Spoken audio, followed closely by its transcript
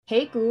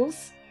Hey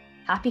ghouls,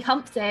 happy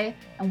hump day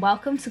and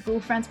welcome to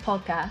Ghoul Friends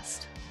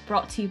podcast,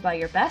 brought to you by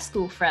your best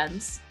ghoul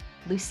friends,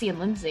 Lucy and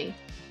Lindsay.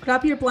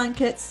 Grab your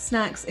blankets,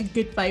 snacks and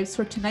good vibes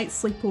for tonight's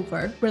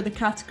sleepover, where the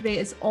category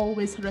is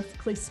always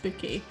horrifically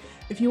spooky.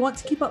 If you want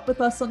to keep up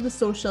with us on the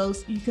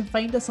socials, you can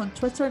find us on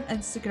Twitter and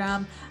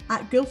Instagram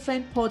at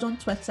GhoulFriendPod on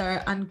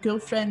Twitter and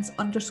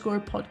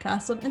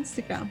GhoulFriends_podcast on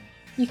Instagram.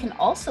 You can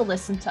also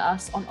listen to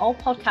us on all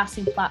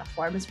podcasting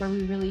platforms where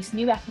we release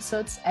new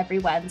episodes every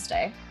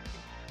Wednesday.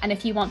 And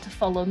if you want to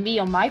follow me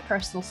on my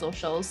personal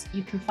socials,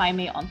 you can find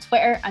me on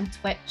Twitter and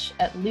Twitch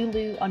at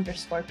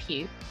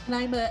Lulu_Pew. And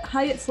I'm at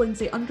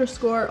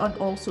HiAt'sLindsay_ on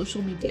all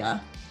social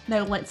media.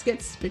 Now let's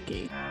get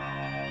spooky.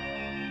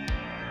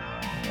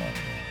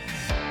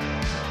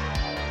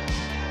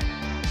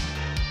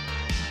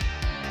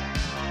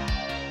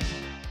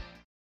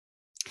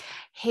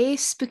 Hey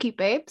spooky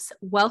babes,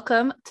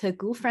 welcome to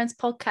Ghoul Friends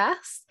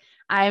podcast.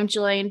 I am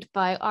joined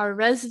by our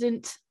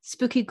resident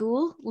spooky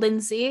ghoul,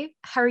 Lindsay.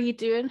 How are you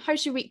doing?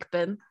 How's your week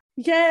been?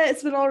 Yeah,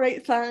 it's been all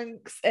right,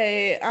 thanks.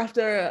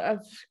 After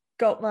I've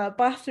got my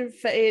bathroom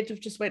fitted, I've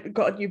just went and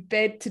got a new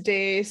bed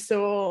today,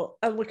 so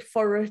I'm looking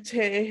forward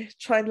to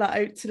trying that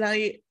out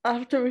tonight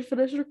after we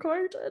finish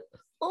recording.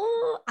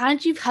 Oh,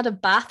 and you've had a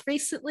bath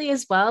recently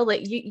as well.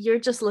 Like you're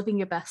just living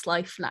your best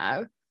life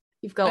now.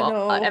 You've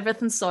got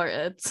everything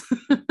sorted.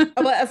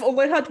 I've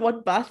only had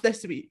one bath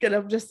this week, and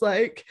I'm just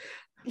like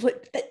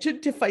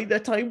itching to find a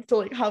time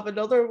to have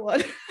another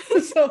one.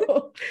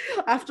 So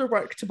after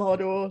work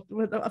tomorrow,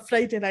 a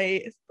Friday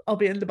night, I'll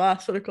be in the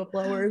bath for a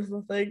couple hours,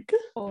 I think.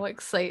 Oh,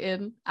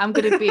 exciting. I'm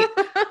getting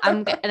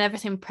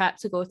everything prepped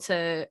to go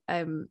to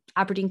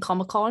Aberdeen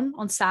Comic Con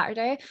on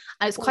Saturday.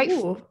 And it's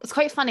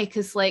quite funny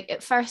because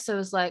at first I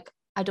was like,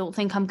 I don't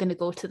think I'm going to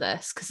go to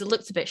this because it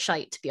looked a bit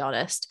shite, to be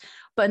honest.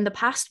 But in the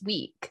past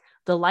week,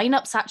 the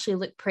lineups actually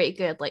look pretty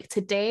good. Like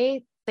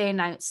today, they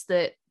announced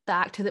that the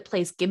actor that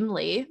plays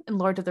Gimli in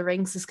Lord of the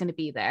Rings is going to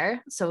be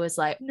there. So it's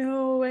like,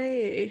 no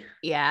way.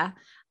 Yeah.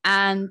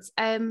 And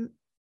the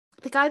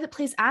guy that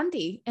plays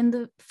Andy in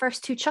the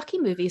first two Chucky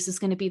movies is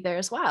going to be there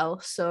as well.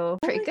 So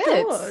pretty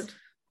good. God.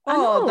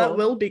 Oh, that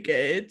will be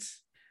good.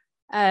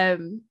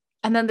 And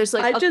then there's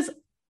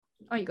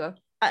oh, you go.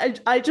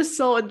 I just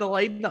saw in the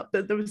lineup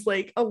that there was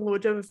a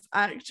load of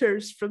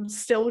actors from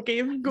Still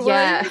Game going.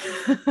 Yeah.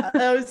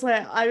 I was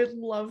like, I would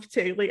love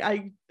to.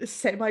 I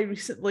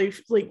semi-recently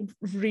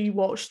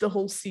rewatched the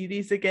whole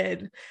series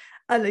again,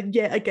 and then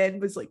yet again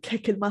was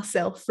kicking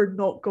myself for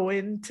not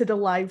going to the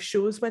live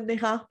shows when they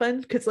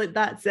happen, because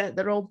that's it,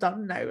 they're all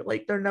done now.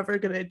 They're never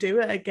gonna do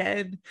it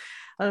again.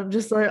 And I'm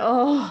just like,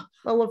 oh,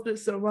 I loved it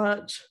so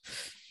much.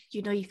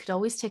 You could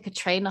always take a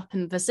train up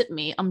and visit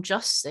me. I'm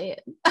just saying.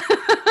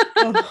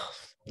 Oh.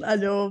 I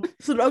know,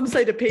 it's the wrong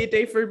side of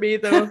payday for me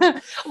though.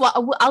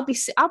 Well, I'll be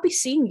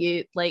seeing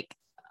you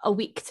a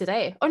week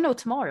today, or no,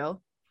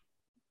 tomorrow,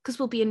 because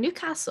we'll be in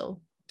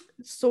Newcastle.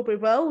 So we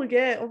will,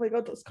 yeah. Oh my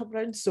god, that's come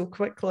around so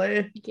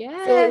quickly.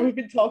 Yeah, so we've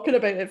been talking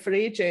about it for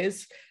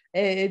ages.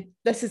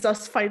 This is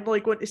us finally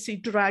going to see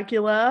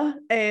Dragula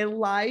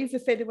live.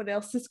 If anyone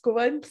else is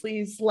going,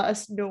 please let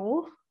us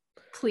know.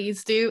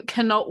 Please do.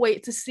 Cannot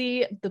wait to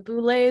see the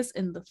Boulets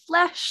in the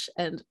flesh,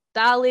 and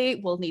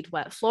Dali will need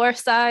wet floor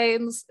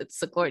signs. It's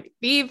Sigourney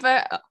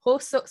Beaver. Oh,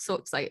 so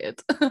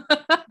excited. I'm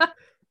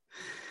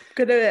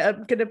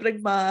gonna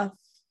bring my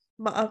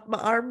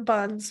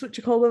armbands, what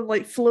you call them,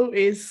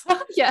 floaties.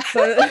 Yeah.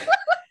 So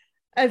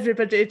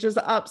everybody just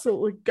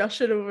absolutely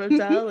gushing over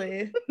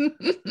Dali.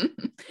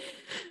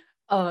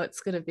 Oh,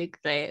 it's gonna be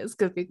great. It's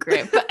gonna be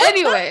great. But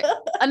anyway,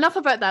 enough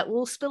about that.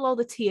 We'll spill all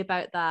the tea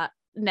about that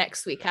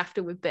next week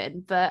after we've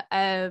been. But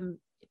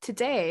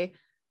today,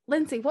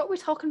 Lindsay, what we're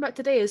talking about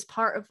today is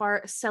part of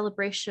our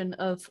celebration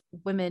of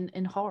women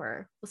in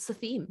horror. What's the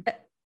theme?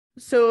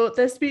 So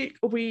this week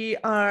we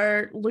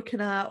are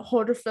looking at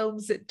horror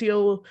films that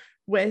deal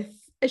with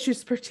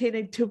issues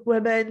pertaining to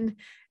women.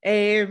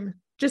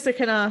 Just a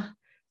kind of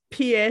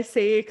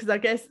PSA, because I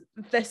guess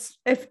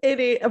if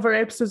any of our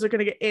episodes are going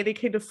to get any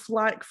kind of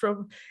flack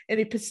from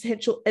any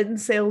potential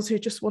incels who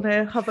just want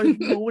to have a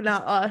moan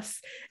at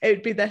us, it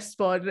would be this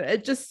one.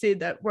 It just say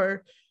that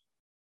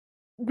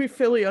we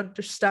fully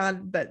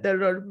understand that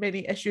there are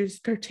many issues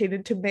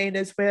pertaining to men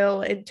as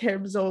well, in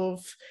terms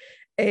of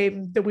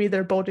the way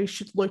their bodies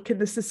should look and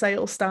the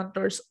societal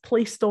standards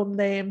placed on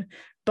them.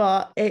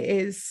 But it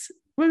is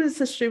Women's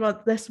History Month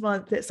this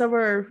month. It's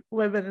our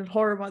Women in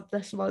Horror Month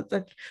this month,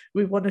 and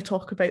we want to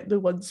talk about the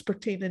ones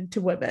pertaining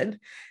to women.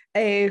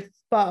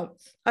 But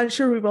I'm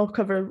sure we will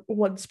cover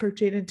ones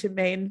pertaining to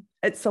men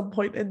at some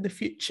point in the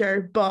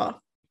future. But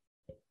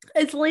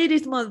it's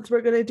Ladies' Month. We're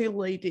going to do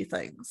lady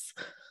things.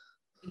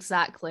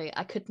 Exactly.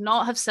 I could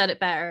not have said it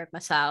better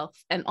myself.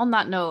 And on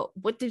that note,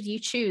 what did you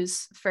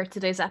choose for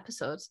today's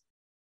episode?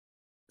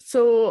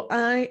 So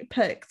I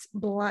picked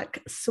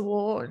Black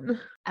Swan.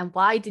 And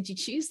why did you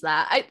choose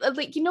that? I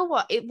you know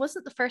what? It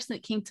wasn't the first thing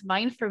that came to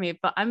mind for me,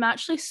 but I'm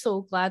actually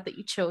so glad that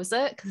you chose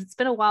it, because it's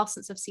been a while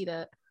since I've seen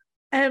it.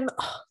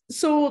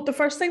 So the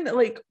first thing that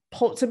like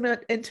popped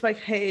into my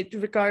head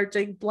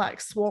regarding Black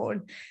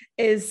Swan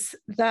is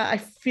that I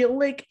feel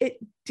like it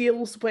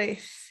deals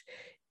with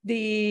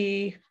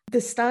the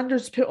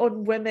standards put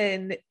on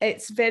women.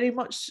 It's very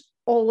much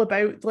all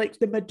about like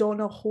the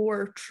Madonna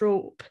whore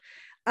trope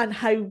and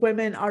how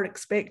women are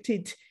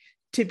expected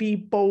to be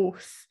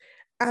both,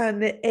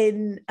 and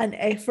in an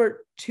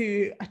effort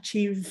to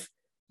achieve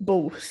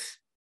both,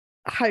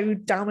 how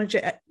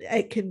damaging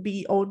it can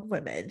be on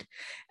women.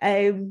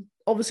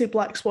 Obviously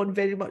Black Swan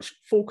very much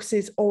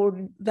focuses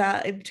on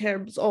that in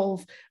terms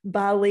of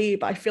ballet,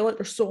 but I feel like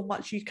there's so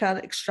much you can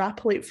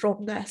extrapolate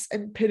from this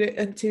and put it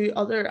into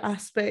other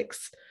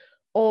aspects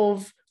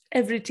of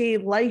everyday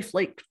life,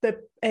 like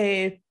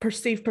the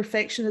perceived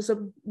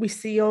perfectionism we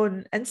see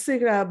on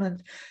Instagram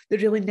and the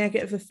really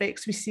negative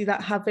effects we see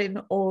that having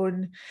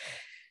on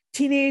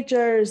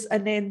teenagers,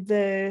 and then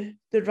the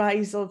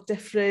rise of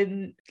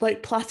different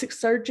like plastic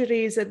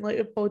surgeries and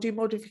like body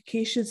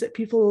modifications that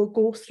people will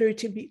go through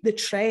to meet the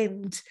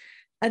trend,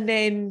 and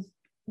then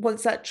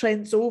once that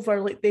trend's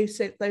over, like they've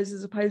spent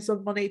thousands of pounds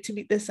on money to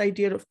meet this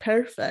idea of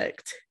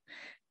perfect,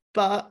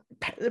 but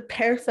the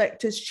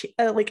perfect is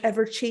like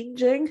ever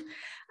changing.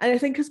 And I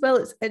think as well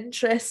it's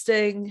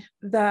interesting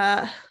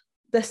that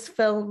this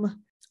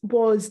film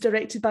was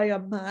directed by a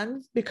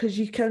man, because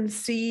you can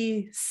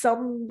see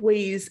some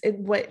ways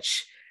in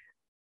which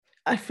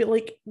I feel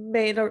like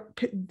men are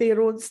putting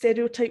their own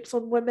stereotypes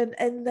on women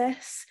in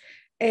this,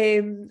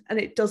 and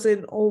it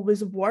doesn't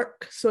always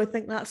work. So I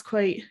think that's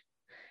quite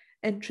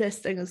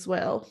interesting as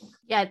well.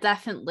 Yeah,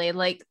 definitely.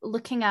 Like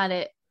looking at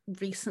it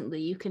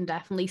recently, you can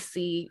definitely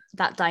see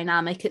that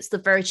dynamic. It's the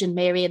Virgin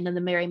Mary and then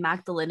the Mary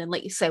Magdalene, and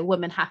like you say,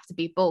 women have to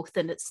be both,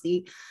 and it's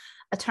the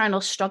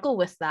eternal struggle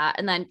with that.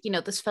 And then, you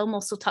know, this film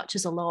also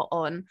touches a lot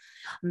on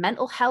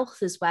mental health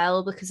as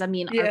well, because I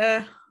mean,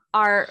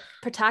 our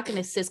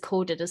protagonist is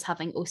coded as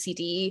having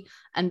OCD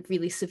and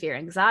really severe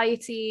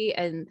anxiety,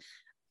 and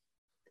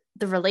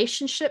the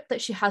relationship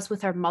that she has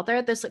with her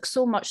mother. There's like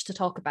so much to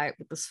talk about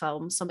with this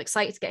film, so I'm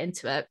excited to get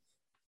into it.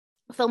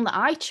 The film that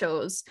I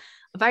chose,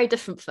 a very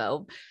different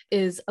film,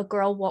 is A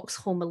Girl Walks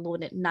Home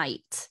Alone at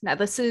Night. Now,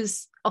 this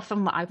is a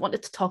film that I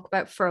wanted to talk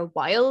about for a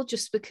while,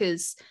 just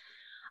because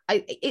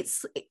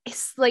it's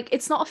like,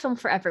 it's not a film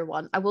for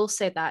everyone. I will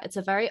say that it's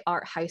a very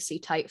art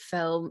housey type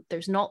film.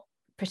 There's not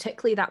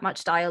particularly that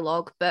much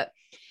dialogue, but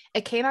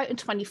it came out in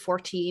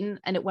 2014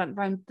 and it went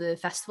around the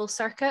festival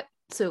circuit.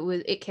 So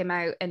it came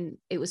out and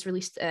it was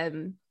released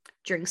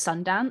during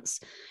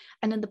Sundance.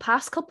 And in the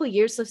past couple of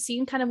years, I've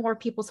seen kind of more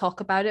people talk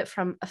about it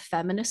from a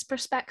feminist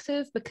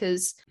perspective,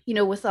 because, you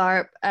know, with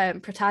our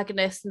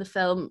protagonist in the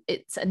film,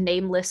 it's a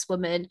nameless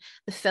woman.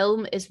 The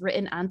film is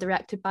written and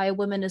directed by a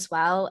woman as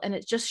well. And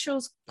it just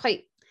shows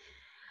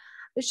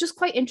it's just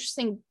quite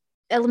interesting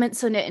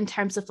elements in it in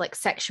terms of like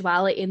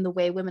sexuality and the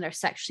way women are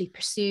sexually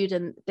pursued.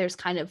 And there's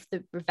kind of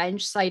the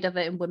revenge side of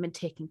it and women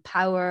taking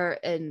power,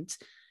 and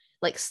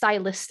like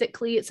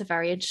stylistically, it's a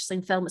very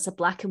interesting film. It's a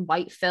black and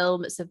white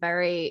film. It's a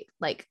very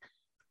like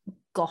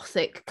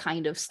gothic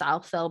kind of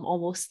style film,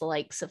 almost the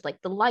likes of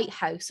like The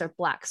Lighthouse or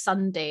Black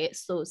Sunday.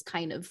 It's those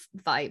kind of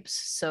vibes.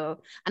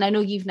 So, and I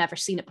know you've never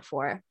seen it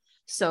before,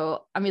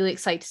 so I'm really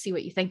excited to see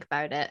what you think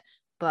about it.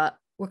 But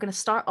we're going to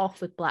start off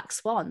with Black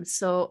Swan.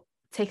 So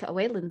take it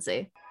away,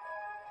 Lindsay.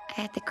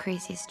 I had the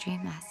craziest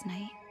dream last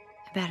night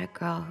about a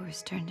girl who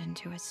was turned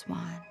into a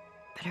swan,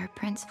 but her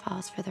prince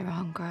falls for the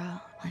wrong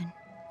girl and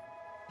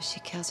she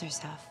kills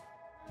herself.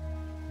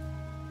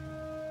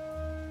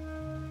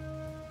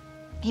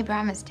 He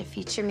promised to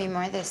feature me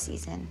more this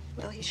season.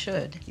 Well, he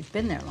should. You've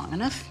been there long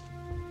enough.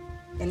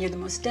 And you're the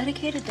most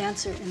dedicated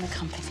dancer in the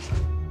company.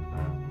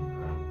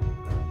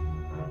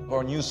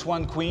 Our new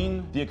swan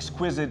queen, the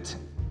exquisite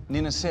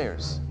Nina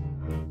Sayers.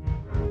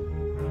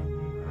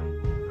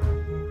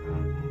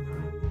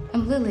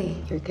 I'm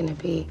Lily. You're gonna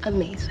be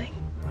amazing.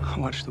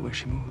 Watch the way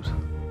she moves.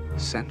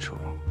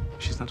 Sensual.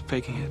 She's not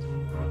faking it.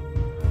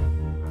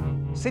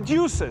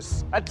 Seduce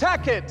us!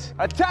 Attack it!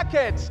 Attack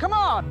it! Come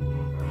on!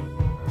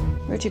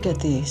 Where'd you get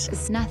these?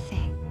 It's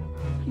nothing.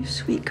 You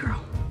sweet girl.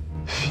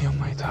 Feel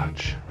my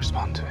touch.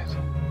 Respond to it.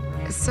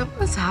 Is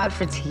someone's hot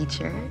for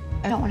teacher?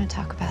 I don't want to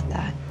talk about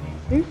that.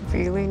 You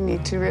really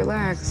need to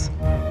relax.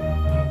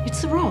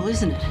 It's the role,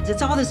 isn't it?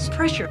 It's all this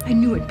pressure. I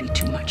knew it'd be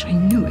too much. I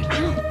knew it.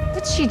 Ow,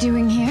 what's she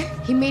doing here?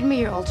 He made me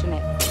your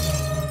alternate.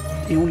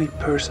 The only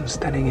person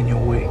standing in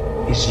your way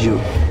is you.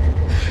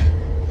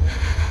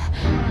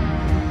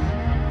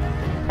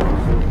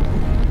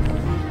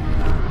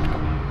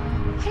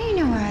 How do you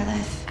know where I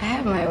live? I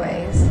have my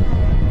ways.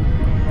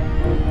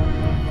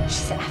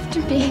 She's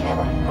after me.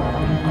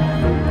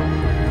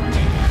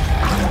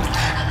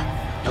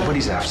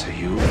 Nobody's after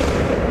you.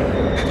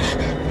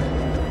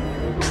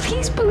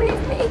 Please believe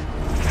me.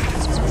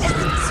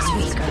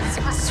 Sweet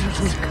girl.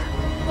 Sweet girl.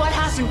 What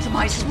happened to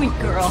my sweet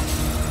girl?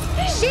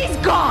 She's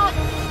gone!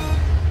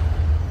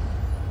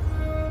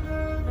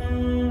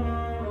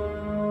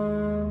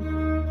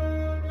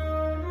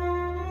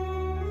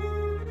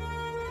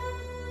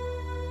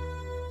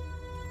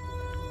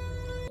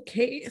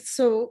 Okay,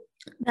 so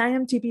The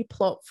IMDb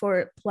plot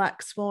for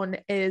Black Swan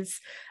is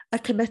a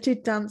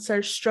committed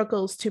dancer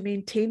struggles to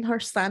maintain her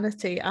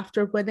sanity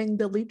after winning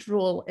the lead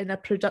role in a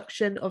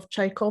production of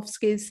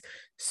Tchaikovsky's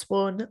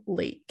Swan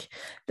Lake.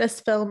 This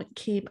film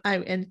came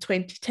out in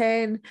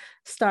 2010,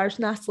 stars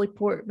Natalie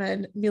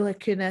Portman, Mila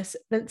Kunis,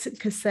 Vincent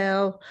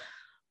Cassel,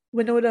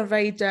 Winona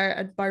Ryder,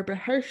 and Barbara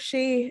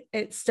Hershey.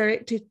 It's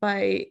directed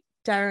by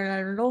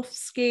Darren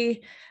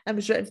Aronofsky and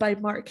was written by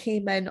Mark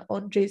Heyman,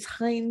 Andres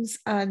Hines,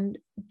 and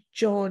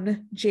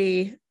John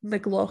J.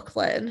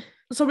 McLaughlin.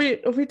 So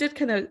we did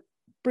kind of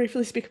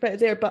briefly speak about it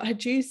there, but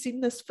had you seen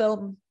this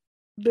film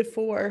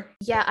before?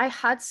 Yeah, I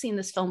had seen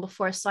this film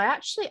before. So I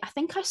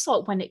think I saw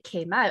it when it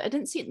came out. I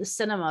didn't see it in the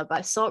cinema, but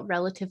I saw it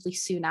relatively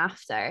soon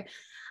after.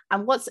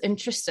 And what's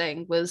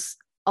interesting was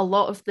a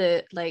lot of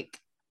the like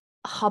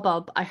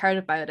hubbub I heard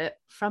about it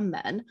from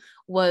men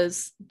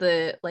was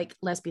the like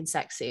lesbian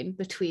sex scene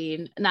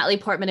between Natalie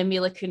Portman and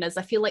Mila Kunis.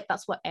 I feel like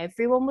that's what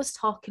everyone was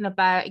talking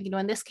about. You know,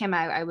 when this came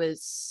out, I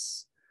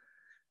was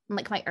in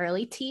like my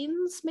early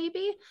teens,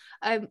 maybe.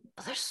 But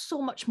there's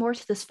so much more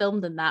to this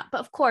film than that. But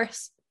of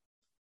course,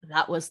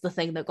 that was the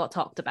thing that got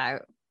talked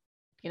about,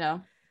 you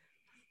know?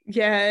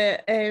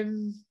 Yeah.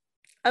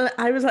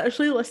 I was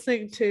actually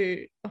listening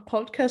to a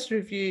podcast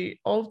review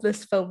of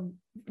this film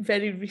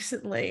very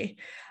recently.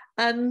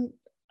 And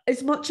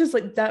as much as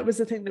like that was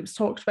the thing that was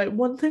talked about,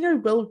 one thing I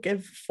will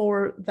give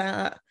for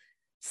that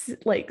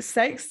like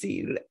sex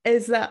scene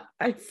is that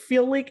I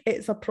feel like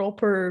it's a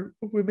proper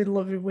women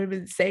loving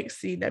women sex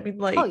scene. I mean,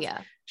 like, oh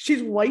yeah,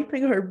 she's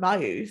wiping her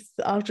mouth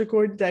after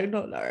going down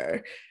on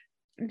her.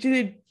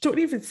 You don't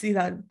even see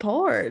that in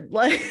porn.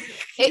 Like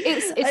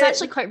it's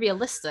actually quite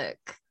realistic.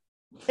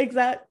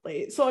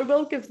 Exactly. So I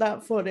will give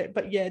that for it.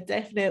 But yeah,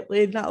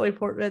 definitely Natalie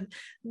Portman,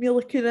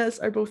 Mila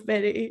Kunis are both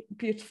very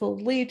beautiful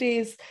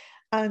ladies,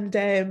 and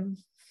men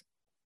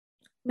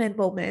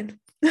will men.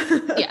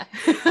 Yeah.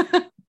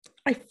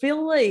 I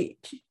feel like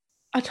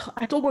I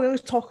don't want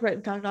to talk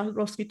about Darren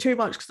Aronofsky too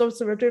much because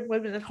obviously we're doing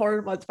Women in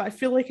Horror Month, but I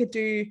feel like I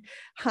do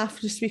have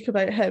to speak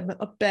about him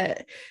a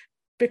bit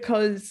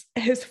because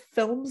his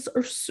films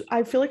are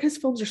I feel like his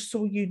films are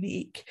so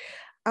unique,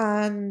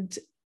 and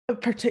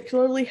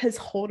particularly his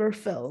horror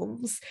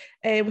films.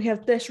 We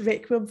have this,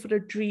 Requiem for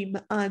a Dream,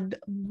 and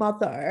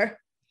Mother.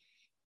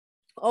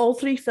 All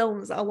three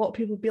films, a lot of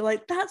people be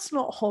like, that's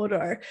not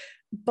horror,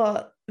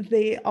 but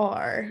they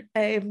are.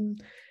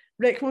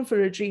 Requiem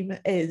for a Dream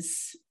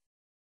is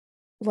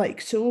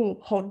like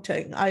so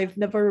haunting. I've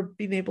never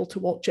been able to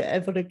watch it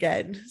ever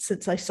again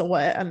since I saw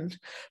it, and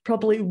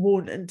probably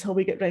won't until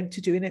we get round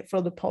to doing it for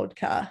the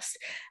podcast.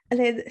 And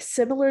then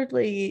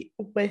similarly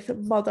with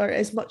Mother,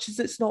 as much as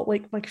it's not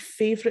like my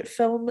favourite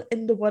film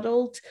in the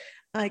world,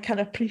 I can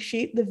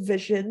appreciate the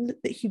vision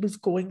that he was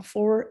going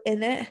for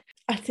in it.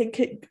 I think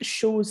it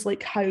shows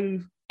like how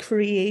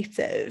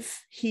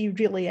creative he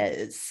really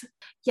is.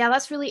 Yeah,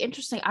 that's really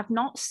interesting. I've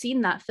not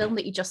seen that film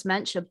that you just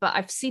mentioned, but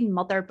I've seen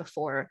Mother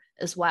before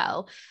as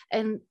well.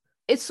 And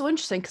it's so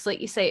interesting because, like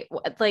you say,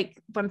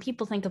 like when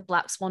people think of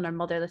Black Swan or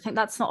Mother, they think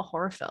that's not a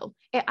horror film.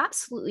 It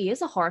absolutely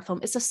is a horror film.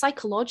 It's a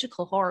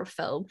psychological horror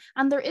film.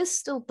 And there is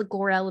still the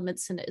gore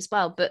elements in it as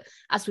well. But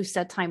as we've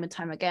said time and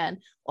time again,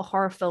 a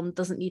horror film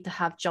doesn't need to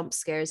have jump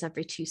scares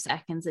every 2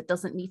 seconds. It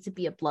doesn't need to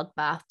be a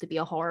bloodbath to be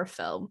a horror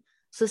film.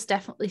 So this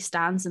definitely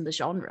stands in the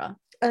genre.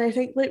 And I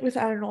think like with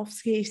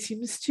Aronofsky, he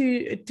seems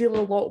to deal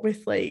a lot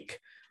with like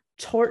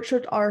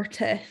tortured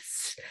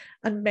artists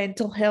and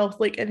mental health.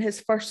 Like in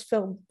his first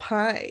film,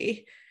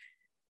 Pi,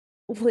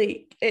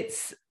 like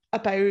it's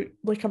about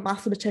like a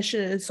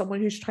mathematician and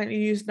someone who's trying to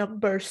use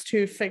numbers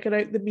to figure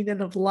out the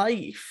meaning of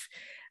life.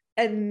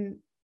 And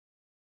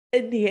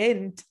in the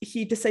end,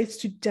 he decides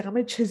to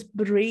damage his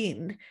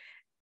brain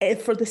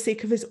for the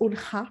sake of his own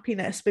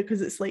happiness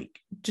because it's like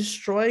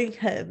destroying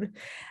him.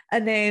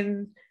 And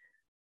then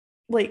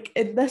like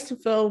in this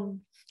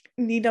film,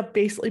 Nina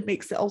basically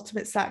makes the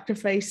ultimate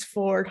sacrifice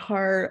for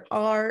her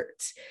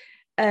art.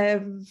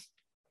 In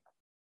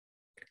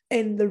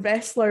The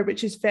Wrestler,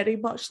 which is very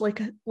much like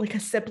a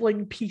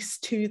sibling piece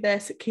to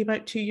this, it came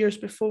out 2 years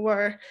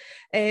before.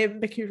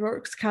 Mickey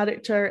Rourke's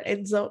character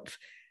ends up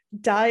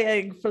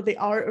dying for the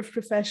art of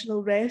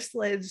professional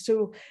wrestling.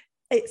 So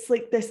it's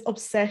like this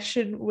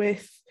obsession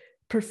with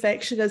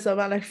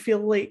perfectionism, and I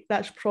feel like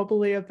that's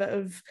probably a bit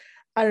of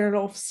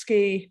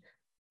Aronofsky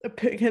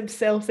putting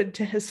himself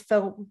into his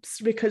films,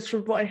 because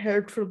from what I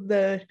heard from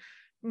the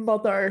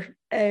Mother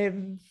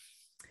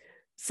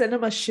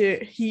cinema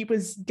shoot, he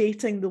was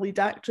dating the lead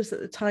actress at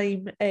the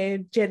time,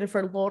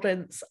 Jennifer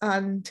Lawrence,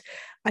 and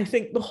I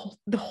think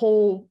the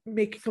whole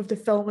making of the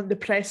film and the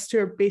press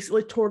tour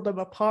basically tore them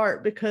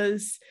apart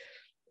because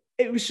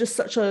it was just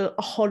such a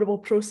horrible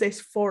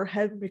process for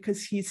him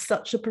because he's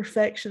such a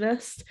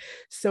perfectionist.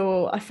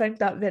 So I found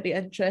that very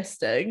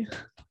interesting.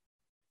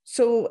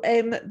 So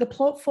the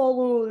plot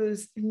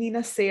follows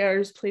Nina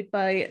Sayers, played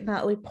by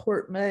Natalie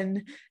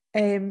Portman,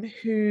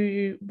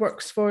 who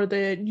works for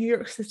the New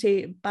York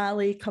City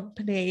Ballet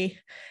Company,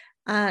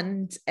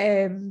 and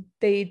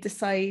they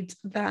decide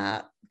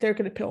that they're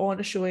going to put on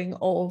a showing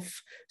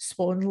of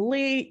Swan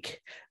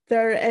Lake,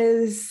 there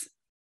is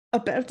a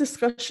bit of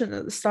discussion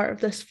at the start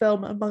of this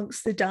film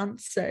amongst the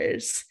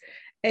dancers,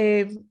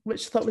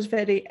 which I thought was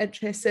very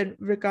interesting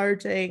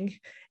regarding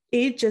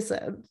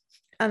ageism.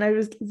 And I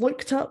was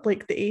looked up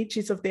like the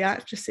ages of the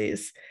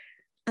actresses.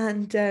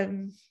 And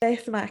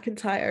Beth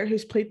McIntyre,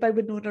 who's played by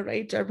Winona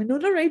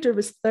Ryder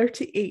was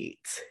 38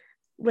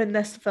 when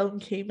this film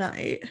came out.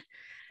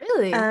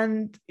 Really?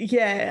 And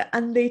yeah,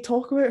 and they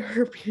talk about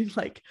her being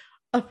like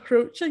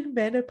approaching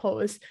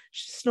menopause.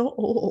 She's not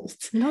old.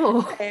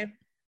 No.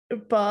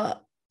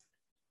 But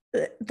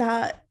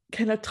that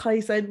kind of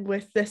ties in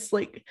with this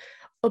like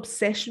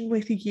obsession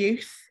with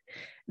youth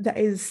that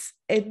is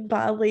in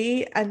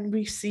ballet, and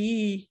we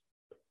see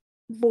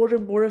more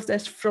and more of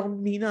this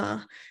from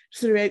Nina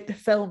throughout the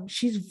film.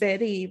 She's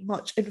very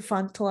much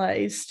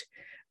infantilized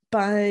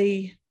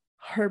by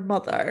her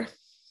mother,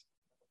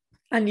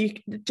 and you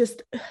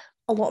just,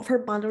 a lot of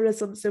her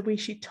mannerisms, the way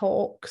she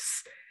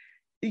talks,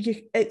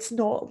 it's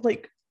not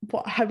like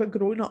how a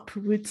grown-up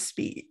would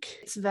speak.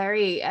 It's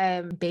very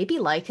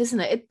baby-like, isn't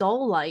it? It's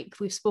doll-like.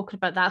 We've spoken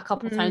about that a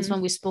couple of times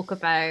when we spoke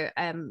about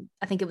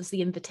I think it was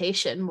The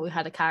Invitation, where we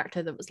had a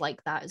character that was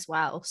like that as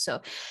well.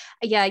 So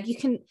yeah, you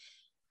can,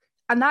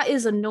 and that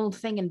is a known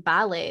thing in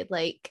ballet.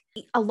 Like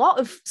a lot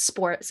of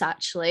sports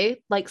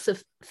actually, like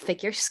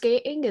figure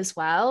skating as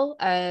well.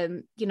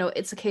 You know,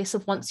 it's a case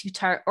of once you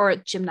turn, or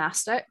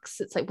gymnastics,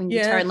 it's like when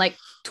you turn like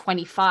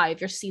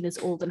 25, you're seen as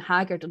old and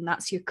haggard, and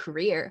that's your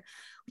career,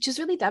 which is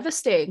really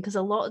devastating because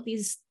a lot of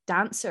these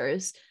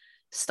dancers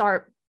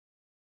start,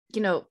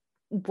 you know,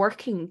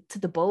 working to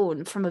the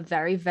bone from a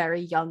very, very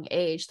young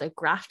age. They're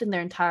grafting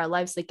their entire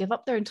lives. They give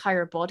up their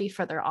entire body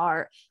for their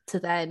art to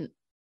then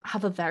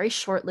have a very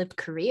short-lived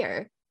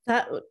career.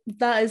 That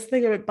is the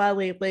thing about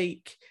ballet,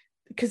 like,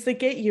 because they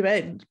get you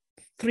in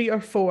 3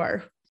 or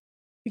 4.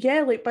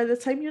 Yeah, like by the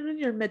time you're in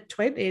your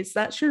mid-20s,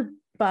 that's your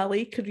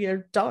ballet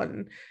career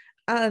done.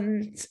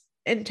 And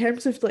in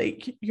terms of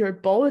like your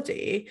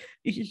body,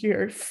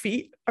 your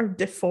feet are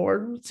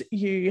deformed,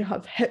 you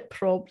have hip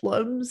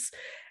problems,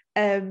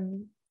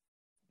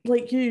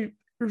 like you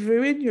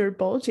ruin your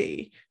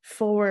body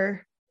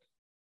for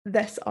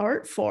this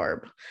art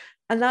form.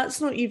 And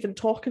that's not even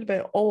talking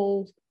about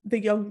all the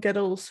young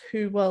girls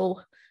who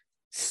will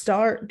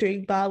start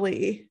doing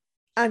ballet,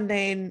 and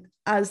then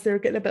as they're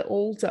getting a bit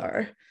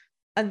older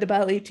and the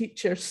ballet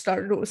teachers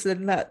start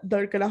noticing that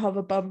they're going to have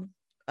a bum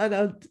and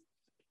a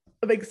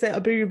big set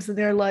of boobs, and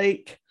they're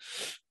like,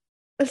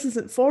 this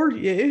isn't for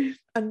you,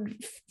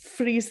 and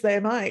freeze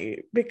them out,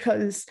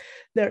 because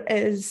there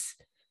is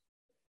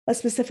a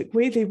specific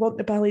way they want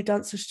the ballet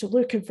dancers to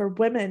look. And for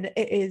women,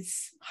 it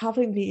is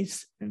having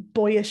these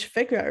boyish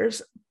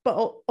figures.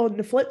 But on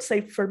the flip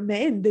side, for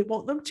men, they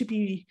want them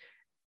to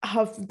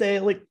have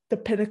the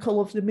pinnacle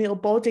of the male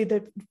body,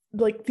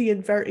 the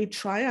inverted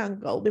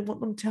triangle. They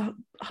want them to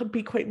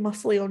be quite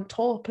muscly on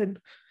top and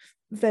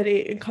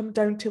come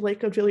down to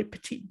like a really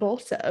petite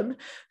bottom.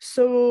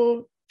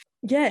 So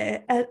yeah,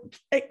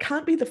 it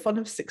can't be the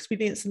funnest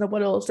experience in the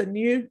world, and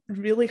you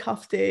really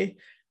have to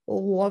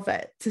love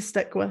it to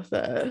stick with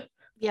it.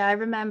 Yeah, I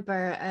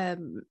remember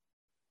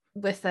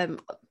with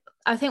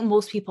I think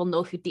most people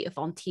know who Dita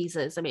Von Teese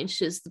is. I mean,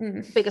 she's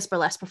the biggest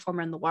burlesque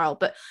performer in the world,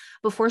 but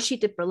before she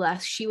did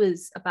burlesque, she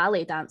was a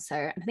ballet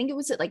dancer. And I think it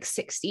was at like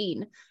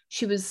 16.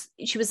 She was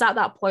at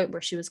that point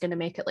where she was going to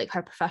make it like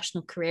her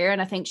professional career. And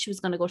I think she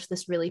was going to go to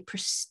this really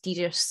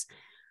prestigious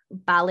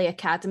ballet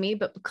academy,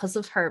 but because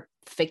of her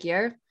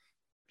figure,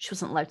 she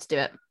wasn't allowed to do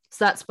it.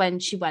 So that's when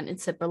she went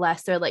into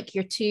burlesque. They're like,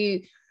 you're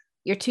too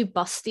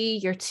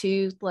busty, you're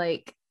too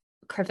like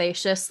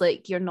curvaceous,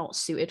 like you're not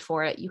suited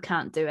for it, you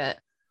can't do it.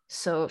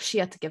 So she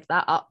had to give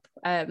that up.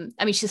 I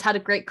mean, she's had a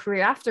great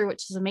career after,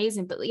 which is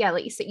amazing, but yeah,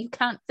 like you said, you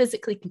can't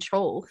physically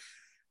control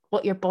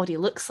what your body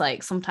looks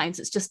like. Sometimes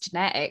it's just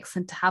genetics,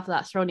 and to have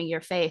that thrown in your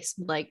face,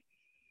 like,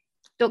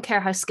 don't care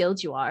how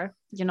skilled you are,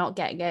 you're not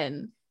getting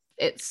in.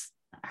 It's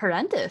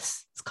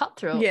horrendous. It's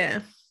cutthroat. Yeah,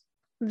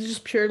 it's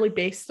just purely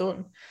based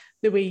on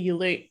the way you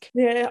look.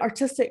 The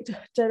artistic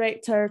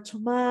director,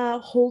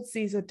 Thomas, holds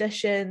these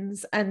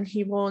auditions, and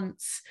he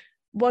wants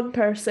one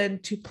person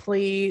to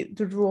play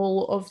the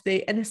role of the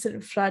innocent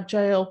and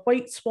fragile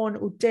white swan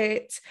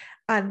Odette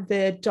and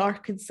the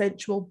dark and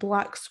sensual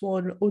black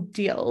swan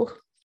Odile.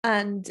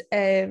 And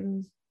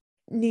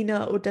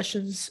Nina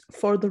auditions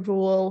for the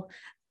role,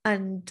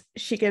 and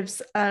she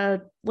gives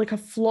a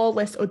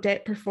flawless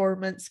Odette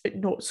performance, but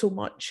not so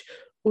much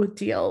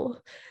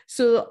Odile.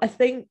 So I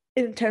think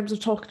in terms of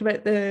talking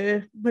about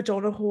the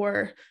Madonna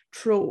whore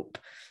trope,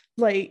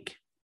 like,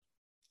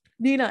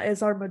 Nina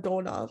is our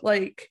Madonna,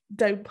 like,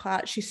 down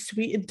pat. She's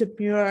sweet and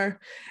demure,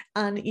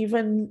 and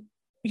even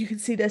you can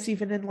see this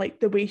even in like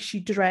the way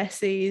she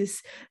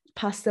dresses,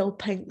 pastel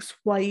pinks,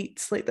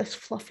 whites, like this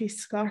fluffy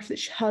scarf that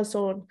she has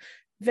on,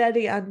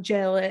 very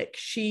angelic.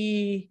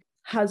 She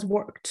has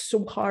worked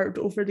so hard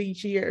over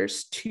these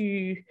years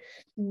to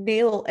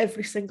nail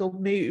every single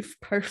move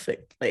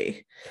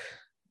perfectly.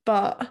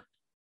 But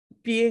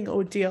being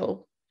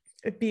Odile,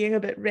 being a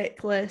bit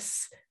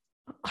reckless,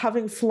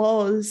 having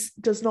flaws,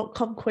 does not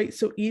come quite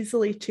so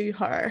easily to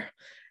her.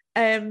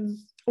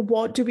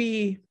 What do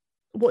we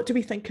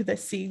think of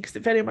this scene? Because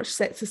it very much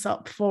sets us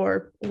up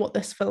for what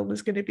this film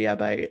is going to be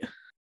about.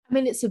 I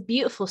mean, it's a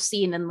beautiful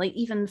scene, and like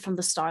even from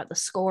the start, the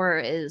score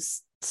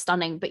is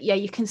stunning. But yeah,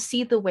 you can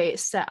see the way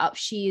it's set up.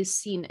 She is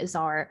seen as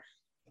our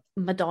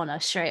Madonna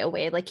straight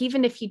away. Like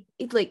even if you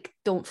like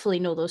don't fully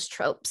know those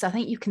tropes, I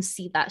think you can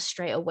see that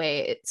straight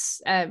away.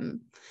 It's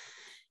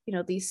you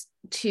know, these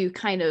two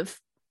kind of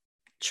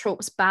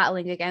tropes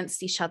battling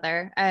against each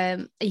other.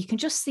 You can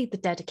just see the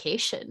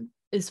dedication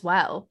as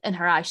well in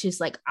her eyes. She's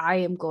like, I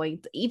am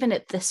going to, even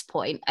at this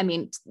point, I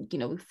mean, you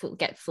know, we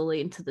get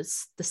fully into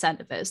this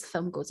descent of it as the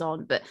film goes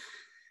on, but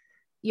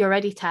you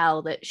already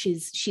tell that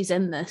she's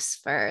in this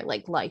for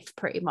like life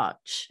pretty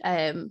much.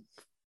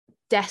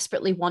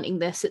 Desperately wanting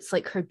this. It's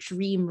like her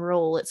dream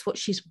role. It's what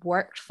she's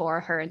worked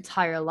for her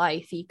entire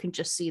life. You can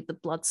just see the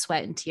blood,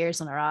 sweat, and tears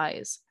in her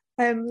eyes.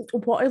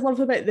 What I love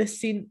about this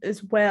scene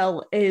as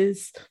well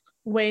is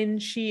when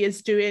she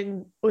is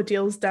doing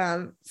Odale's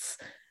dance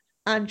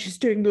and she's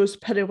doing those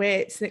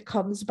pirouettes and it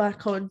comes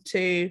back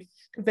onto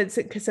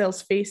Vincent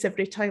Cassel's face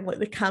every time, like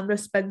the camera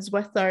spins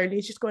with her and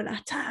he's just going,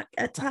 attack,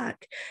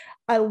 attack.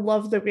 I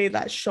love the way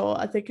that's shot.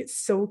 I think it's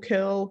so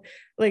cool.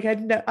 Like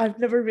I've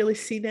never really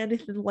seen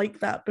anything like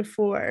that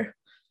before.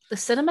 The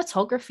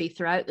cinematography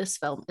throughout this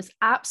film is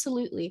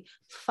absolutely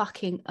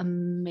fucking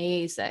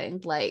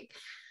amazing. Like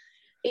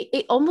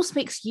it almost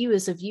makes you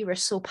as a viewer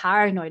so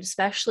paranoid,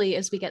 especially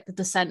as we get the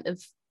descent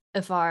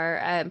of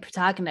our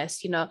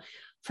protagonist, you know,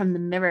 from the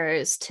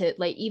mirrors to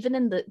like even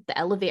in the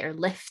elevator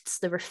lifts,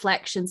 the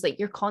reflections, like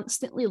you're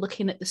constantly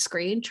looking at the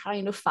screen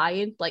trying to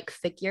find like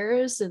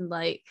figures and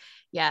like,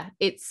 yeah,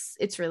 it's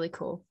really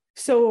cool.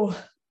 So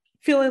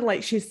feeling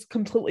like she's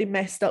completely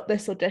messed up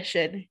this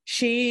audition,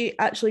 she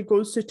actually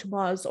goes to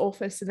Tomas'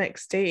 office the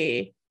next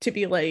day to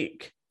be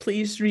like,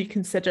 please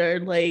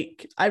reconsider,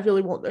 like I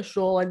really want this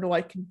role, I know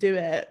I can do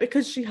it,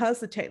 because she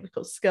has the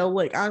technical skill.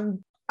 Like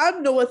I'm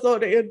no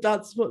authority on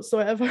dance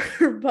whatsoever,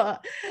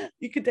 but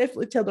you can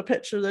definitely tell the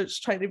picture that's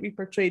trying to be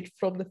portrayed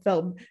from the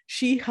film.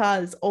 She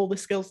has all the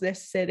skills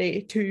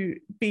necessary to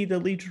be the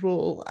lead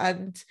role,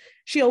 and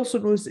she also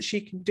knows that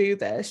she can do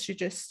this. She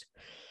just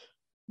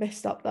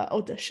messed up that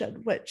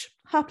audition, which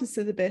happens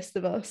to the best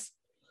of us.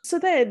 So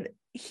then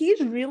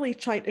he's really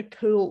trying to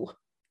pull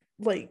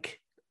like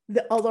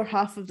the other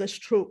half of this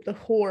trope, the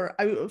whore,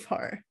 out of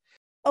her.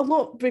 A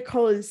lot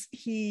because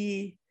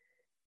he,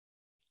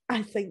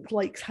 I think,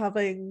 likes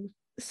having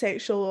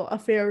sexual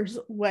affairs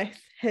with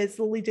his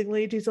leading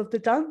ladies of the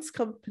dance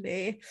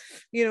company.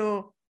 You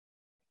know,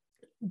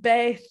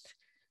 Beth,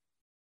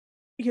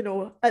 you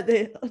know, at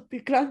the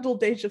grand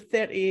old age of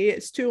 38,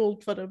 it's too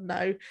old for him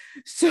now.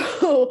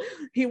 So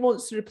he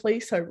wants to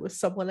replace her with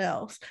someone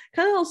else.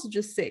 Can I also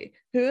just say,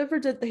 whoever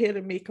did the hair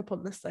and makeup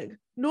on this thing,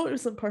 no, it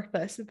was on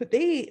purpose, but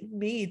they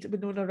made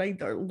Winona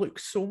Ryder look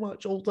so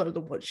much older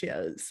than what she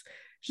is.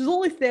 She's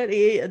only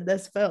 38 in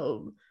this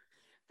film.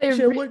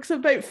 She looks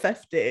about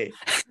 50.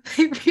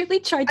 They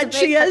really tried to and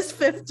she is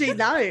 50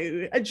 now,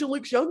 and she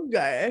looks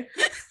younger.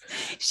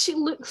 She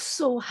looks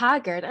so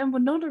haggard, and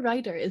Winona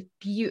Ryder is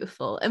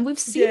beautiful. And we've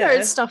seen her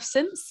in stuff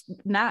since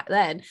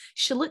then.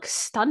 She looks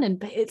stunning,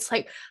 but it's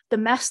like the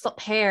messed up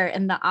hair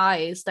and the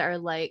eyes that are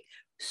like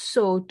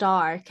so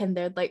dark, and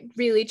they're like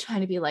really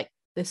trying to be like,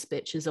 this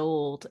bitch is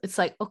old. It's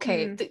like,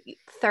 okay,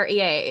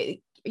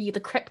 38, are you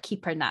the crypt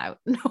keeper now?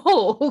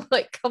 No,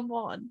 like, come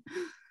on.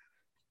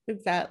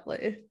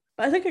 Exactly.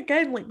 But I think,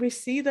 again, like, we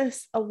see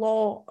this a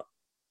lot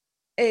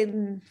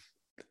in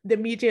the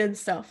media and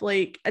stuff,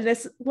 like, and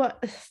this is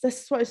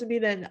what I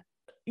mean, and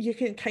you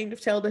can kind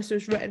of tell this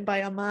was written by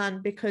a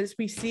man, because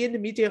we see in the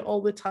media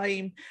all the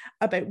time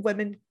about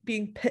women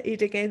being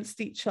pitted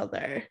against each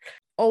other.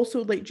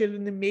 Also, like,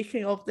 during the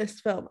making of this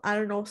film,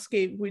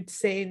 Aronofsky would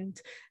send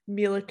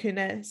Mila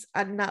Kunis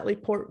and Natalie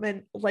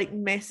Portman like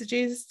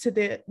messages to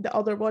the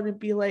other one and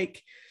be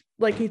like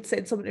he'd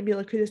send something to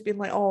Mila Kunis being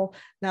like, oh,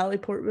 Natalie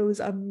Portman was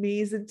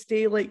amazing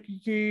today, like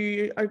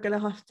you are gonna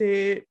have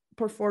to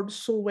perform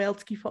so well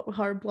to keep up with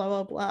her, blah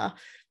blah blah.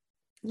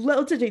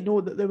 Little did he know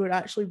that they were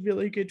actually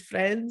really good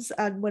friends,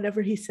 and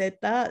whenever he said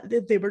that,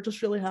 they were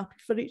just really happy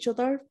for each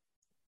other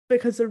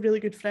because they're really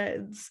good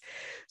friends.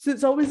 So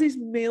it's always these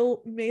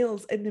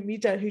males in the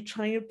media who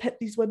try and pit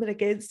these women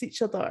against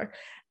each other,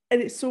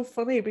 and it's so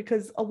funny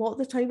because a lot of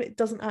the time it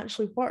doesn't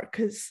actually work,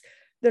 because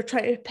they're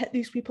trying to pit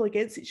these people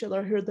against each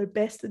other who are the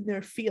best in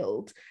their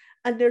field,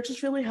 and they're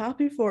just really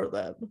happy for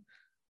them.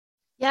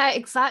 Yeah,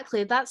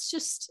 exactly. That's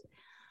just,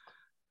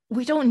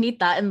 we don't need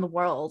that in the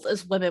world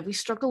as women. We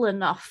struggle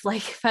enough.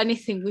 Like, if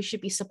anything, we should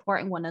be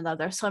supporting one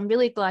another. So I'm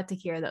really glad to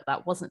hear that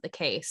that wasn't the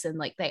case, and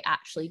like they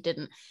actually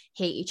didn't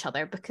hate each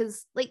other,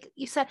 because like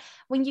you said,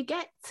 when you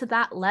get to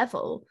that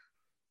level,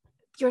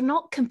 you're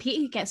not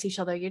competing against each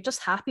other. You're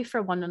just happy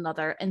for one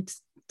another, and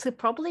to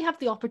probably have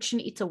the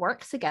opportunity to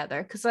work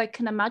together, because I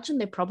can imagine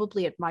they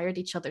probably admired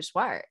each other's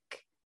work.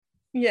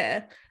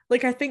 Yeah,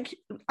 like I think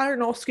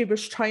Aronofsky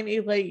was trying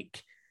to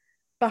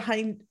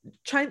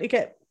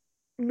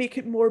make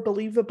it more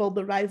believable,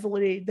 the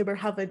rivalry they were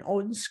having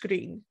on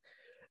screen,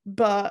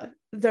 but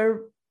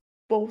there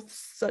both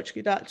such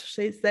good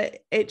actresses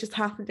that it just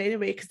happened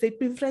anyway, because they'd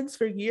been friends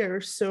for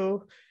years.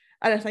 So,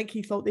 and I think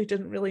he thought they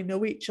didn't really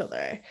know each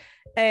other.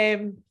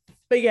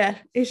 But yeah,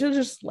 he should have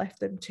just left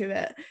them to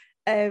it.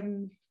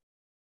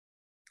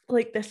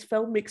 Like, this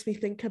film makes me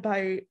think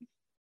about,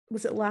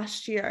 was it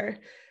last year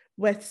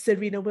with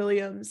Serena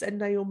Williams and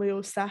Naomi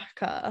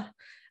Osaka,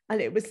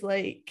 and it was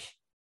like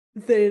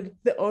the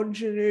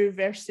ingenue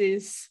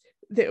versus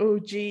the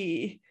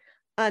OG,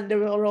 and they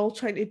were all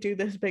trying to do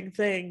this big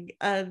thing,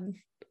 and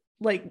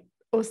like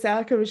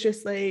Osaka was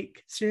just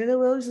like, Serena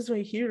Williams is my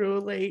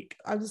hero, like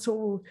I'm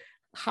so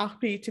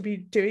happy to be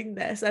doing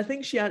this. I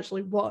think she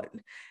actually won,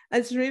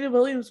 and Serena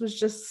Williams was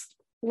just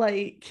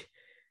like,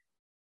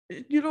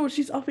 you know,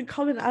 she's up and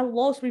coming, I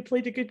lost, we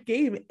played a good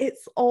game,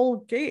 it's all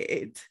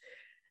good.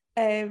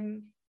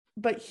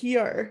 But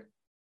here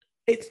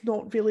it's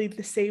not really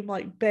the same.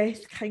 Like,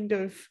 Beth kind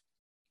of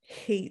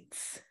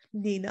hates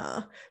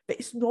Nina, but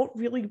it's not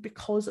really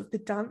because of the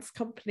dance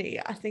company.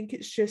 I think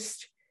it's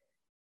just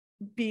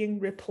being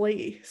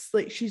replaced.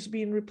 Like, she's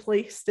being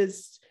replaced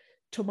as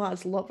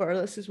Tomas' lover.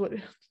 This is what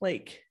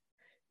like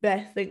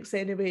Beth thinks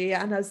anyway,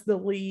 and as the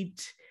lead,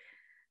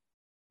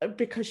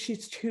 because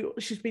she's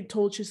been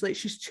told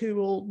she's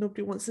too old,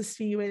 nobody wants to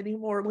see you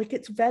anymore. Like,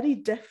 it's very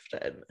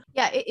different.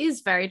 Yeah, it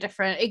is very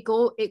different. It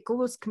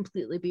goes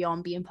completely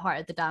beyond being part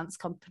of the dance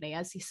company,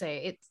 as you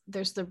say.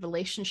 There's the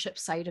relationship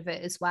side of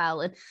it as well.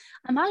 And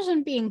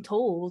imagine being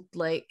told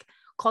like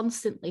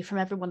constantly from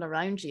everyone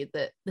around you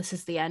that this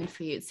is the end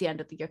for you, it's the end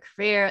of your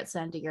career, it's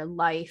the end of your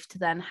life, to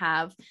then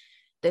have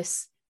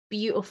this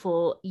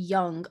beautiful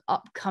young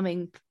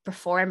upcoming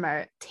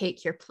performer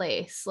take your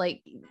place.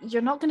 Like,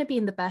 you're not going to be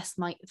in the best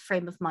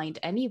frame of mind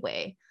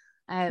anyway.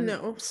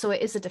 No. So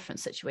it is a different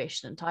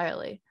situation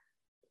entirely.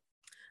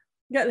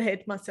 Get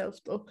ahead of myself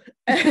though.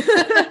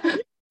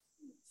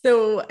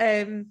 So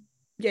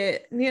yeah,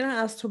 Nina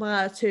asked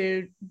Tomas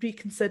to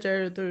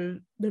reconsider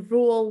the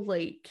role,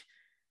 like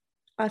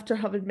after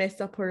having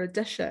messed up her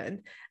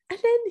audition, and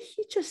then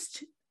he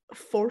just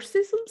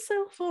forces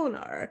himself on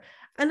her.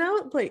 And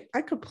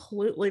I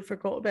completely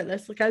forgot about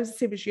this. Like, I was the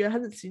same as you, I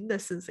hadn't seen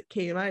this since it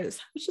came out. I was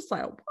just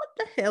like, what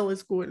the hell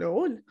is going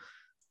on?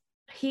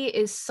 He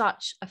is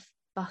such a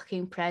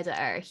fucking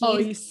predator.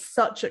 He's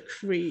such a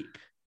creep.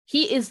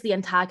 He is the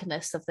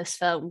antagonist of this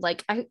film.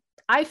 Like,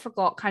 I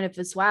forgot kind of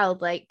as well,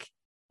 like,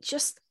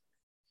 just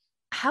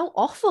how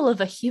awful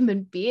of a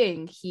human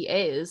being he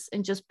is,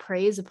 and just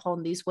preys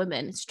upon these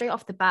women straight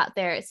off the bat.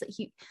 There, it's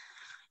like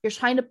you're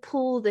trying to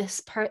pull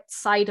this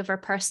side of her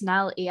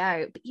personality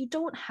out, but you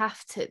don't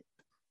have to.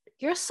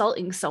 You're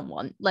assaulting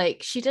someone.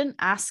 Like, she didn't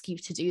ask you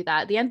to do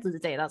that. At the end of the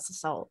day, that's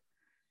assault.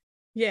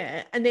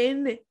 Yeah, and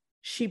then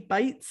she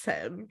bites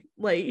him,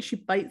 like she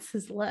bites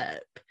his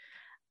lip,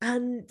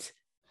 and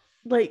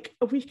like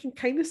we can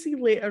kind of see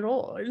later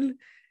on,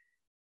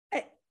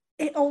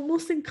 it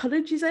almost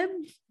encourages him.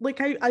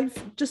 Like, I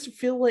just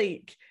feel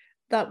like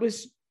that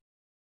was,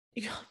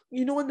 you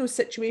know, in those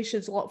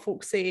situations, a lot of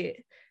folks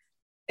say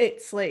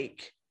it's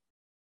like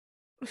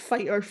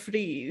fight or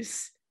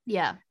freeze.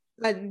 Yeah.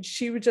 And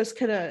she would just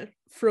kind of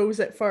froze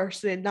at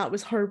first, and then that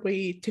was her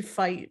way to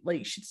fight.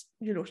 Like, she's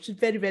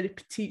very, very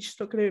petite, she's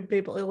not going to be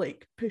able to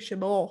like push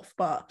him off,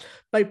 but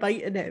by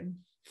biting him,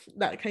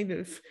 that kind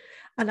of,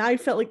 and I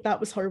felt like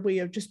that was her way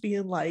of just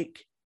being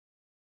like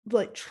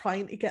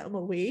trying to get him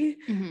away.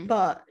 Mm-hmm.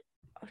 But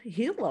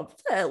he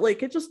loved it.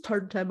 Like, it just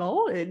turned him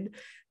on,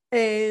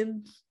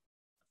 and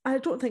I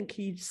don't think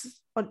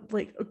he's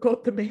like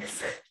got the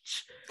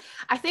message.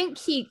 I think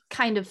he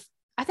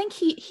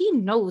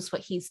knows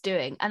what he's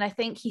doing, and I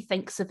think he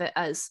thinks of it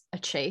as a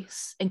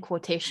chase in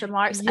quotation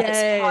marks. Yes, and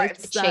it's part of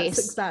the chase.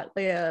 That's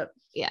exactly it.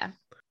 Yeah.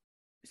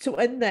 So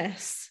in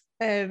this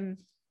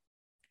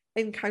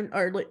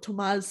encounter, like,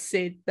 Tomas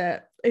said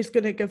that he's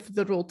going to give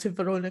the role to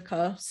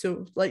Veronica,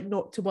 so like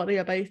not to worry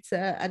about it.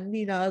 And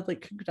Nina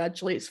like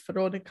congratulates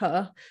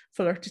Veronica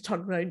for her to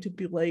turn around and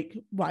be like,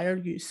 why are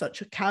you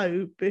such a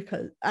cow?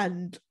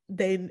 And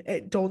then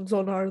it dawns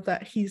on her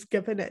that he's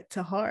given it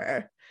to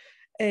her.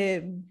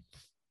 And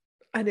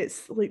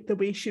it's like the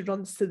way she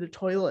runs to the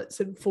toilets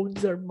and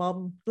phones her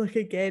mum, like,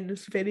 again,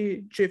 it's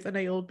very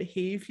juvenile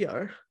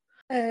behaviour.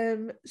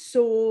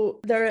 So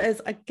there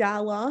is a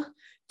gala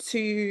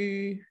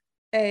to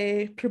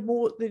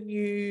promote the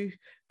new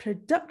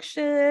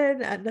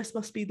production, and this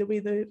must be the way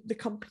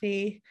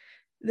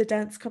the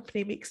dance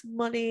company makes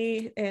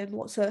money, and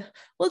lots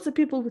of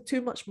people with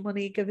too much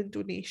money giving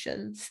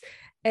donations.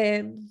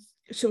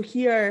 So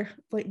here,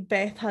 like,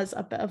 Beth has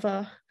a bit of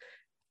a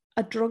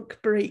drunk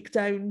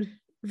breakdown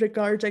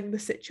regarding the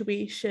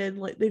situation.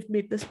 Like, they've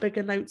made this big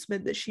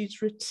announcement that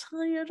she's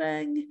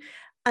retiring,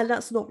 and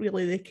that's not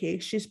really the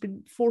case. She's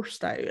been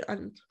forced out,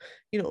 and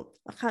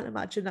I can't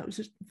imagine that was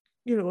just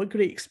a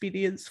great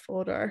experience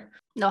for her.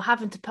 No,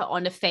 having to put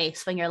on a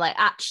face when you're like,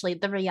 actually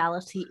the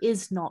reality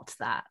is not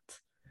that.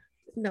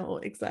 No,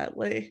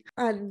 exactly.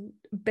 And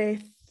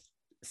Beth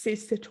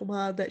says to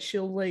Tomas that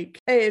she'll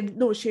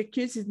she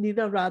accuses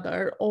Nina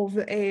rather of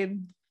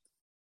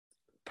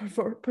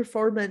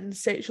performing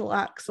sexual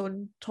acts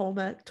on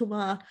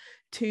Toma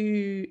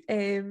to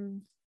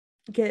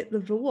get the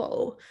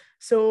role.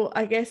 So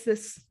I guess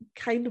this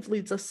kind of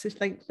leads us to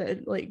think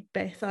that like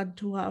Beth and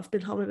Toma have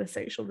been having a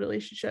sexual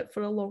relationship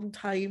for a long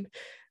time,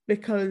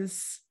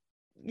 because,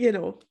 you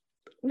know,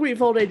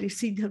 we've already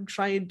seen him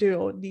try and do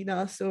it on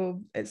Nina,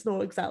 so it's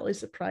not exactly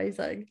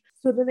surprising.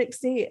 So the next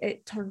day,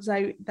 it turns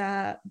out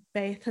that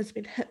Beth has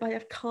been hit by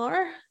a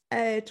car.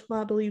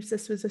 Toma believes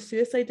this was a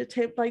suicide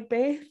attempt by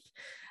Beth.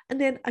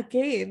 And then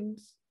again,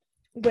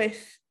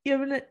 with, you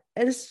know,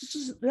 it's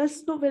just,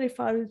 that's not very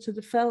far into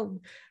the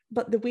film,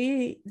 but the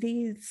way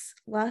these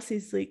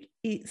lassies like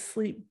eat,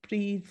 sleep,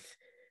 breathe,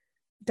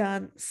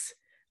 dance,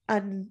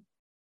 and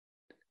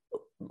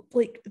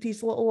like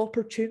these little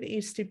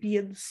opportunities to be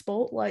in the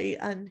spotlight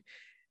and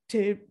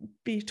to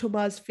be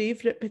Toma's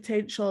favourite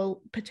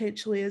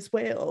potentially as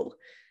well.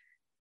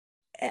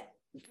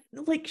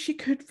 Like, she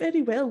could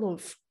very well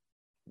have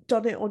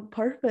done it on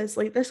purpose.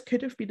 Like, this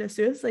could have been a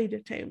suicide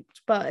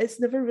attempt, but it's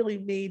never really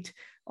made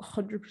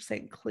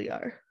 100%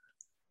 clear.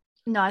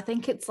 No, I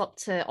think it's up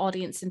to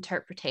audience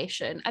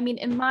interpretation. I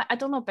mean, I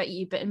don't know about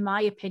you, but in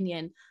my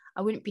opinion,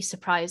 I wouldn't be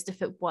surprised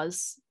if it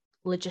was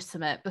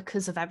legitimate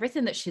because of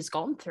everything that she's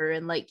gone through,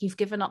 and like, you've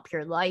given up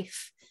your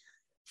life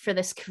for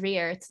this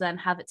career to then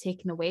have it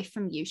taken away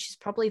from you. She's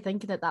probably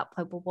thinking at that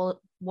point,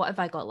 well, what have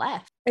I got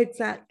left?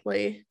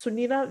 Exactly. So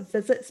Nina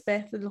visits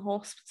Beth in the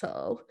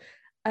hospital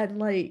and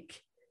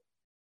like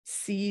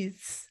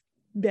sees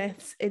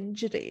Beth's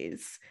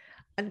injuries,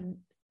 and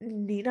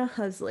Nina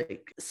has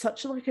like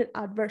such like an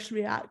adverse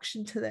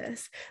reaction to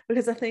this,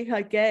 because I think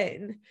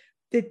again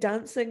the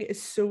dancing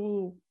is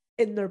so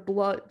in their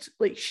blood.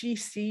 Like, she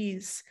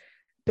sees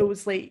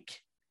those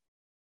like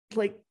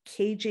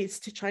cages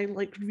to try and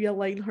like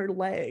realign her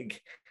leg,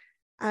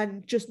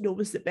 and just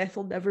knows that Beth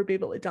will never be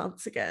able to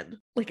dance again.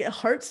 Like, it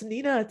hurts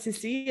Nina to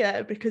see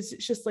it, because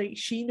it's just like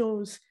she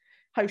knows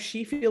how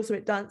she feels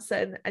about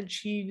dancing, and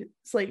she's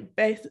like,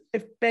 Beth,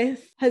 if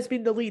Beth has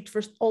been the lead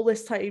for all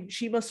this time,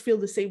 she must feel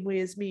the same way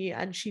as me,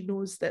 and she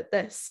knows that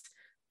this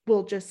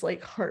will just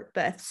like hurt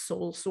Beth's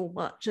soul so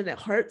much, and it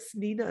hurts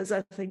Nina's,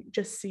 I think,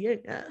 just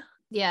seeing it.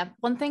 Yeah,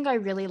 one thing I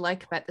really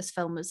like about this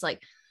film is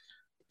like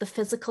the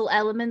physical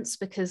elements,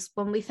 because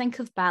when we think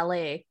of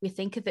ballet, we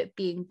think of it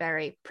being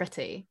very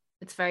pretty.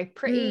 It's very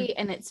pretty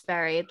and it's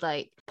very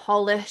like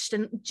polished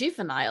and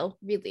juvenile,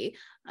 really.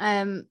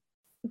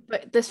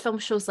 But this film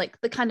shows like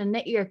the kind of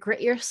nittier,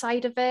 grittier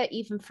side of it,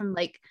 even from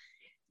like,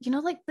 you know,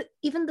 like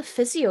even the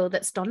physio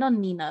that's done on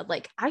Nina.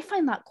 Like, I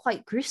find that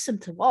quite gruesome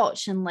to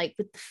watch, and like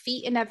with the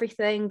feet and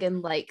everything,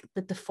 and like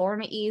the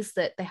deformities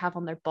that they have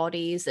on their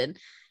bodies. And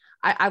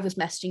I was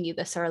messaging you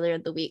this earlier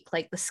in the week,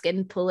 like the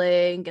skin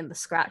pulling and the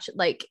scratch,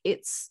 like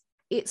it's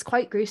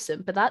quite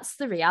gruesome, but that's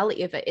the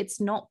reality of it.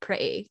 It's not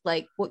pretty,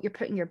 like what you're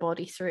putting your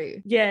body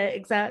through. Yeah,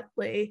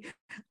 exactly.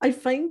 I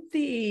find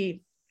the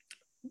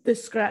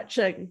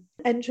scratching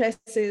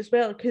interesting as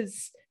well,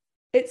 because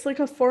it's like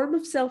a form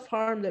of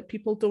self-harm that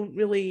people don't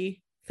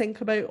really think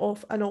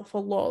about an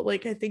awful lot.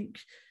 Like, I think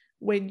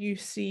when you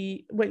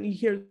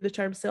hear the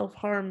term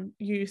self-harm,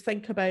 you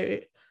think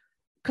about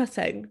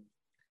cutting.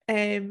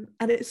 And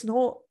it's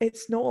not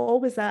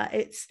always that.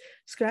 It's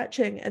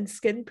scratching and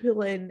skin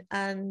pulling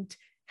and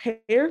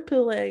hair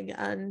pulling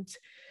and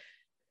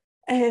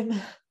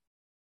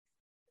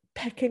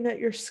picking at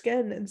your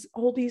skin and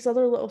all these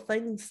other little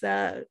things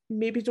that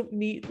maybe don't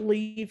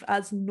leave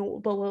as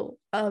notable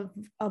of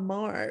a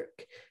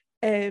mark,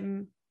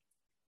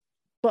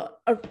 but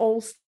are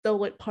all still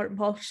like part and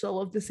parcel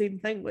of the same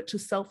thing, which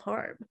is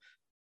self-harm.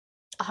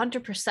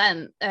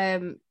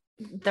 100%.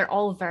 They're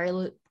all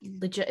very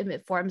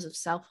legitimate forms of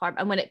self-harm.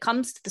 And when it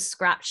comes to the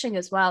scratching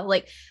as well,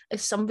 like,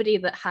 if somebody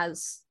that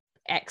has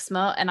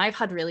eczema, and I've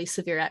had really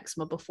severe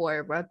eczema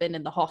before where I've been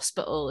in the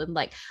hospital, and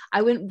like,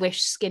 I wouldn't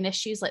wish skin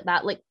issues like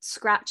that, like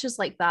scratches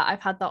like that,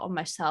 I've had that on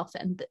myself,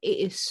 and it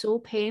is so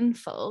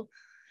painful,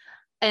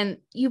 and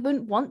you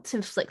wouldn't want to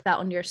inflict that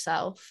on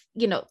yourself,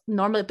 you know,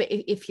 normally. But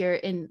if you're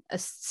in a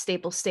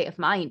stable state of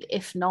mind,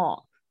 if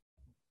not,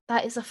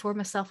 that is a form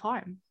of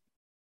self-harm.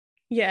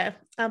 Yeah,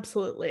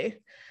 absolutely.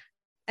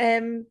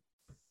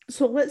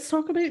 So let's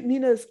talk about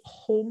Nina's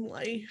home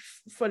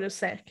life for a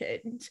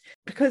second,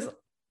 because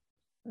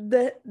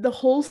the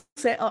whole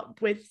setup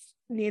with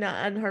Nina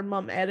and her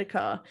mum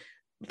Erica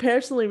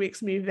personally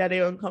makes me very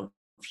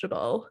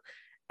uncomfortable.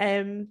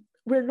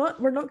 We're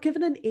not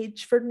given an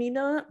age for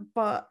Nina,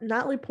 but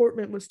Natalie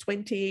Portman was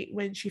 28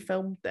 when she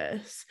filmed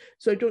this,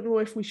 so I don't know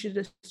if we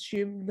should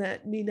assume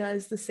that Nina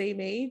is the same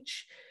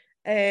age.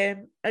 I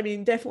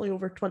mean, definitely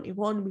over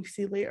 21. We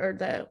see later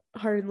that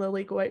her and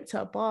Lily go out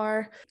to a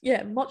bar.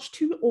 Yeah, much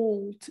too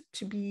old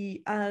to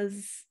be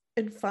as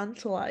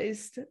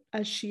infantilized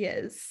as she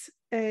is.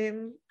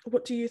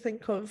 What do you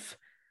think of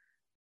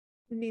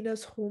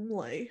Nina's home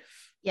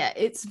life? Yeah,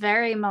 it's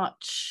very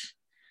much,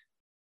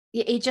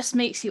 it just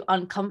makes you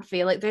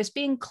uncomfy. Like, there's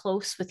being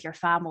close with your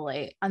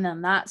family, and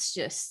then that's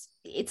just,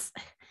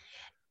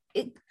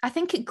 I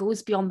think it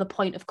goes beyond the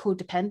point of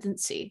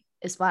codependency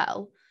as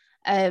well.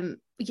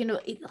 You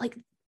know, like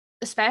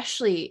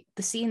especially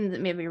the scene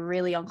that made me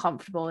really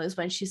uncomfortable is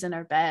when she's in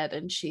her bed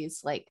and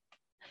she's like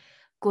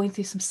going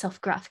through some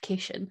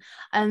self-gratification,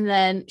 and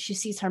then she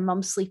sees her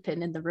mum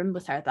sleeping in the room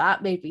with her.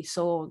 That made me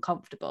so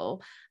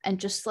uncomfortable. And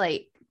just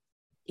like,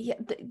 yeah,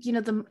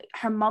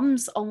 her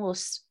mum's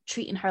almost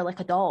treating her like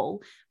a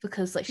doll,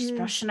 because like she's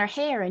brushing her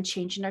hair and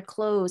changing her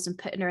clothes and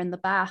putting her in the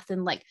bath,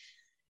 and like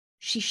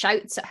she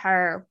shouts at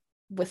her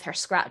with her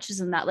scratches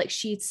and that. Like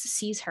she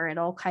sees her in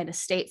all kind of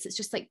states. It's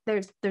just like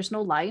there's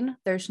no line,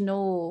 there's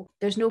no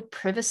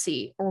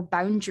privacy or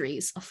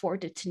boundaries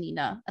afforded to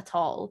Nina at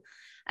all.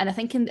 And I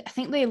think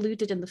they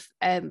alluded in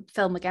the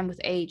film again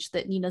with age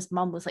that Nina's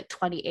mum was like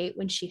 28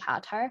 when she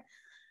had her,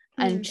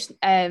 and just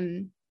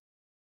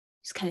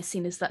kind of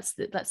seen as that's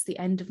the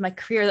end of my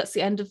career, that's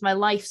the end of my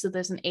life. So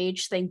there's an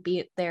age thing be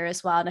it there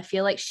as well. And I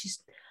feel like she's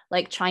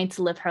like trying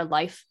to live her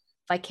life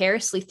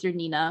vicariously through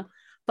Nina,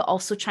 but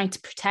also trying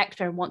to protect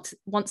her and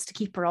wants to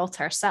keep her all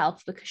to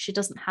herself, because she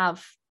doesn't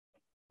have,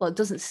 well, it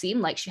doesn't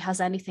seem like she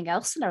has anything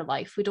else in her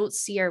life. We don't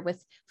see her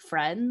with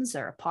friends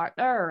or a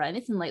partner or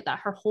anything like that.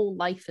 Her whole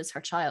life is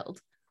her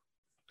child.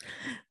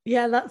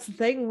 Yeah, that's the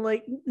thing.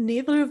 Like,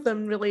 neither of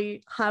them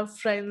really have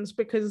friends,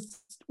 because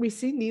we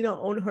see Nina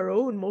on her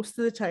own most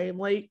of the time.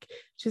 Like,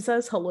 she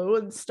says hello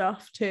and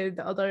stuff to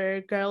the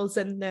other girls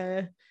in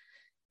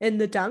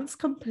the dance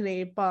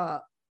company,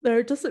 but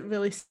there doesn't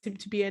really seem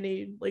to be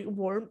any like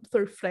warmth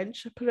or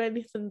friendship or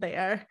anything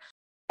there.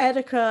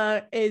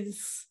 Erica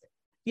is,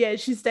 yeah,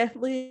 she's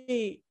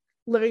definitely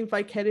living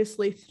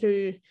vicariously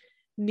through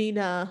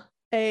Nina.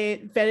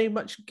 It very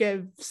much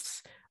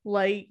gives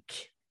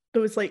like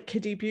those like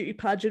kiddie beauty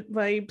pageant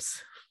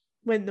vibes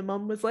when the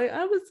mum was like,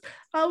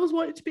 I was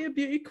wanting to be a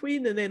beauty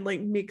queen, and then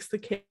like makes the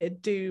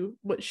kid do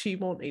what she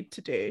wanted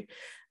to do.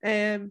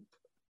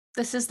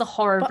 This is the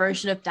horror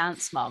version of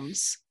Dance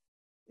Mums.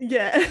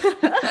 Yeah.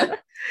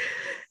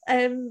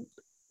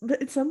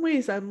 But in some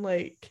ways I'm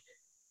like,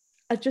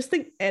 I just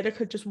think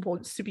Erica just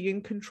wants to be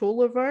in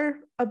control of her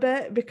a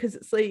bit, because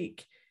it's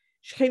like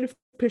she kind of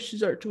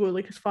pushes her to go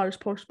like as far as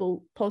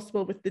possible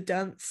with the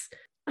dance.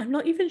 I'm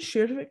not even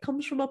sure if it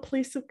comes from a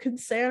place of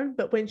concern,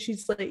 but when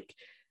she's like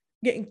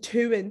getting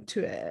too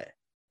into it,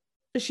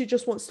 she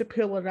just wants to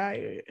pull her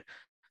out.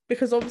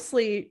 Because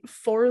obviously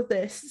for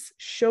this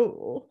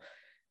show,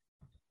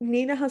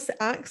 Nina has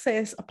to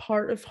access a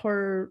part of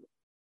her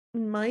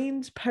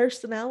mind,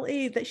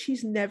 personality that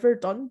she's never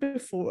done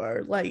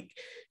before. Like,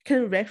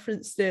 kind of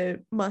reference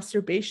the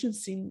masturbation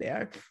scene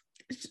there.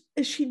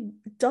 She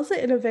does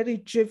it in a very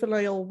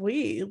juvenile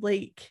way.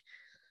 Like,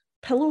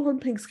 pillow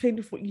humping's kind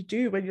of what you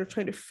do when you're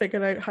trying to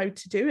figure out how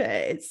to do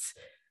it. It's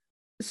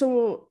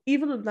so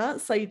even on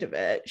that side of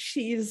it,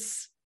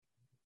 she's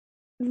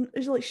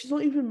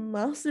not even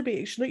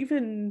masturbating. She's not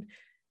even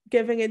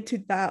giving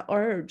into that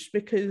urge,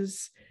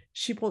 because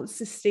she wants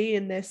to stay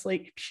in this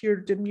like pure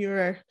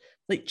demure,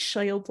 like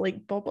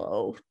childlike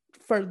bubble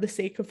for the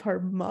sake of her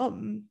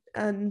mum.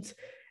 And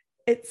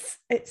it's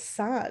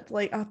sad.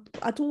 Like,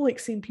 I don't like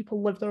seeing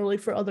people live their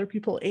life for other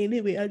people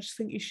anyway. I just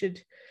think you should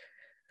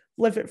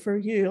live it for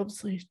you.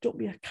 Obviously, don't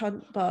be a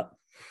cunt, but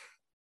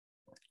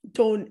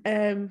don't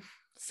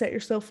set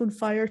yourself on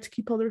fire to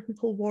keep other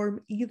people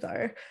warm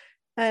either.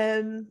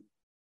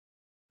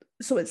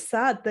 So it's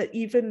sad that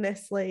even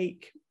this,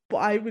 like,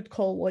 what I would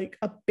call like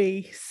a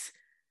base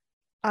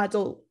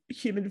adult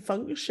human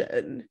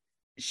function,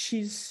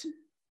 she's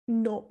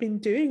not been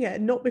doing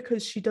it. Not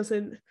because she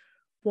doesn't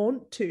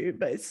want to,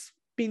 but it's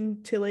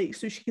been to like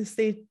so she can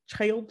stay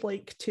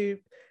childlike to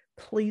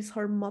please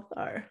her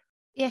mother.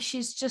 Yeah,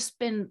 she's just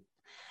been,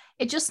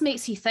 it just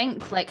makes you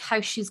think like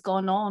how she's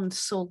gone on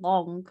so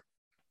long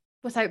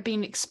without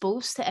being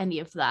exposed to any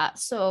of that.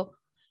 So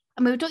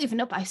I mean, we don't even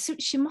know, but I assume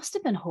she must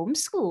have been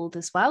homeschooled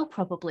as well,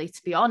 probably,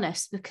 to be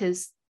honest,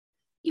 because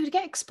you would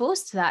get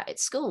exposed to that at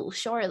school,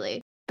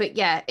 surely. But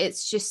yeah,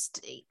 it's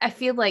just, I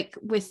feel like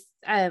with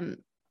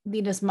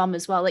Nina's mum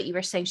as well, like you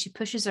were saying, she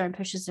pushes her and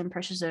pushes her and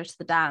pushes her to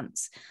the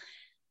dance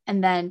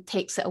and then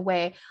takes it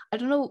away. I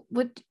don't know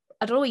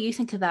what you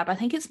think of that, but I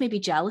think it's maybe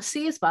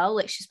jealousy as well.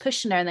 Like she's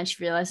pushing her and then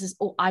she realizes,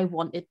 oh, I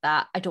wanted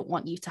that. I don't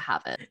want you to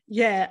have it.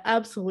 Yeah,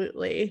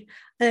 absolutely.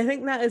 And I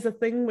think that is a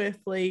thing with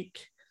like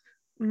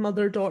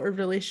mother-daughter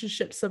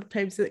relationships.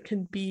 Sometimes it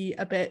can be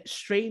a bit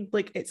strained.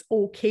 Like it's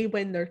okay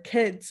when they're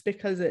kids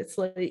because it's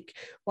like,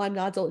 well, I'm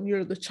the adult and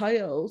you're the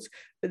child.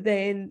 But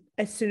then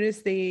as soon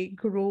as they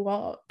grow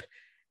up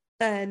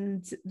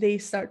and they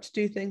start to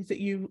do things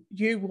that you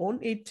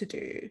wanted to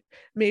do,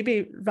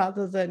 maybe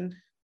rather than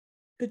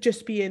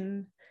just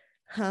being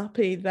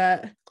happy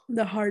that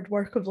the hard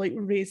work of like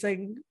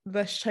raising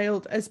this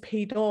child is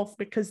paid off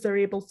because they're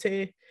able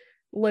to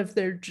live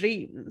their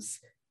dreams,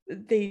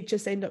 they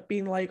just end up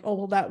being like, oh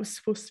well, that was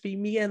supposed to be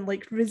me, and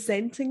like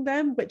resenting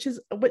them, which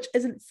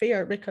isn't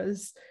fair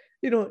because,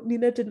 you know,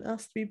 Nina didn't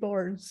ask to be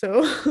born,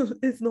 so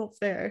it's not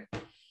fair.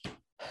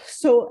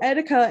 So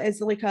Erica is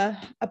like a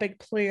big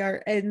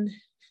player in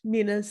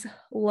Nina's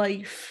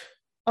life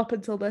up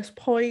until this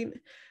point.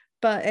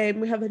 But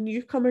we have a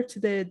newcomer to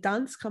the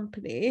dance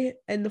company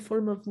in the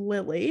form of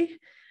Lily.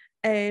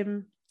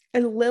 And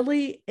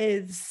Lily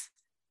is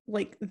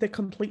like the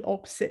complete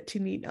opposite to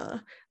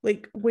Nina.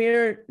 Like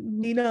where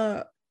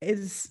Nina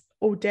is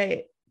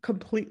Odette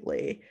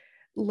completely,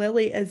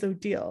 Lily is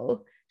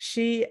Odile.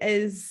 She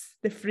is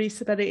the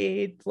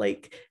free-spirited,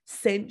 like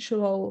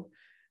sensual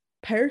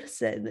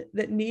person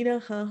that Nina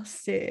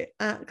has to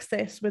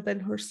access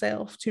within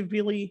herself to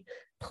really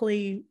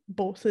play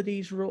both of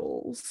these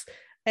roles.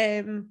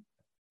 And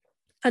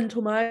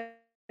Tomas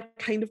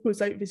kind of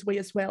goes out of his way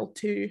as well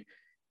to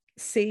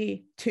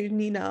say to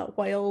Nina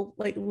while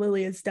like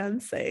Lily is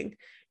dancing,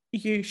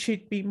 you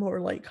should be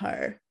more like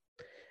her.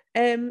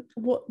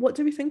 What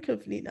do we think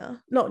of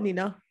Nina? Not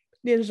Nina.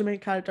 Nina's the main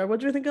character. What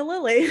do we think of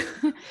Lily?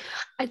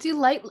 I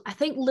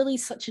think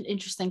Lily's such an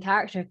interesting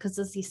character because,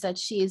 as you said,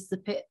 she is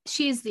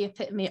the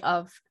epitome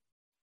of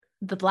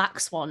the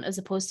black swan as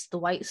opposed to the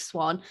white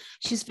swan.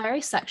 She's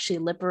very sexually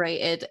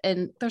liberated,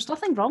 and there's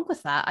nothing wrong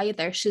with that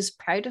either. She's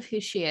proud of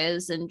who she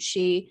is, and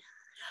she's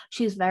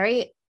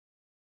very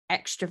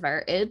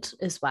extroverted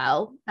as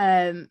well,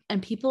 and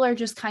people are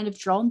just kind of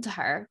drawn to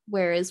her,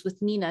 whereas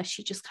with Nina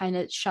she just kind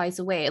of shies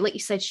away. Like you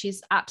said,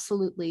 she's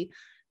absolutely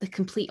the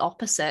complete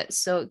opposite.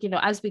 So, you know,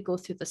 as we go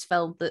through this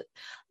film,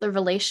 the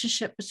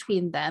relationship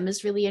between them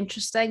is really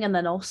interesting. And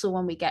then also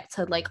when we get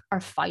to like our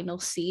final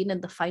scene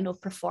and the final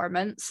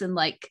performance, and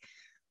like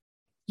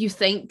you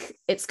think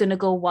it's going to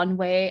go one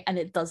way and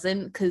it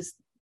doesn't, because,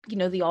 you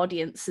know, the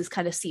audience is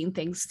kind of seeing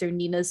things through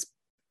Nina's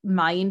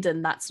mind,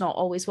 and that's not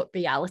always what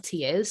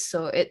reality is.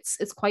 So it's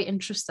quite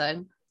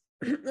interesting.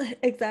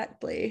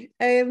 Exactly.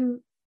 I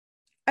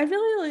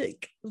really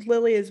like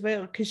Lily as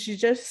well because she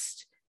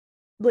just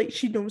like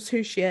she knows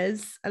who she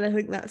is, and I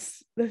think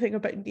that's the thing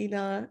about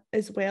Nina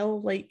as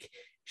well. Like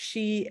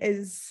she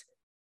is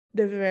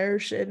the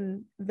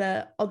version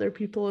that other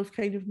people have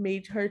kind of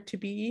made her to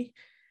be.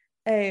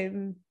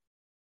 You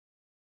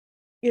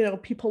know,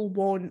 people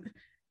want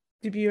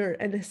to be your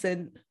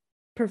innocent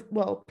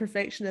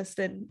perfectionist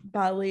in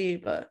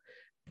ballet,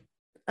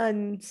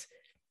 and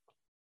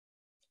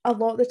a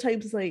lot of the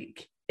times,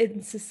 like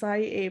in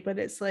society, when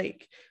it's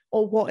like,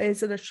 oh, what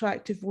is an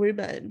attractive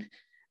woman,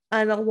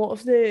 and a lot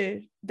of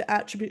the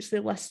attributes they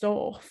list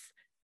off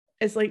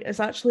is like, it's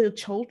actually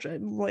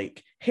children,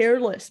 like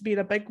hairless being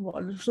a big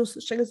one. There's no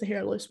such thing as a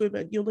hairless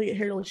woman. You only get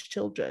hairless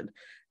children.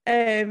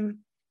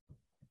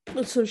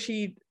 So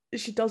she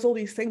does all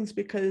these things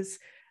because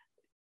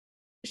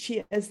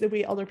she is the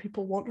way other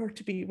people want her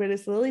to be,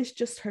 whereas Lily's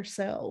just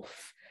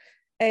herself.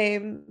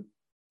 And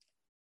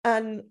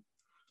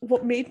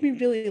what made me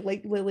really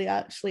like Lily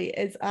actually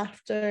is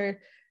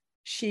after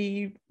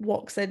she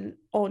walks in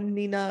on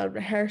Nina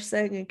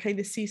rehearsing and kind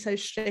of sees how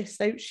stressed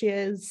out she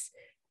is.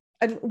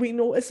 And we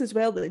notice as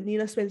well that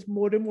Nina spends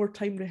more and more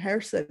time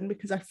rehearsing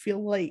because I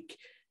feel like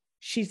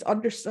she's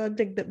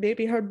understanding that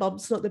maybe her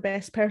mum's not the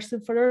best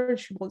person for her and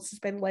she wants to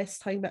spend less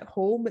time at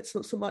home. It's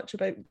not so much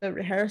about the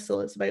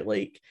rehearsal, it's about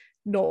like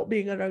not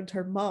being around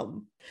her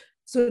mum.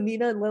 So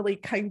Nina and Lily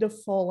kind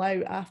of fall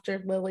out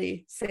after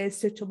Lily says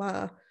to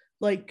Tomas,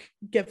 like,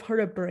 give her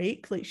a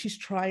break, like she's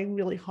trying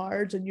really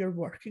hard and you're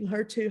working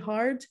her too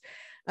hard.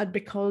 And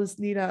because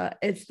Nina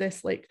is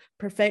this like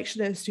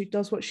perfectionist who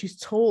does what she's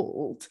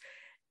told,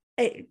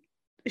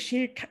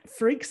 she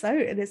freaks out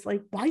and it's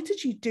like, why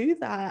did you do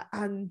that?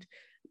 And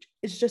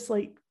it's just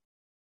like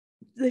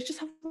they just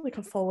have like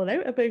a falling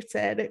out about it,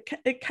 and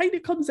it kind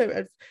of comes out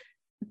of,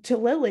 to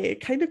Lily,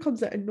 it kind of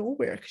comes out of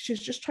nowhere because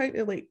she's just trying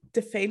to like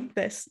defend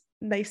this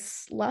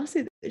nice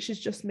lassie that she's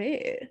just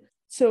met.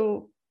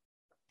 So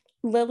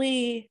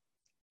Lily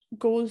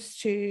goes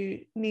to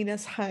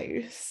Nina's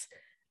house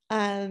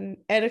and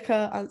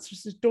Erica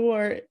answers the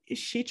door.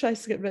 She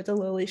tries to get rid of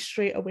Lily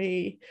straight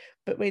away,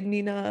 but when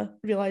Nina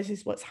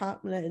realizes what's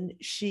happening,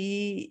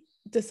 she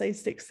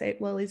decides to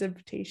accept Lily's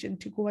invitation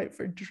to go out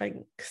for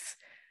drinks.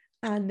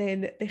 And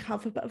then they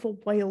have a bit of a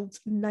wild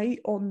night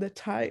on the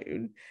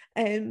town.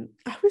 And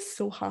I was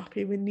so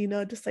happy when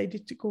Nina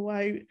decided to go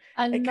out.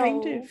 It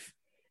kind of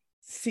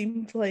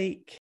seemed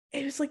like,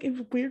 it was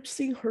weird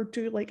seeing her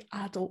do like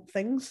adult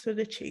things for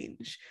the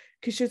change,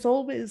 because she's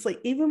always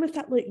like, even with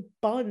that like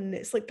bun,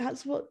 it's like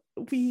that's what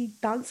we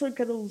dancer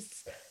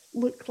girls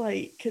look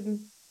like, and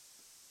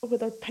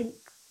with her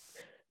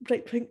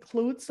bright pink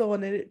clothes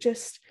on, and it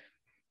just,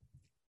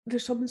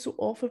 there's something so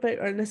off about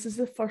her, and this is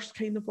the first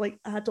kind of like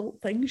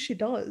adult thing she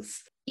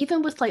does.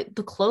 Even with like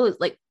the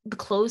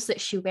clothes that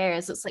she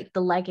wears, it's like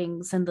the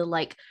leggings and the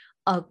like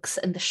Uggs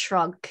and the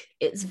shrug,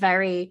 it's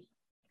very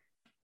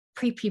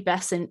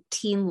prepubescent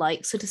teen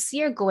like. So to see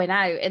her going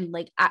out and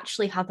like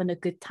actually having a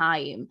good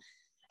time,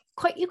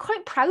 you're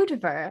quite proud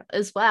of her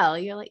as well.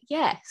 You're like,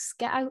 yes,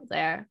 get out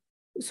there.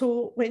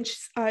 So when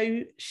she's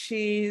out,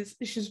 she's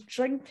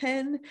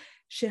drinking,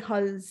 she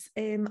has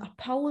a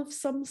pill of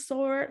some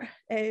sort.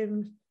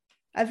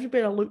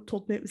 Everybody I looked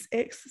told me it was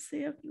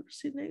ecstasy. I've never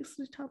seen an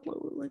ecstasy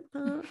tablet look like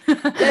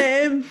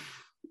that.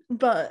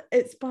 But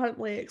it's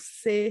apparently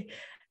ecstasy.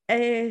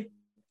 And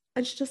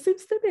she just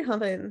seems to be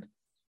having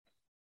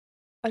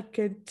a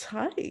good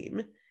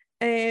time.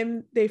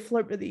 They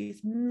flirt with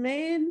these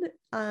men,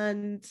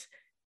 and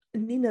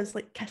Nina's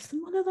like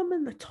kissing one of them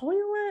in the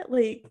toilet.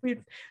 Like,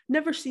 we've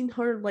never seen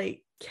her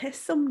like kiss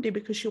somebody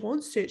because she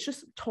wants to. It's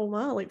just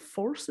Thomas like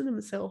forcing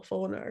himself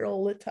on her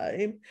all the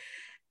time.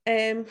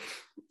 And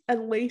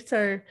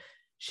later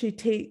she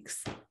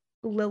takes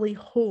Lily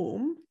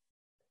home,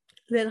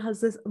 then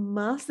has this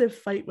massive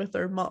fight with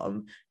her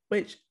mum,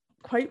 which,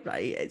 quite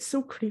right, it's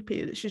so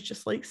creepy that she's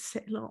just like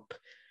sitting up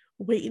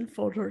waiting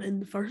for her in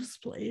the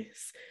first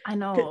place. I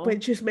know. When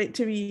she's meant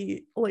to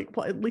be like,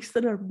 what, at least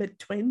in her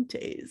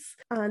mid-20s.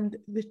 And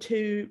the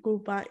two go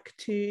back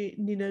to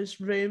Nina's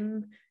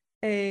room.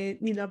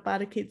 Nina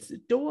barricades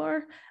the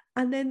door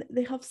and then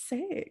they have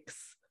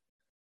sex.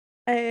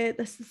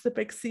 This is the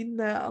big scene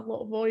that a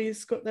lot of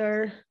boys got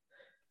their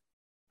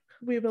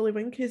wee Willy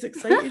Winkies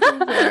excited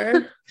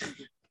over.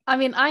 I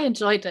mean, I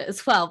enjoyed it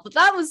as well, but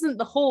that wasn't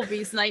the whole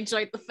reason I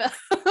enjoyed the film.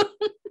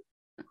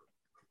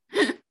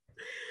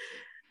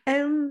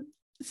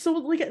 So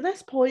like at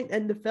this point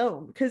in the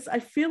film, because I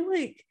feel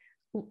like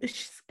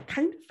she's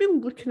kind of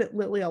been looking at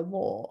Lily a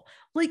lot.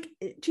 Like,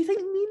 do you think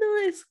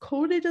Nina is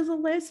coded as a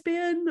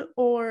lesbian?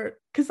 Or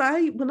because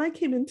when I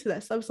came into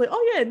this, I was like,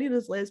 oh yeah,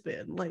 Nina's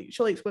lesbian, like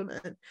she likes women.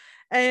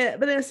 But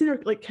then I seen her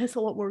like kiss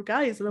a lot more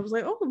guys, and I was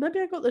like, oh, maybe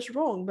I got this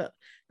wrong. But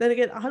then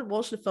again, I hadn't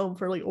watched the film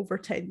for like over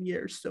 10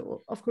 years,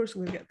 so of course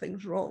I'm gonna get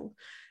things wrong.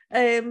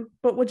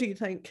 But what do you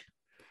think?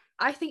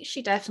 I think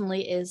she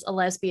definitely is a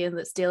lesbian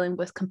that's dealing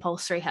with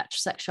compulsory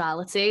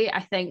heterosexuality. I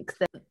think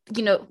that,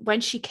 you know,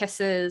 when she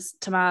kisses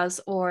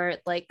Thomas or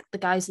like the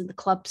guys in the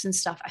clubs and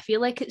stuff, I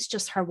feel like it's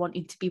just her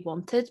wanting to be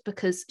wanted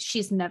because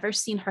she's never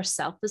seen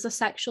herself as a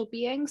sexual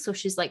being. So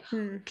she's like,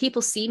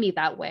 people see me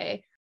that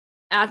way.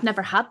 I've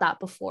never had that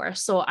before.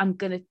 So I'm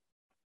going to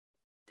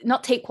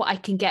not take what I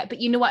can get,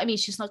 but you know what I mean?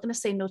 She's not going to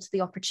say no to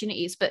the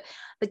opportunities. But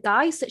the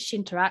guys that she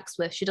interacts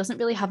with, she doesn't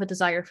really have a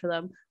desire for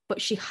them,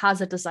 but she has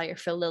a desire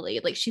for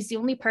Lily. Like, she's the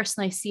only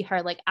person I see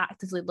her like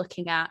actively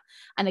looking at.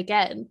 And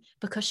again,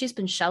 because she's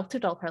been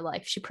sheltered all her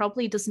life, she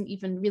probably doesn't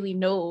even really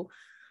know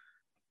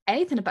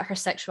anything about her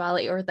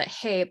sexuality or that,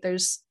 hey,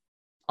 there's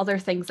other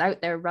things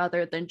out there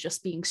rather than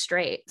just being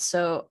straight.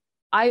 So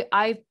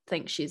I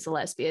think she's a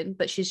lesbian,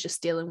 but she's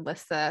just dealing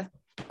with the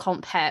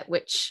comp het,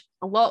 which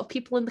a lot of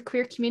people in the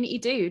queer community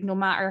do, no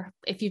matter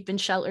if you've been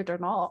sheltered or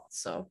not.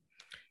 So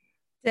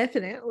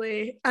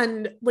definitely.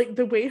 And like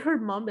the way her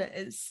mum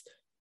is,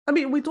 I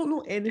mean, we don't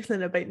know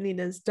anything about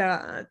Nina's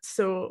dad,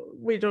 so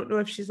we don't know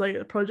if she's like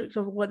a product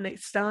of a one night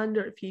stand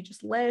or if he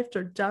just left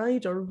or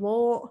died or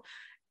what.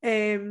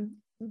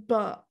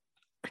 But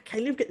I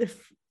kind of get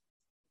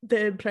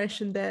the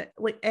impression that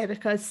like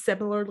Erica is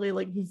similarly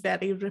like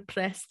very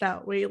repressed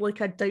that way.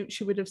 Like, I doubt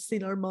she would have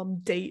seen her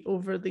mum date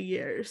over the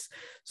years,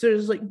 so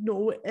there's like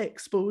no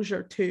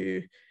exposure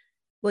to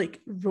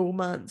like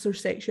romance or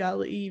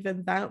sexuality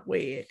even that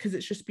way, because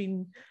it's just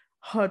been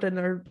her and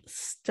her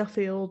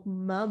stuffy old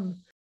mum.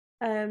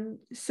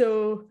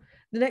 So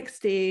the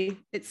next day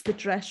it's the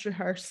dress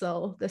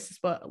rehearsal. This is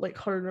what like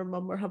her and her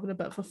mum were having a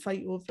bit of a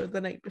fight over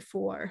the night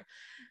before.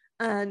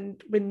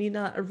 And when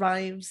Nina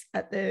arrives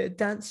at the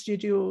dance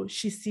studio,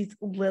 she sees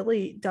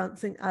Lily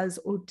dancing as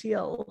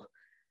Odile.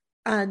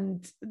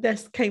 And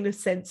this kind of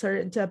sends her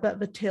into a bit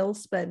of a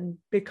tailspin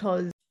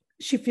because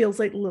she feels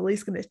like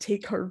Lily's going to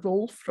take her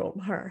role from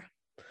her.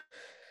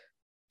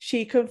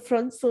 She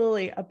confronts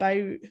Lily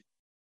about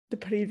the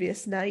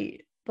previous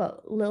night,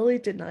 but Lily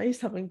denies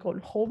having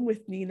gone home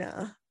with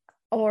Nina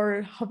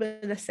or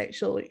having a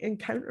sexual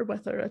encounter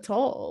with her at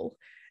all.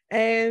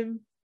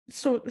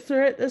 So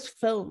throughout this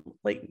film,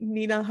 like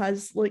Nina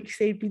has, like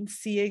say, been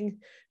seeing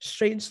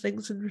strange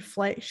things and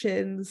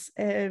reflections.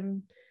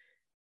 You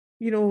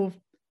know,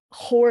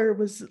 horror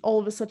was all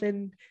of a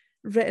sudden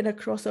written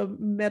across a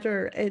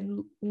mirror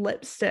in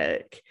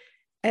lipstick.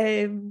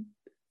 So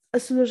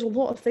there's a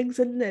lot of things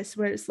in this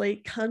where it's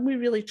like, can we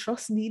really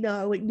trust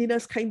Nina? Like,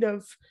 Nina's kind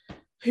of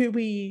who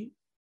we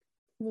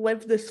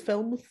live this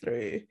film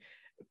through,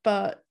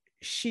 but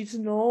she's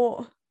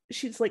not.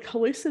 She's like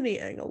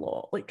hallucinating a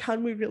lot. Like,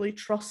 can we really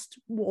trust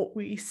what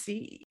we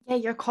see? Yeah,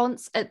 your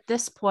at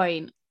this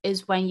point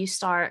is when you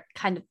start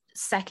kind of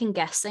second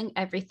guessing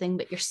everything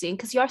that you're seeing,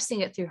 because you are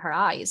seeing it through her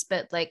eyes,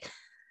 but like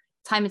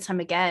time and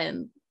time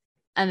again,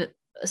 and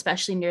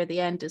especially near the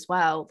end as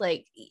well,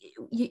 like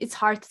it's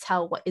hard to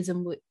tell what is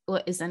and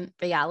what isn't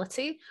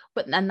reality.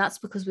 But then that's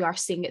because we are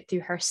seeing it through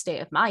her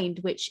state of mind,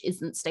 which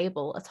isn't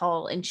stable at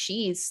all, and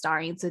she's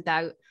starting to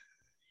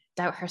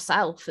doubt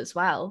herself as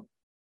well.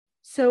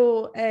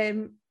 So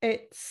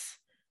it's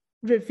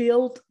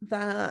revealed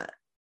that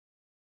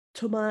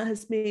Thomas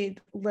has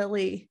made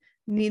Lily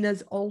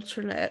Nina's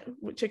alternate,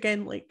 which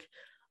again like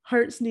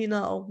hurts Nina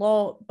a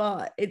lot,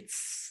 but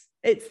it's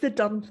the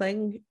done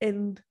thing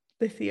in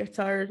the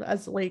theatre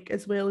as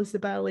well as the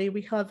ballet.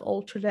 We have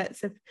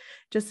alternates if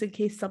just in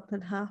case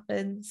something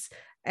happens.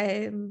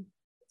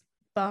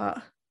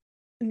 But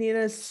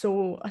Nina's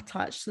so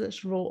attached to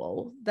this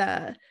role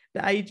that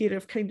the idea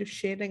of kind of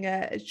sharing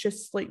it is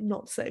just like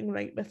not sitting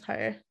right with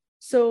her.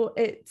 So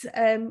it's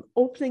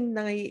opening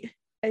night.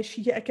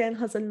 She yet again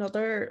has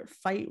another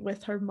fight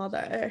with her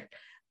mother,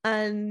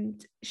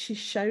 and she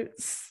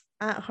shouts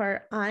at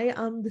her, I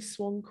am the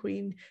Swan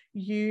Queen,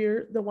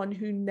 you're the one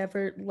who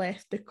never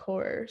left the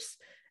course.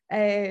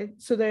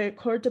 So the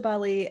Corps de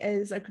Ballet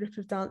is a group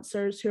of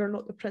dancers who are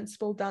not the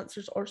principal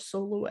dancers or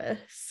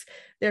soloists.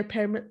 They're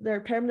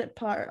permanent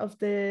part of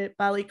the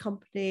ballet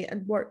company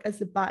and work as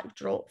the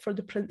backdrop for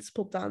the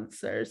principal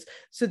dancers.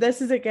 So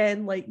this is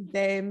again like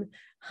them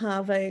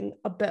having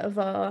a bit of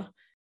a,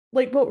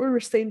 like what we were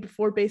saying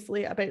before,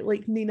 basically about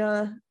like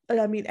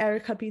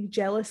Erica being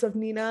jealous of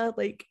Nina.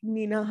 Like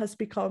Nina has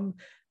become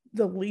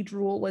the lead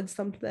role in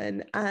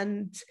something,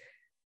 and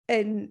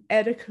in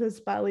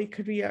Erica's ballet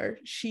career,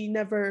 she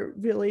never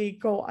really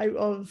got out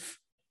of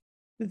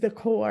the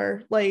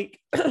corps. Like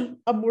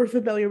I'm more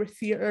familiar with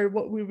theatre,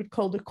 what we would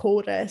call the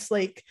chorus,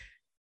 like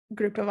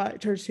group of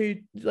actors who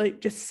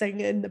like just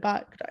sing in the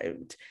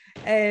background.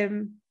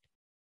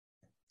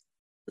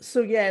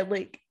 So yeah,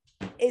 like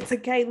it's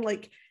again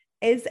like,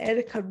 is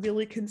Erica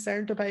really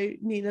concerned about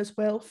Nina's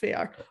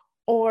welfare,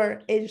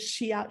 or is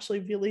she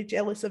actually really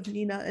jealous of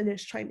Nina and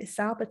is trying to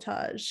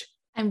sabotage?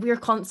 And we're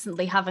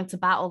constantly having to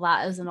battle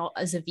that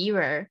as a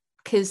viewer,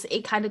 because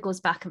it kind of goes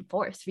back and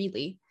forth,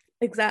 really.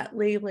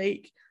 Exactly.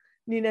 Like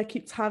Nina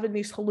keeps having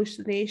these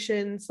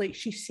hallucinations, like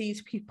she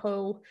sees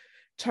people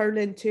turn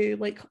into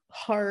like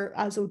her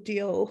as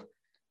Odile,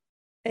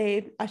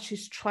 as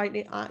she's trying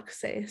to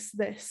access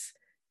this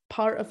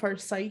part of her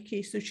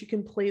psyche so she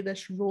can play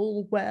this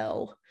role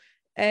well.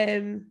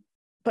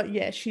 But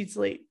yeah, she's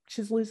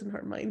losing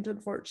her mind,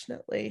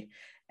 unfortunately.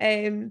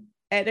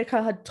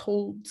 Erica had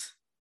told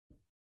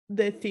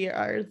the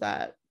theatre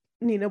that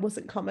Nina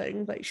wasn't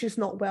coming, like she's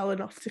not well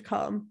enough to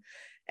come.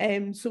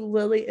 So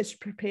Lily is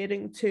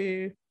preparing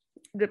to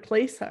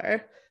replace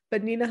her,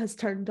 but Nina has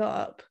turned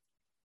up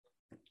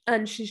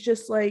and she's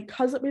just like,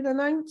 has it been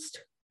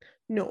announced?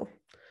 No.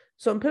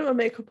 So I'm putting my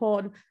makeup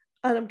on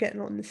and I'm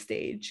getting on the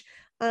stage.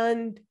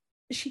 And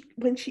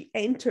when she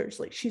enters,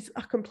 like she's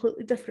a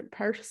completely different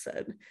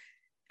person.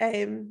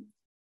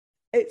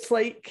 It's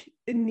like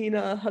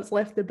Nina has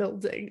left the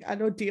building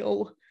and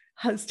Odile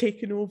has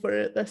taken over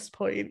at this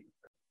point.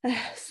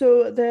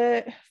 So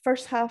the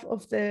first act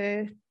of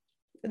the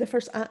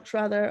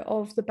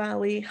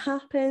ballet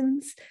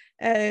happens.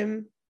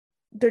 There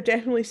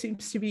definitely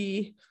seems to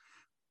be,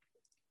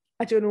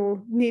 I don't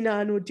know, Nina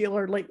and Odile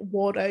are like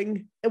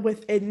warring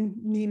within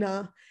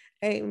Nina,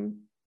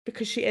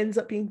 because she ends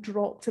up being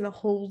dropped in a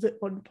hold at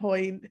one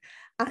point,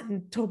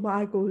 and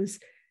Tomago's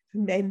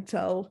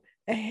mental.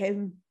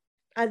 And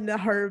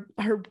her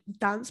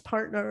dance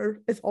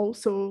partner is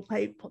also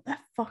like, what the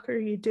fuck are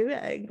you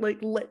doing?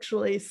 Like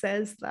literally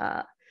says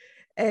that,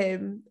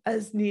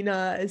 as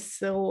Nina is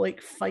still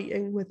like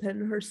fighting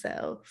within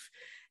herself.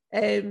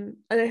 And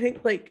I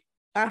think like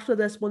after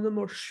this, one of the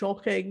more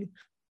shocking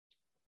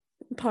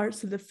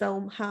parts of the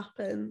film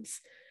happens.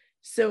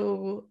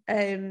 So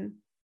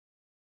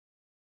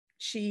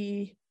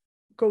she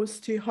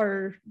goes to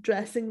her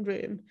dressing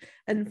room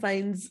and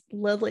finds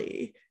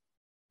Lily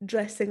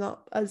dressing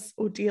up as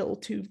Odile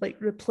to like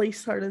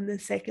replace her in the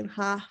second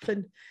half,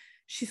 and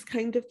she's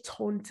kind of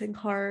taunting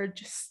her,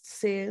 just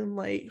saying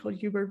like, oh,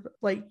 you were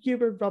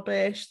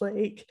rubbish,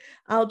 like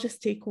I'll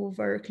just take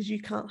over because you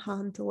can't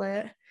handle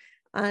it.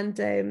 And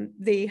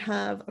they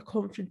have a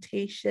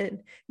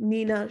confrontation.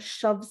 Nina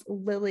shoves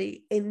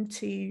Lily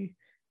into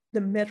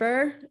the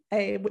mirror,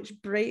 which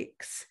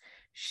breaks.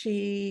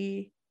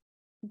 She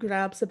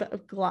grabs a bit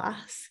of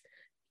glass,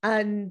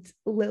 and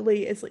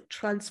Lily is like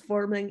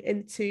transforming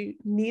into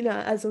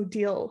Nina as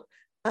Odile,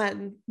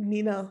 and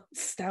Nina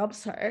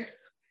stabs her,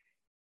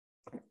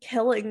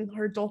 killing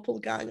her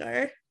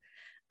doppelganger.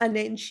 And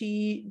then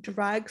she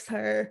drags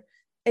her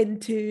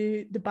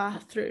into the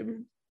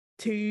bathroom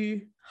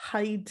to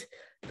hide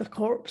the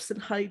corpse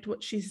and hide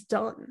what she's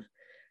done.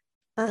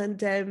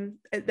 And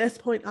at this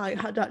point, I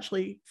had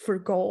actually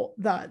forgot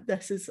that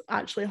this is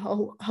actually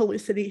a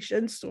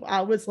hallucination. So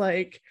I was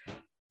like,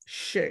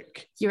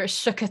 shook. You were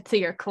shook to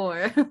your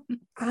core.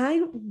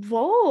 I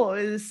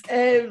was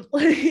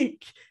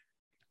like,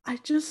 I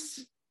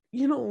just,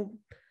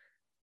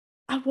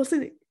 I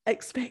wasn't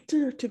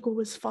expecting her to go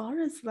as far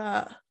as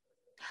that.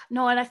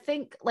 No, and I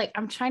think like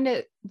I'm trying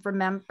to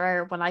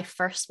remember when I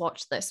first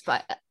watched this,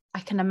 but I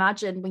can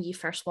imagine when you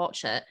first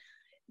watch it,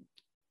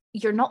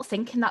 you're not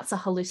thinking that's a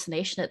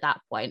hallucination at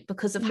that point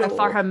because of how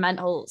far her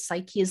mental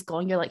psyche is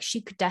gone. You're like,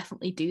 she could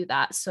definitely do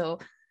that. So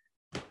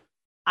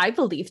I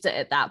believed it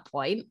at that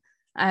point.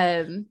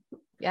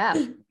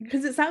 Yeah.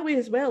 Because it's that way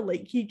as well.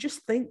 Like you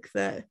just think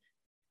that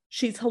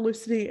she's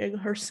hallucinating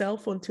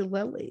herself onto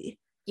Lily.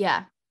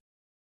 Yeah.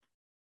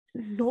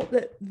 Not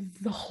that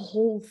the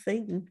whole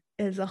thing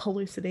is a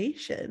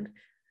hallucination.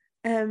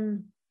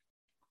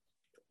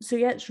 So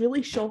yeah, it's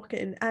really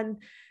shocking. And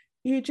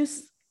you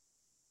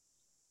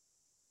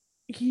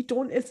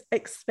don't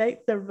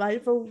expect the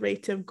rivalry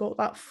to have got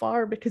that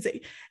far, because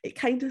it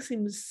kind of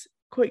seems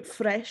quite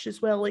fresh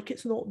as well. Like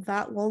it's not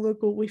that long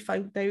ago we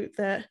found out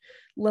that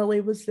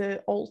Lily was the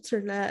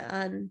alternate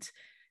and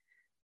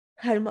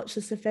how much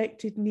this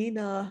affected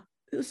Nina.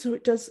 So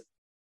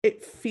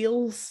it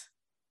feels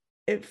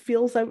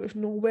out of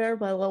nowhere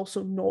while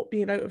also not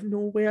being out of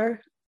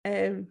nowhere.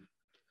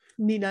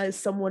 Nina is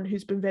someone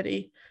who's been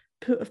very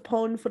put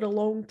upon for a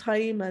long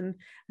time, and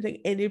I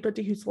think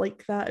anybody who's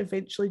like that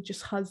eventually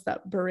just has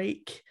that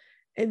break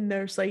in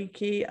their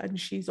psyche, and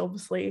she's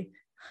obviously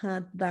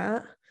had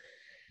that.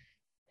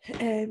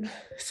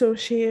 So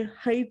she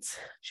hides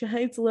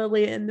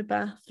Lily in the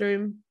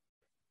bathroom,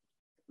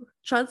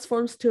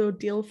 transforms to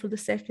Odile for the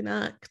second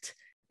act,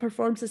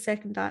 performs the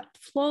second act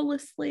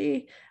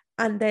flawlessly,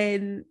 and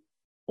then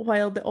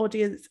while the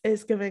audience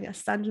is giving a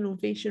standing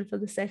ovation for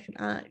the second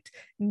act,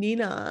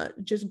 Nina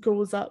just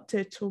goes up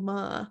to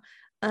Thomas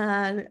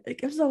and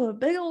gives him a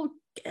big old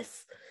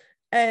kiss,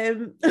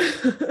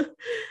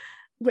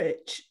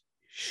 which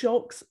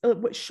shocks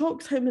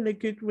him in a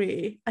good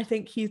way. I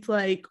think he's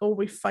like, oh,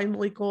 we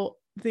finally got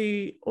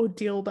the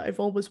Odile that I've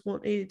always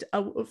wanted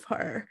out of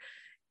her.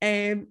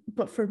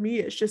 But for me,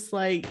 it's just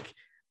like,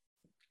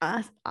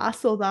 I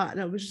saw that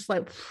and I was just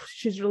like,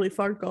 she's really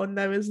far gone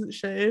now, isn't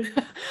she?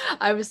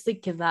 I was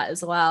thinking that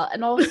as well.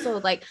 And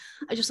also, like,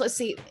 I just want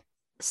to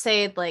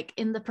say like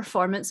in the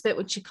performance bit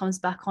when she comes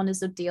back on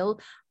as Odile,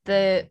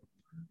 the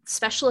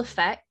special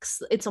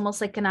effects, it's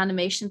almost like an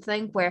animation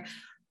thing where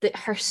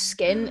her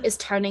skin is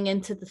turning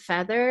into the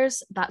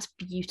feathers. That's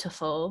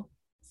beautiful.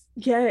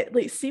 Yeah,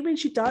 like see when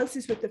she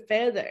dances with the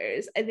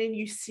feathers and then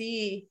you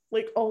see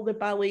like all the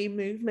ballet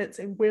movements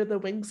and where the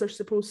wings are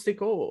supposed to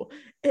go.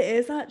 It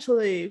is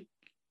actually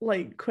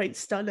like quite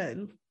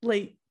stunning.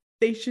 Like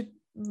they should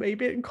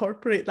maybe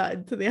incorporate that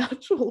into the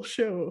actual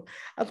show.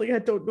 I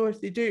don't know if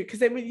they do, because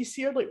then when you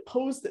see her like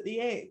posed at the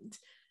end,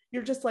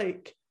 you're just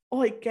like,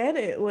 oh, I get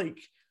it.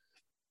 Like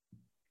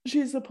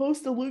she's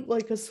supposed to look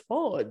like a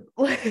swan,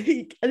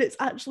 like, and it's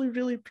actually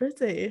really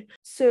pretty.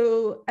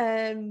 So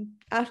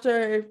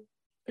after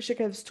she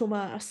gives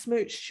Thomas a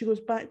smooch, she goes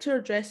back to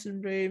her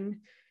dressing room.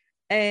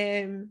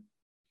 You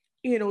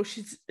know,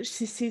 she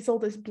sees all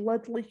this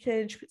blood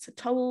leaking. She puts a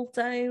towel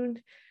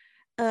down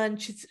and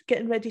she's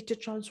getting ready to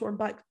transform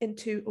back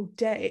into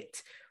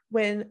Odette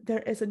when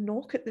there is a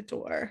knock at the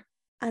door,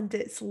 and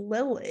it's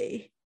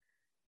Lily.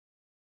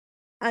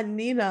 And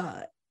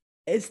Nina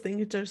is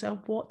thinking to herself,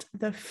 what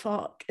the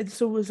fuck? And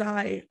so was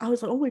I. I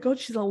was like, oh my god,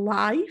 she's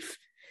alive.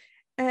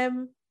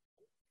 And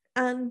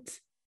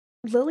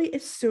Lily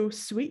is so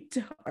sweet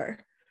to her,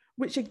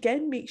 which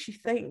again makes you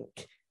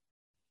think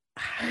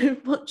how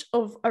much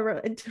of our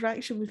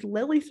interaction with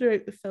Lily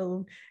throughout the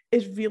film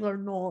is real or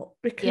not.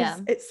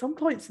 Because at some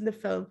points in the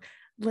film,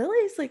 Lily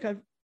is like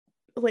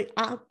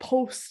a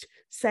post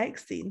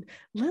sex scene.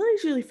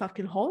 Lily's really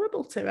fucking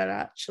horrible to her,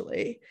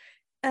 actually.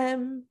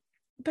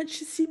 But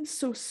she seems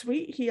so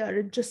sweet here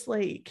and just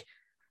like,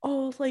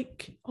 oh,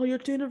 you're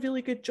doing a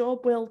really good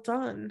job, well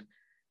done.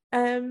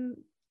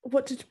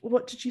 What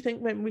did you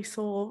think when we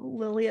saw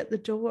Lily at the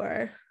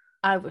door?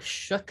 I was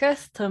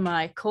shooketh to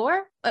my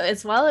core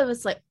as well. I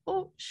was like,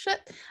 oh shit.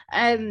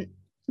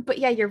 But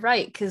yeah, you're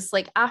right, because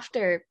like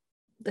after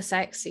the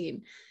sex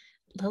scene,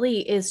 Lily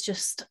is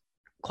just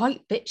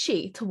quite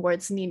bitchy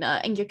towards Nina,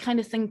 and you're kind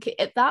of thinking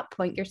at that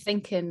point, you're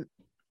thinking,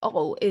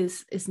 oh,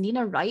 is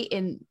Nina right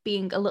in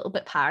being a little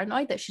bit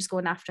paranoid that she's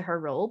going after her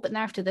role? But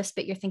now after this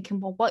bit, you're thinking,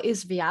 well, what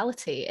is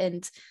reality?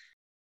 And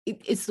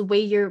it's the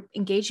way you're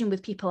engaging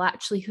with people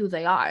actually who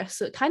they are.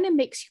 So it kind of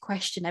makes you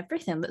question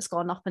everything that's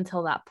gone up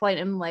until that point.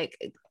 And like,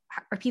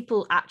 are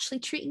people actually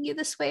treating you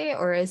this way,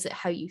 or is it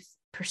how you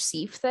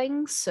perceive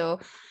things? So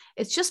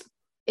it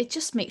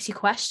just makes you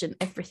question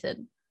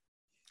everything.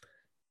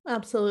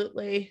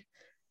 Absolutely.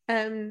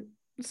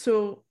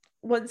 So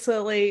once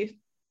Lily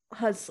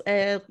has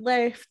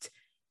left,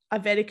 a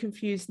very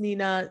confused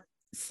Nina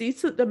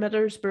sees that the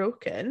mirror's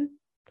broken,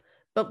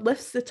 but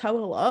lifts the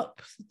towel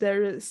up.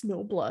 There is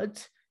no blood.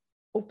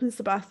 Opens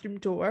the bathroom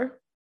door.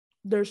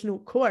 There's no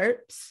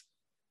corpse,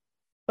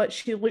 but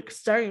she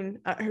looks down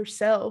at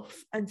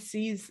herself and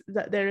sees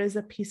that there is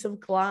a piece of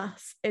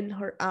glass in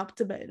her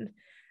abdomen,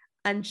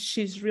 and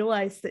she's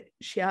realized that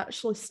she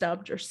actually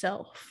stabbed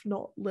herself,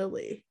 not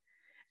Lily.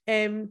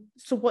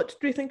 So what did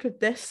we think of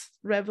this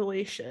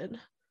revelation?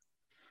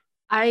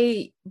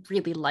 I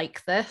really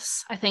like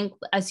this. I think,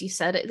 as you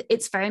said,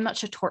 it's very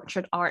much a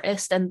tortured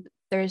artist, and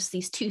there's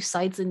these two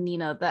sides in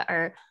Nina that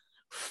are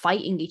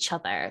fighting each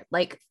other,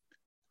 like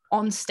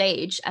on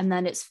stage, and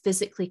then it's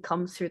physically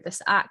come through this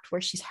act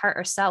where she's hurt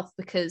herself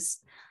because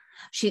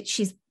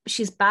she's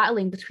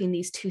battling between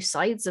these two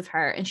sides of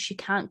her, and she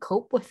can't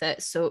cope with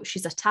it, so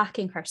she's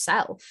attacking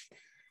herself,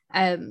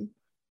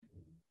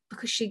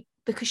 because she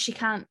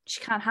can't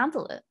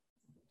handle it.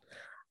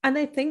 And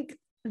I think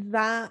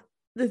that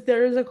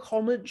there is a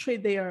commentary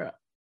there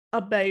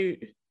about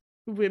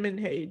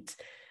womanhood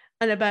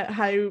and about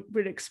how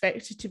we're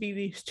expected to be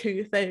these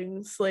two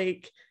things.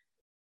 Like,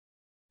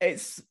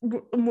 it's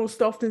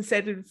most often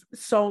said in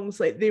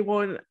songs, like they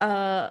want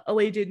a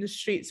lady in the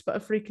streets but a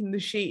freak in the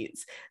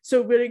sheets.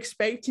 So we're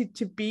expected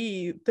to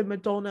be the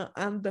Madonna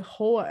and the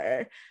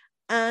whore.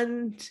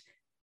 And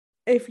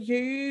if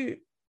you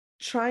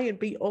try and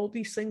be all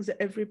these things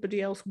that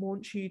everybody else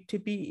wants you to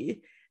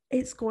be,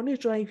 it's going to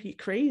drive you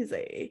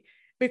crazy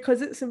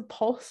because it's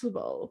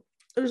impossible.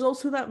 There's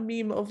also that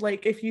meme of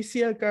like, if you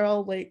see a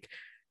girl like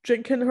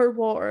drinking her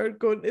water,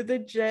 going to the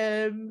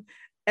gym,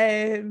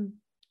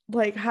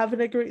 like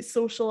having a great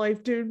social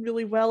life, doing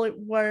really well at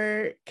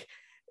work.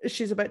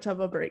 She's about to have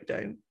a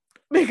breakdown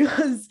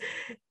because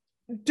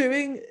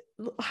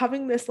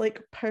having this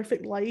like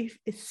perfect life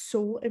is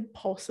so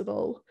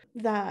impossible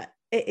that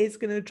it is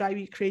going to drive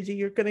you crazy.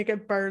 You're going to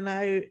get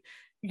burnout.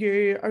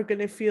 You are going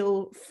to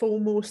feel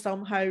FOMO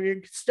somehow.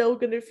 You're still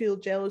going to feel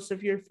jealous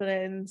of your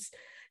friends.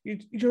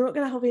 You're not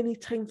going to have any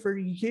time for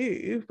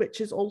you, which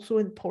is also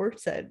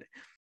important.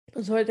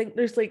 So I think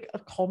there's like a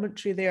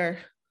commentary there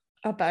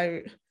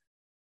about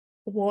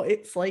what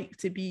it's like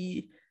to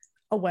be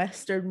a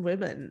Western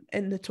woman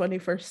in the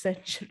 21st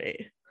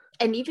century.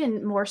 And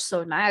even more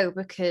so now,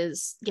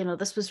 because, you know,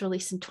 this was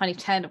released in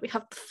 2010. We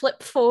have the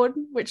flip phone,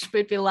 which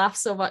made me laugh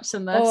so much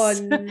in this. Oh,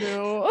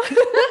 no.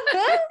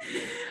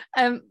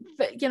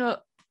 But, you know,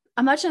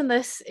 imagine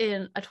this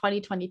in a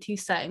 2022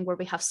 setting where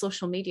we have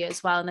social media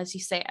as well. And as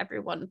you say,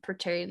 everyone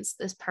portrays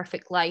this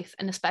perfect life.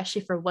 And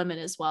especially for women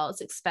as well,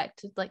 it's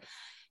expected, like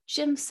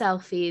gym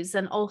selfies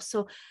and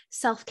also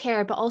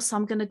self-care, but also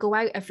I'm going to go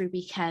out every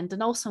weekend,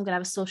 and also I'm going to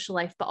have a social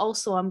life, but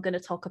also I'm going to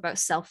talk about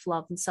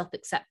self-love and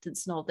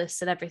self-acceptance and all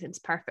this, and everything's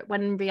perfect,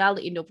 when in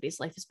reality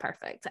nobody's life is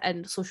perfect,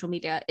 and social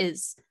media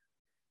it's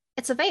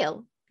a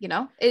veil, you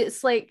know.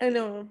 It's like, I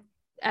know,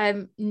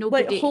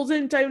 nobody, like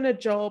holding down a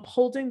job,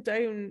 holding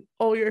down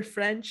all your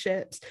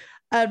friendships,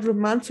 a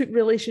romantic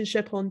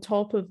relationship on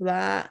top of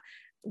that,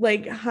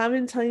 like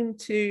having time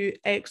to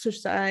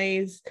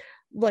exercise,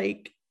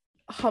 like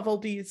have all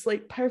these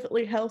like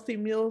perfectly healthy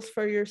meals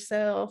for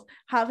yourself,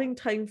 having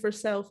time for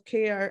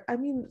self-care. I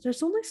mean,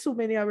 there's only so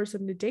many hours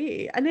in the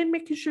day, and then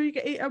making sure you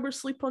get 8 hours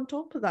sleep on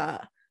top of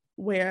that.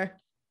 Where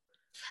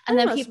and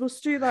then people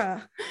supposed to do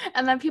that,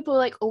 and then people are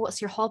like, oh,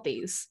 what's your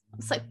hobbies?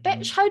 It's like,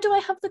 bitch, how do I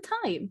have the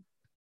time?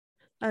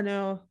 I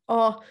know.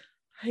 Oh,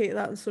 I hate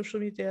that on social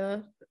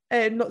media.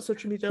 Not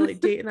social media, like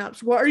dating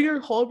apps. What are your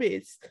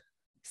hobbies?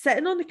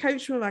 Sitting on the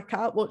couch with my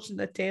cat watching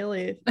the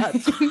telly.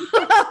 That's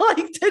what I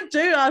like to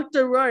do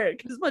after work,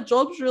 because my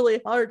job's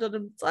really hard and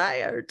I'm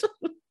tired.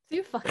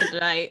 You're fucking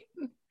right.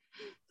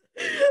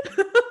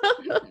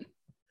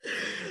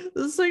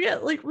 So yeah,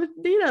 like with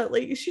Nina,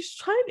 like she's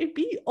trying to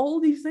be all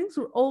these things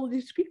for all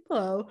these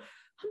people.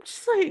 I'm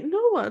just like,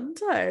 no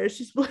wonder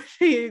she's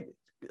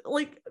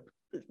like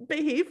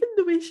behaving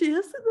the way she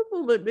is at the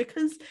moment,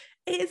 because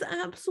it is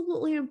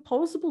absolutely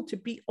impossible to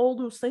be all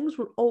those things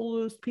for all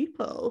those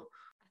people.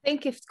 I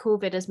think if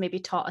COVID has maybe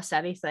taught us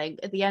anything,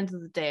 at the end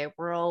of the day,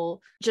 we're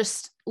all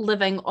just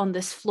living on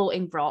this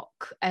floating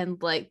rock,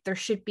 and like there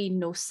should be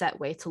no set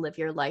way to live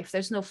your life.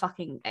 There's no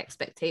fucking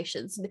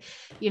expectations.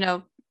 You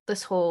know,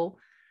 this whole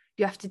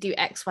you have to do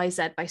X, Y,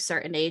 Z by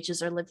certain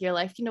ages or live your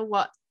life. You know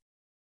what?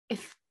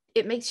 If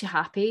it makes you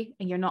happy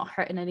and you're not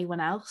hurting anyone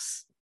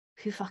else,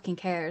 who fucking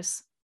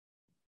cares?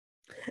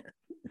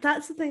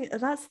 That's the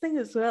thing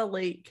as well.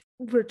 Like,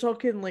 we're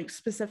talking like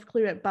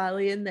specifically about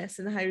ballet in this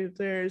and how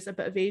there's a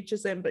bit of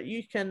ageism, but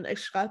you can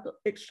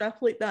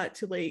extrapolate that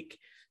to like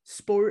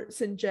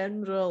sports in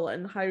general,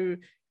 and how,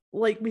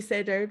 like we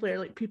said earlier,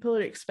 like people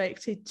are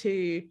expected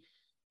to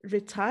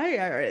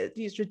retire at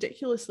these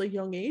ridiculously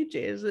young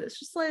ages. It's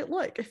just like,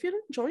 look, if you're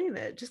enjoying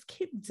it, just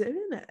keep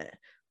doing it.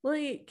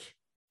 Like,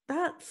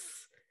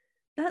 that's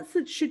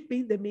it should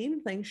be the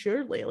main thing,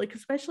 surely. Like,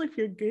 especially if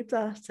you're good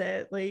at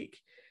it. Like,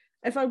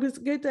 if I was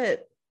good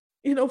at,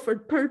 you know, for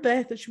poor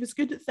Beth, she was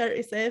good at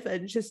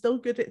 37, she's still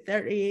good at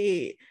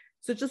 38.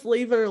 So just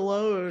leave her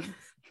alone.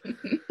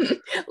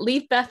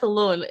 Leave Beth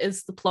alone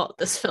is the plot of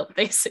this film,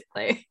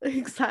 basically.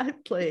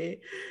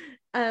 Exactly.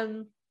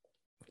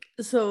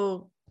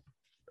 So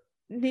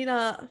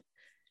Nina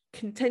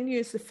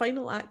continues the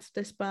final act of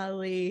this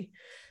ballet,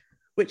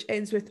 which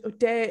ends with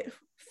Odette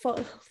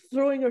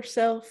throwing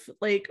herself,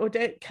 like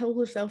Odette killed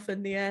herself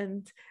in the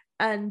end,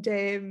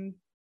 and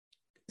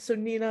so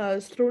Nina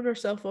has thrown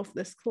herself off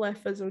this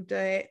cliff as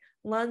Odette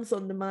lands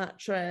on the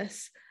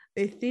mattress.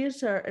 The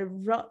theatre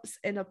erupts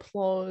in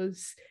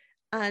applause,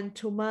 and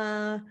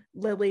Thomas,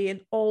 Lily,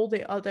 and all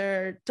the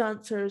other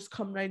dancers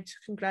come round to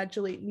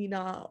congratulate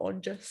Nina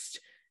on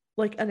just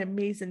like an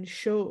amazing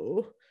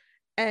show.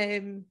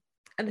 And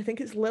I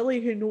think it's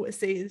Lily who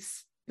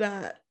notices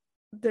that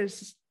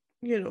there's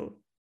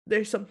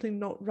something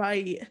not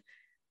right,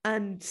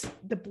 and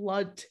the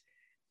blood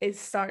is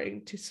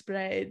starting to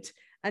spread,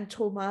 and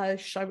Thomas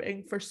is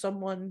shouting for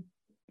someone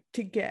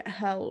to get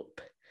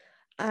help,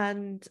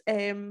 and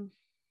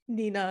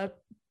Nina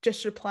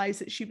just replies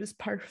that she was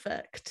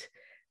perfect.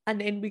 And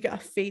then we get a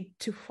fade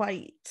to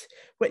white,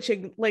 which,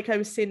 like I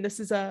was saying, this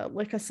is a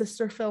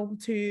sister film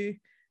to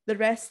The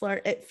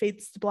Wrestler. It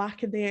fades to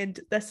black in the end.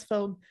 This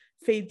film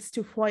fades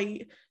to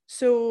white.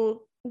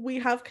 So we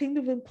have kind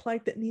of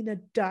implied that Nina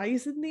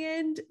dies in the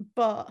end,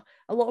 but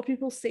a lot of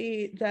people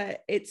say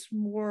that it's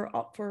more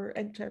up for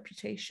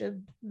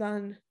interpretation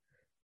than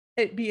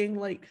it being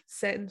like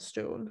set in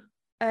stone.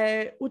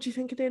 What do you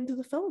think at the end of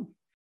the film?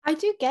 I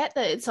do get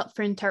that it's up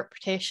for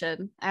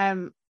interpretation.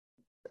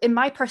 In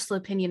my personal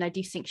opinion, I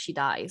do think she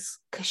dies,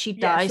 because she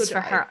dies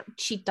for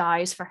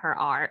her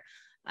art.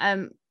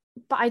 But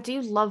I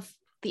do love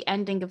the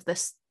ending of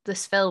this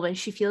film, and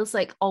she feels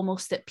like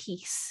almost at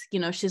peace. You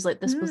know, she's like,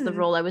 this was the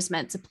role I was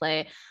meant to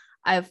play.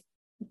 I've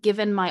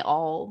given my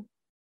all.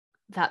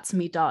 That's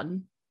me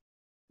done.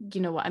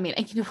 You know what I mean?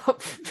 And you know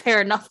what?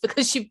 Fair enough,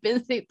 because she's been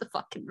through the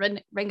fucking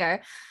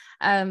ringer.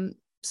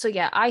 So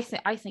yeah, I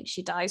think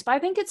she dies, but I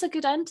think it's a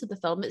good end to the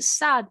film. It's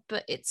sad,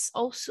 but it's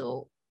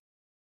also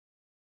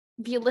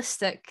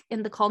realistic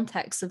in the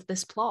context of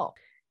this plot.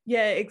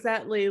 Yeah,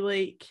 exactly.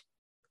 Like,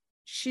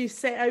 she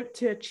set out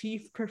to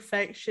achieve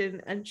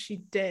perfection, and she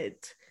did.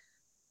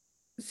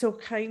 So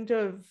kind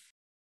of,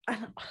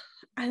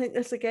 I think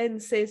this again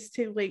says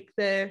to like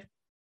the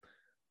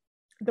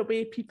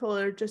way people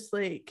are just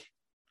like,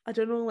 I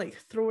don't know, like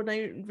thrown out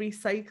and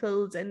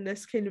recycled in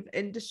this kind of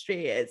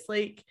industry. It's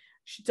like,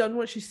 she's done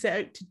what she set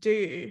out to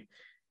do.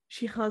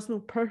 She has no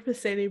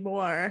purpose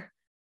anymore.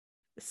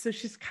 So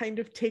she's kind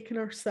of taken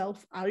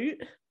herself out.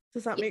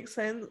 Does that make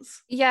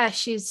sense? Yeah,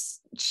 she's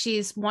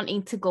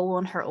wanting to go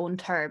on her own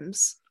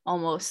terms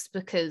almost,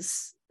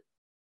 because,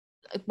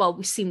 well,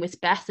 we've seen with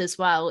Beth as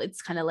well,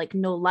 it's kind of like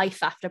no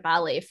life after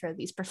ballet for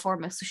these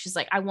performers. So she's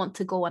like, I want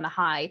to go on a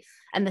high,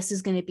 and this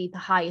is going to be the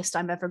highest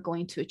I'm ever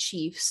going to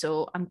achieve.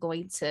 So I'm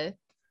going to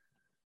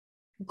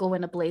go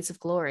in a blaze of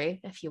glory,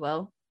 if you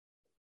will.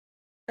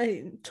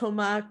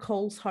 Thomas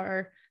calls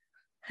her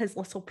his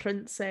little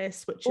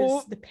princess, which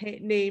is the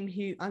pet name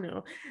he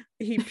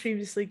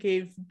previously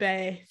gave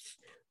Beth.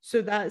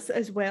 So that's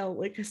as well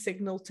like a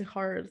signal to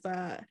her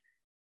that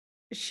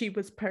she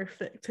was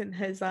perfect in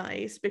his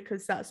eyes,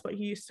 because that's what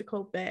he used to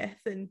call Beth,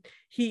 and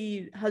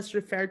he has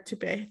referred to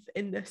Beth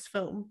in this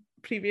film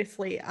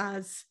previously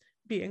as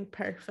being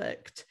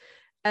perfect.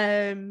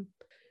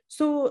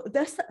 So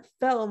this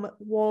film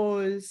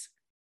was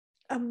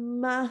a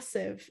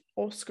massive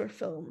Oscar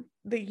film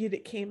the year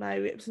it came out.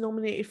 It was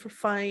nominated for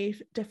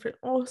 5 different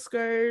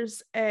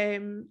Oscars.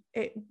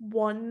 It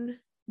won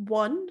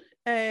one.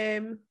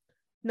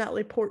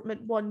 Natalie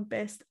Portman won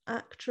Best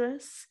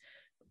Actress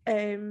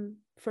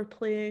for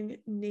playing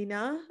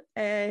Nina.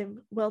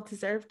 Well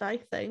deserved, I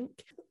think.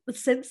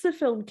 Since the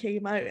film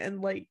came out,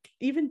 and like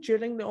even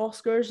during the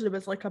Oscars, there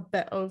was like a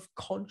bit of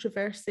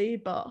controversy,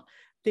 but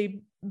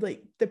they,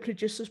 like, the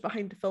producers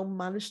behind the film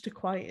managed to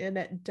quieten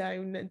it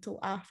down until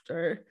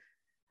after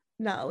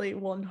Natalie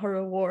won her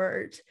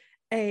award.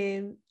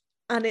 And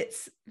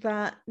it's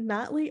that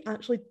Natalie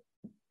actually,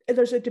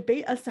 there's a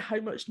debate as to how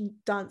much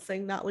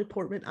dancing Natalie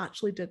Portman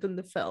actually did in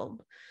the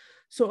film.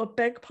 So a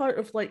big part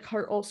of like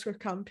her Oscar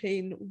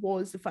campaign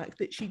was the fact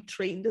that she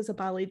trained as a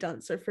ballet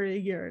dancer for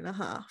 1.5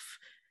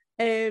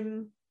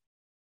 years,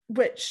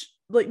 which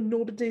like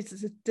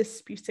nobody's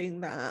disputing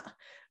that.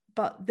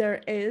 But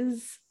there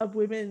is a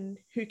woman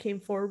who came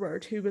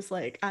forward who was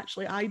like,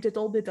 actually, I did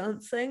all the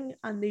dancing,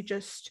 and they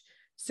just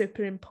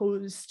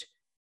superimposed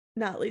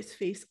Natalie's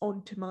face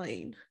onto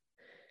mine.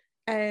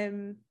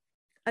 And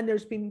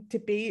there's been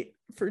debate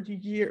for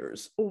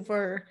years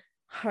over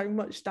how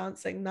much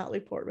dancing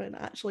Natalie Portman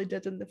actually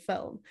did in the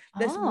film.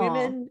 This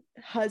woman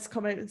has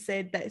come out and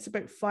said that it's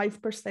about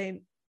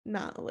 5%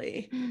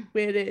 Natalie,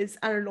 whereas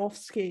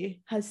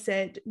Aronofsky has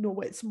said, no,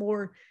 it's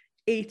more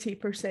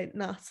 80%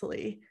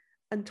 Natalie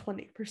and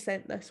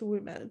 20% this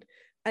woman.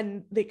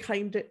 And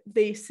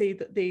they say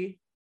that they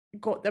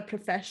got the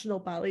professional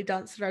ballet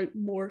dancer out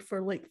more for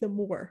like the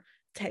more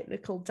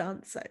technical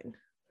dancing.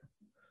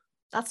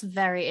 That's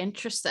very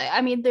interesting.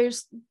 I mean,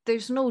 there's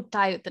no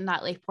doubt that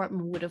Natalie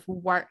Portman would have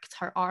worked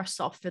her arse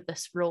off for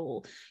this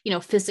role, you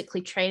know,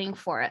 physically training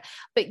for it.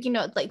 But, you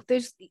know, like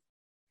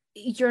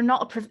you're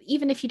not,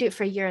 even if you do it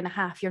for 1.5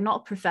 years, you're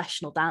not a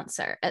professional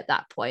dancer at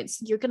that point.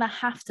 So you're going to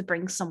have to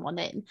bring someone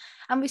in.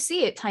 And we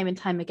see it time and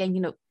time again.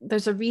 You know,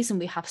 there's a reason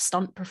we have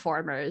stunt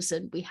performers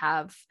and we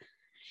have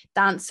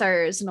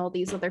dancers and all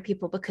these other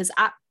people, because,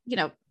 you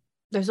know,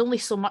 there's only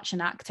so much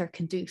an actor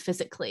can do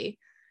physically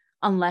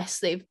unless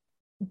they've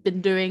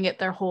been doing it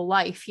their whole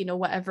life, you know,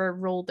 whatever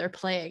role they're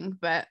playing.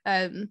 But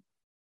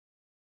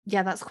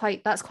yeah, that's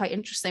quite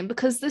interesting,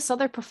 because this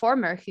other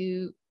performer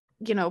who,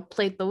 you know,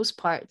 played those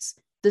parts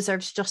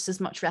deserves just as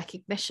much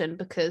recognition,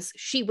 because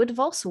she would have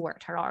also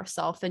worked her arse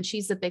off, and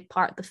she's a big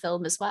part of the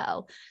film as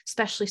well,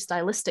 especially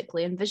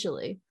stylistically and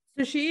visually.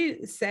 So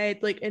she said,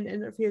 like, in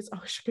interviews,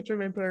 she could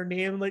remember her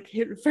name, like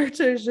he referred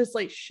to her as just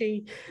like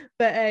she,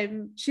 but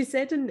she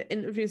said in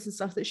interviews and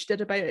stuff that she did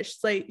about it,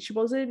 she's like, she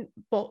wasn't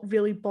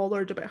really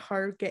bothered about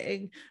her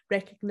getting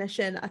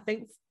recognition. I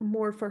think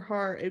more for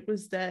her it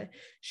was that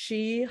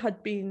she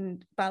had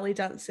been ballet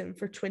dancing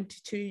for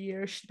 22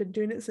 years. She'd been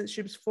doing it since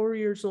she was 4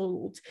 years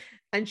old,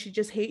 and she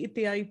just hated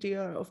the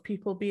idea of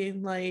people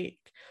being like,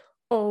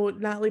 oh,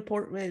 Natalie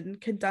Portman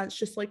can dance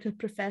just like a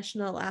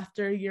professional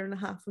after 1.5 years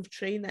of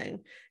training,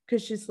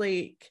 because she's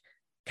like,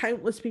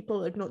 countless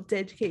people have not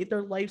dedicated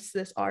their lives to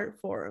this art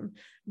form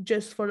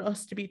just for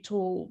us to be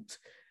told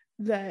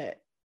that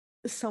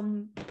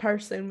some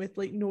person with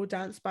like no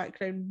dance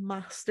background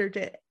mastered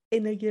it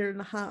in 1.5 years,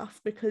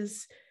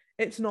 because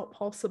it's not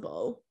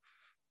possible.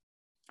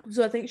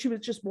 So I think she was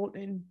just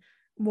wanting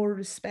more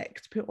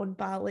respect put on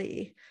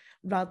ballet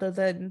rather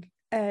than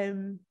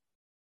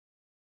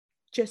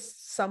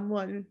just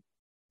someone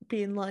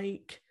being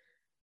like,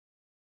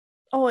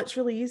 oh, it's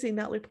really easy,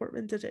 Natalie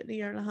Portman did it in a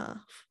year and a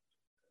half.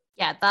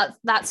 Yeah,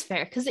 that's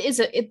fair, because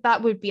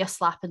that would be a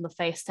slap in the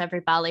face to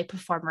every ballet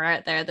performer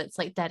out there that's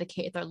like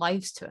dedicated their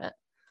lives to it.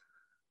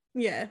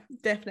 Yeah,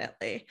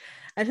 definitely.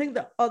 I think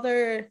the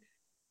other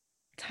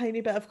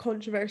tiny bit of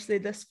controversy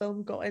this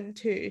film got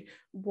into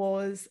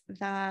was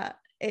that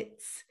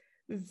it's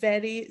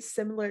very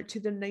similar to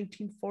the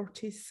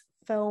 1940s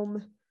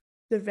film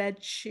The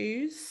Red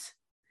Shoes.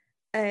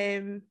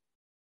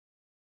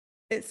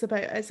 It's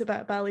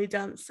about a ballet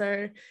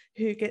dancer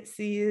who gets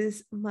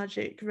these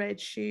magic red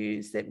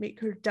shoes that make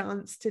her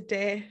dance to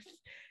death,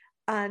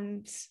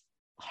 and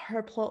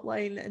her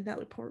plotline and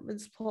Natalie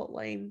Portman's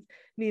plotline,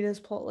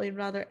 Nina's plotline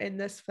rather, in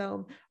this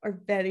film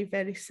are very,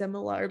 very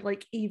similar.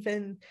 Like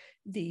even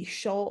the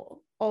shot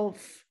of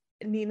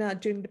Nina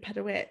doing the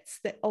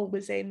pirouettes that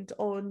always end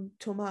on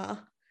Thomas,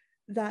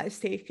 that is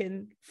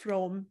taken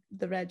from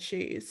The Red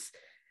Shoes.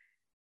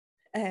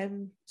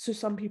 So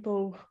some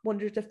people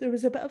wondered if there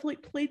was a bit of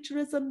like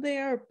plagiarism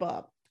there,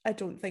 but I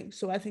don't think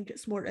so. I think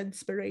it's more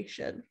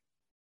inspiration.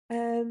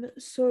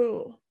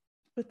 So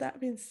with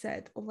that being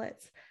said,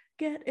 let's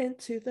get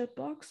into the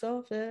box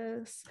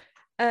office.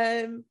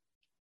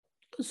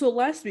 So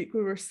last week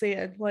we were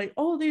saying like,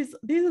 oh, these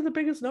are the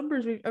biggest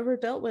numbers we've ever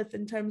dealt with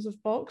in terms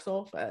of box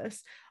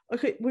office.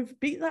 Okay, we've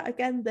beat that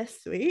again this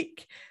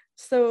week.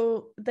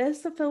 So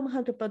the film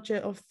had a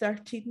budget of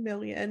 13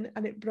 million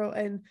and it brought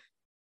in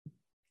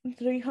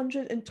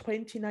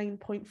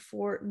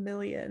 $329.4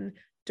 million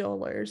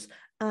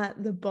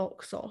at the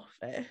box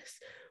office,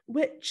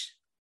 which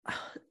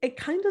it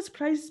kind of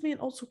surprises me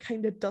and also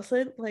kind of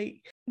doesn't.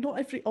 Like, not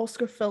every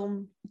Oscar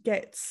film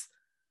gets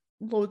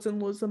loads and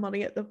loads of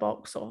money at the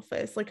box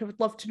office. Like, I would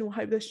love to know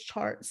how this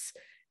charts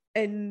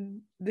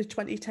in the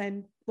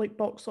 2010 like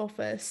box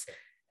office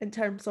in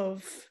terms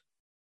of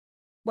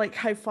like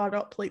how far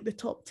up like the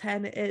top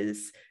 10 it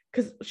is,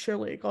 because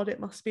surely God it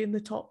must be in the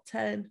top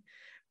 10.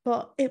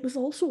 But it was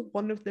also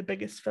one of the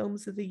biggest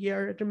films of the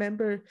year. I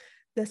remember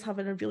this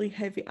having a really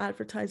heavy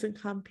advertising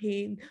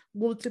campaign.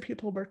 Loads of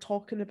people were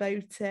talking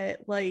about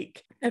it.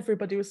 Like,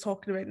 everybody was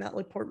talking about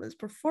Natalie Portman's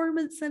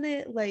performance in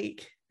it.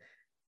 Like,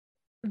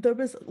 there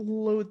was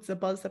loads of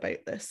buzz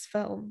about this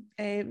film.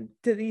 Do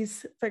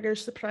these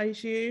figures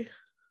surprise you?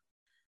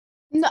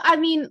 No, I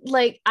mean,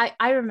 like,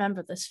 I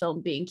remember this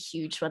film being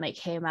huge when it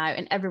came out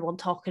and everyone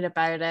talking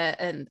about it.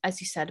 And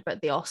as you said,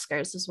 about the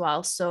Oscars as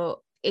well.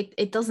 So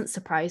it doesn't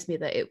surprise me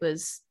that it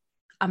was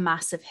a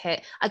massive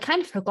hit. I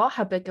kind of forgot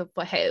how big of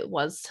a hit it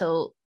was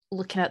till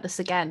looking at this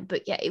again.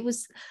 But yeah, it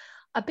was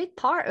a big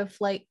part of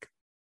like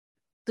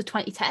the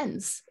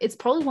 2010s. It's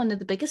probably one of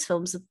the biggest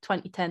films of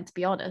 2010, to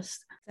be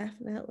honest.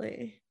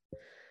 Definitely.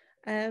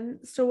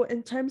 So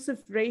in terms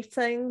of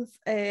ratings,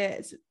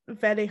 it's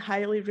very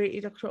highly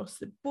rated across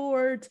the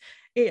board.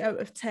 8 out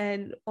of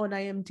 10 on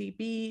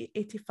IMDb,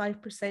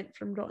 85%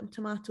 from Rotten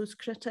Tomatoes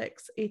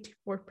critics,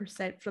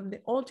 84% from the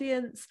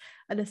audience,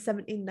 and a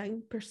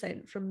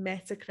 79% from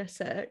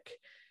Metacritic.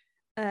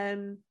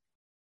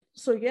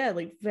 So yeah,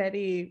 like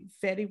very,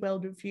 very well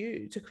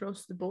reviewed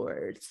across the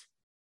board.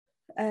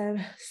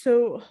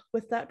 So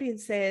with that being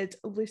said,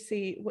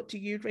 Lucy, what do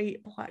you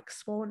rate Black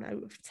Swan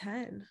out of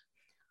 10?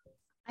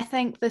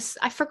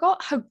 I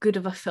forgot how good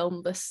of a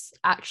film this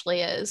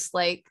actually is.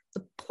 Like,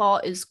 the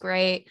plot is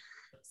great.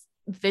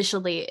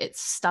 Visually,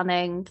 it's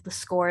stunning. The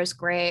score is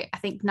great. I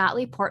think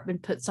Natalie Portman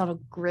puts on a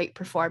great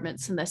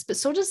performance in this, but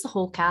so does the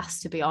whole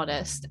cast, to be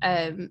honest.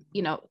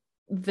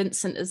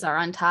 Vincent as our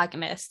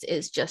antagonist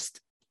is just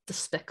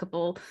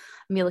despicable.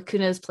 Mila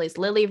Kunis plays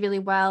Lily really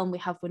well, and we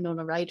have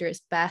Winona Ryder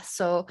as Beth.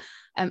 So,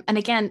 and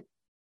again,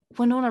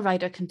 Winona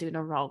Ryder can do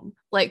no wrong.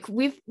 Like,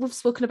 we've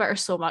spoken about her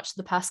so much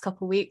the past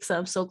couple of weeks, and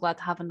I'm so glad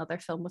to have another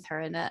film with her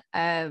in it.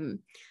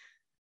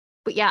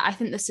 But yeah, I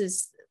think this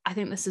is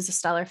a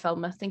stellar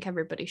film. I think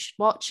everybody should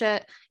watch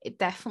it. It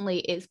definitely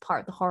is part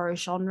of the horror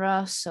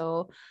genre.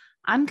 So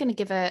I'm gonna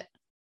give it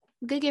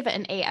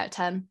an 8 out of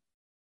 10.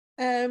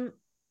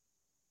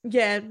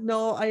 Yeah,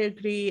 no, I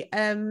agree.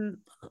 I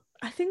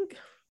think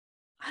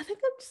I'm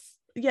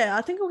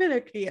gonna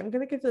agree. I'm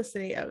gonna give this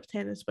an 8 out of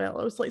 10 as well.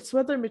 I was like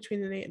swithering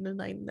between an 8 and a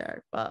 9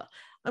 there, but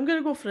I'm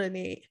gonna go for an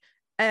 8.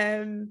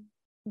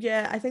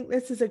 Yeah, I think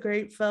this is a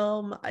great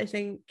film. I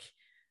think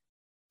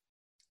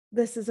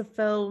this is a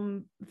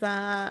film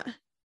that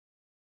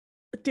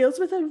deals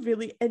with a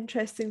really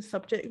interesting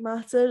subject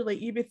matter.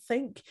 Like, you would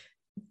think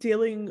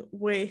dealing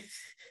with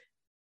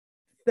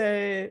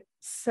the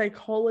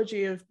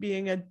psychology of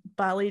being a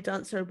ballet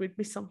dancer would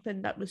be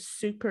something that was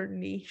super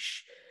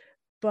niche,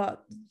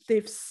 but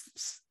they've,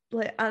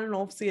 like, Aaron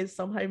Ofsey has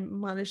somehow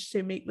managed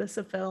to make this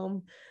a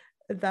film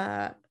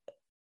that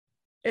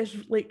is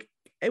like,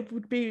 it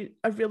would be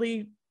a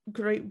really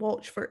great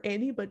watch for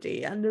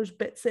anybody. And there's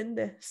bits in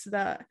this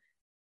that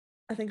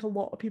I think a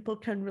lot of people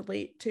can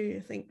relate to.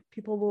 I think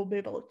people will be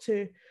able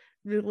to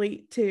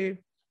relate to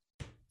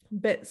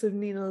bits of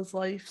Nina's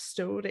life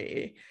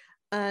story.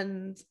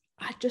 And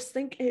I just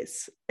think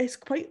it's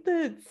quite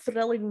the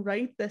thrilling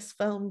ride, this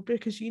film,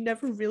 because you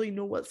never really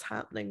know what's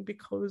happening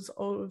because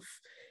of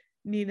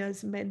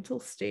Nina's mental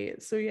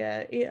state. So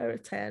yeah, 8 out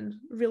of 10.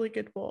 Really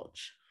good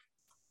watch.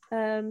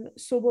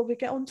 So will we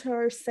get on to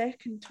our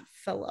second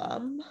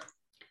film?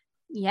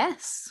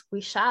 Yes,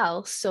 we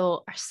shall.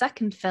 So our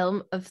second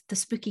film of the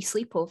spooky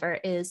sleepover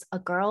is A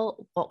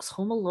Girl Walks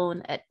Home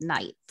Alone at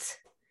Night.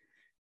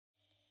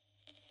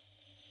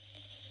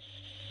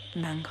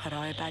 من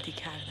کارهای بدی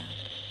کردم.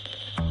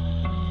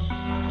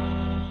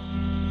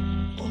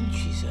 اون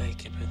چیزایی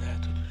که پدر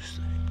تو دوست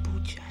داری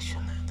بودجه‌شو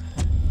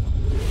نداره.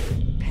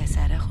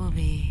 پسر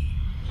خوبی.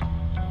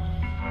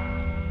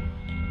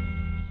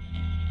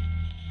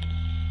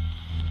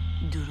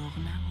 دروغ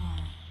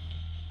نگو.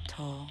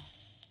 تو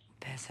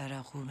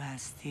پسر خوب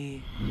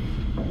هستی.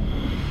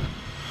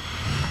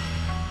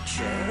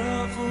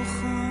 چراغو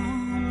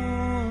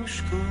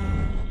خاموش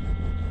کن.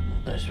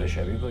 نصف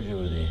شبی کجا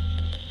بودی؟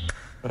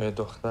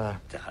 دختر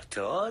در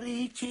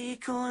تاریکی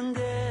کن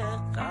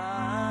دقت.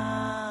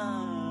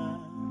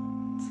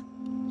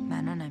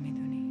 منو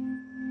نمیدونی.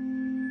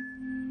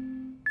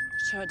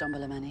 چرا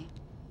دنبال منی؟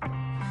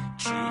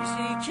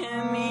 چیزی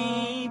که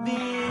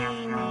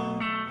میبینی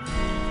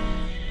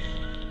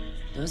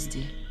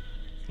دزدی؟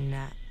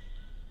 نه.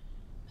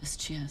 پس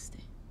چی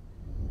هستی؟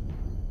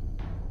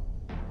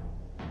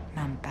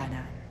 من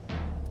بدم.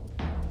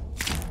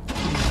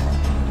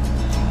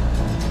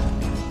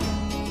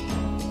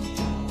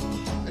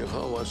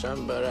 میخوام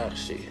واسم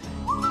برقصی.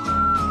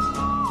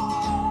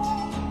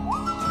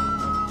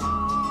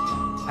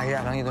 اگه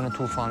الان یه دونه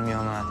طوفان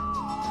میامد،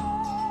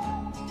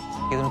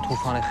 یه دونه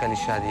طوفان خیلی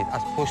شدید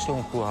از پشت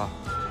اون کوه،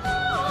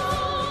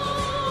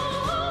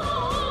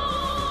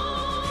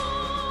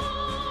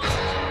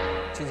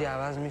 چیزی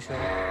عوض میشه؟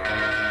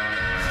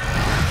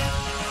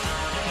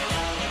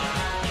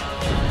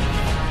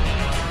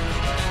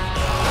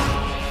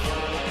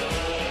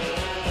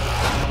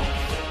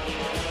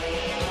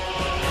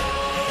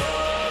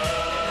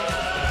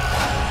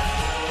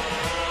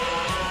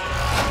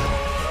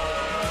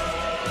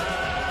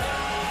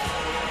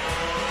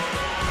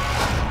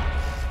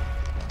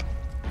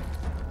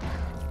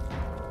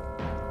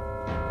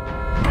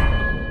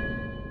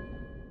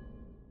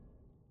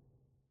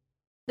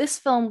 This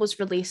film was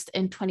released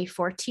in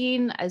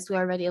 2014, as we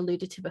already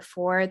alluded to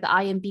before. The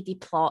IMDb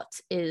plot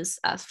is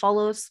as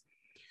follows.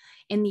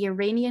 In the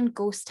Iranian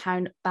ghost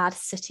town Bad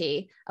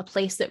City, a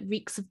place that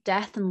reeks of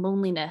death and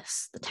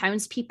loneliness, the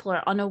townspeople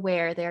are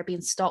unaware they are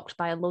being stalked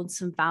by a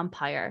lonesome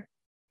vampire.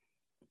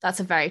 That's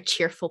a very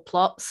cheerful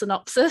plot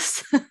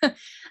synopsis.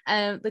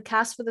 The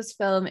cast for this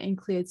film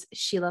includes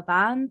Sheila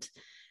Vand,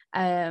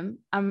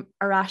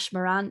 Arash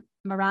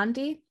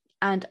Marandi,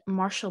 and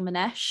Marshall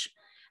Manesh.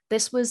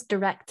 This was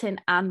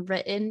directed and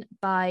written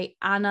by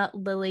Anna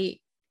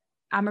Lily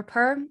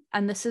Amirpour,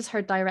 and this is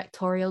her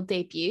directorial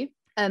debut.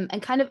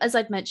 And kind of as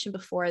I'd mentioned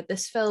before,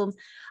 this film,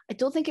 I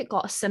don't think it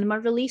got a cinema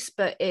release,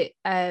 but it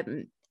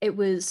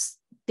was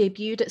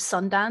debuted at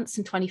Sundance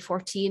in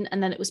 2014,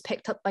 and then it was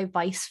picked up by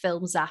Vice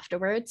Films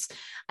afterwards.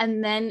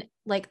 And then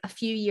like a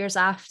few years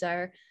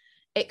after,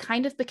 it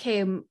kind of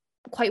became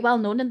quite well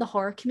known in the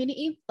horror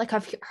community. Like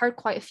I've heard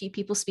quite a few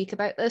people speak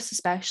about this,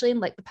 especially in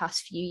like the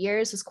past few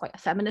years. It's quite a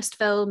feminist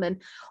film,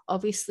 and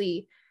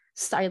obviously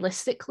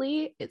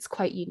stylistically it's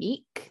quite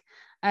unique.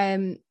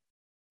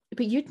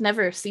 But you'd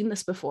never seen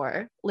this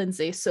before,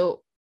 Lindsay,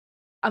 so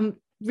I'm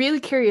really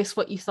curious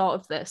what you thought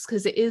of this,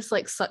 because it is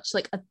like such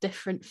like a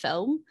different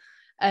film.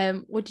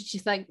 What did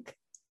you think?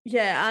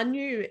 Yeah, I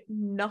knew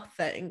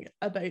nothing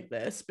about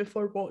this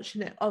before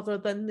watching it other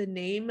than the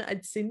name.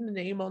 I'd seen the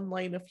name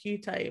online a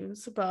few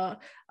times,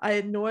 but I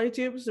had no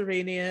idea it was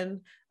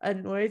Iranian. I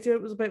had no idea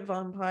it was about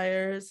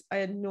vampires. I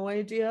had no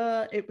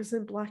idea it was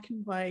in black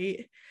and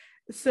white.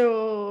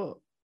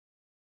 So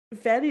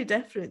very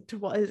different to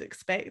what I was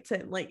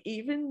expecting. Like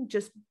even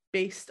just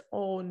based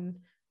on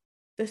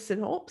the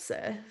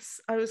synopsis,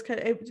 I was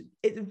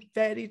it's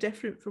very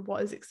different from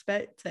what I was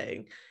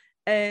expecting.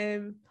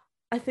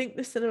 I think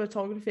the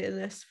cinematography in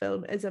this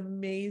film is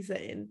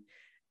amazing.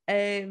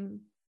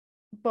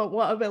 But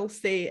what I will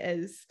say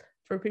is,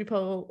 for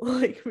people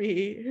like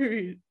me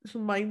whose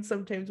minds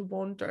sometimes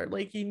wander,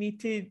 like you need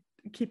to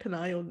keep an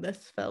eye on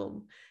this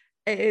film.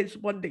 It is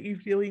one that you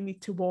really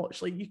need to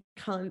watch. Like you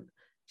can't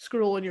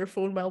scroll on your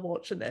phone while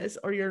watching this,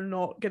 or you're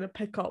not going to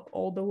pick up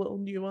all the little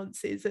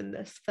nuances in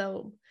this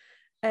film.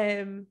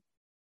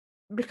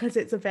 Because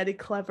it's a very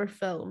clever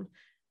film,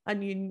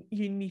 and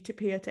you need to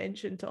pay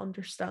attention to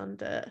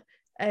understand it.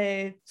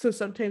 So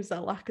sometimes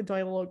that lack of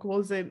dialogue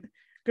wasn't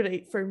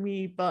great for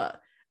me,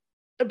 but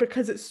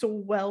because it's so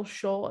well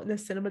shot and the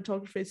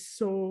cinematography is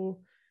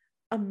so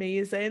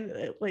amazing,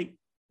 it like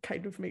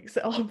kind of makes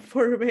it up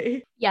for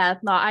me. Yeah,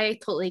 no, I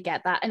totally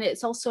get that. And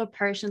it's also a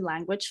Persian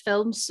language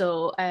film,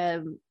 so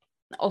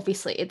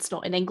obviously it's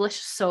not in English.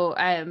 So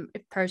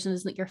if Persian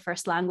isn't your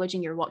first language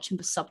and you're watching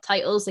with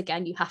subtitles,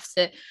 again, you have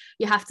to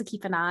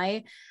keep an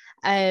eye.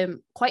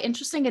 Quite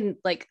interesting, and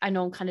like I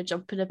know I'm kind of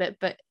jumping a bit,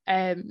 but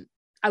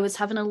I was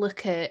having a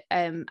look at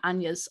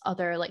Anya's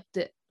other like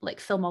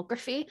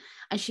filmography,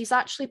 and she's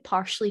actually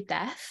partially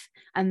deaf,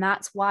 and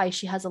that's why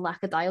she has a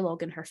lack of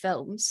dialogue in her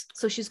films.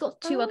 So she's got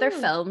two other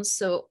films.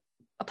 So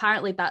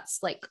apparently that's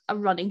like a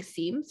running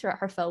theme throughout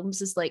her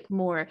films, is like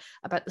more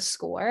about the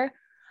score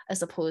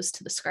as opposed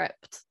to the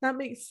script. That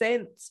makes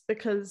sense,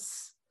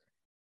 because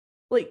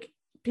like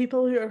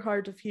people who are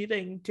hard of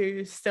hearing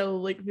do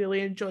still like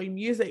really enjoy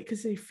music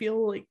because they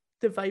feel like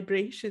the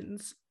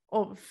vibrations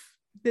of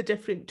the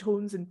different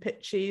tones and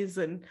pitches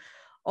and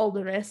all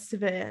the rest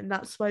of it. And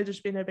that's why there's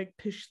been a big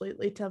push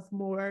lately to have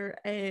more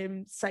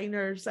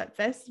signers at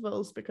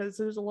festivals, because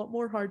there's a lot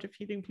more hard of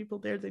hearing people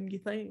there than you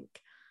think.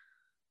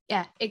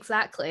 Yeah,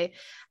 exactly.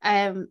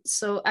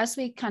 So as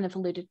we kind of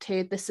alluded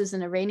to, this is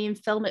an Iranian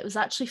film. It was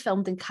actually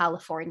filmed in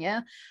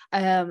California,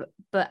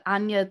 but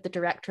Anya, the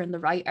director and the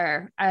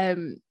writer,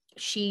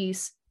 she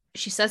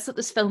says that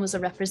this film was a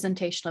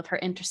representation of her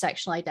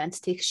intersectional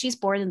identity, because she's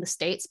born in the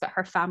States, but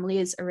her family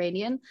is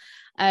Iranian,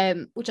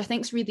 which I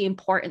think is really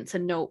important to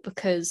note,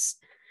 because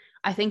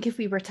I think if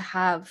we were to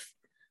have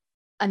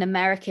an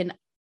American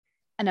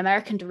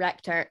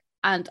director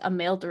and a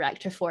male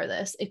director for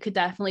this, it could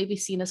definitely be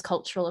seen as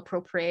cultural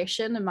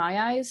appropriation in my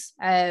eyes.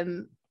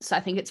 So I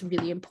think it's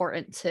really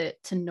important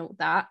to note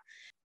that.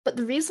 But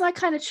the reason I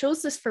kind of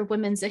chose this for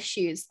women's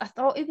issues, I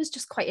thought it was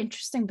just quite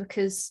interesting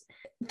because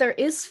there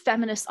is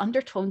feminist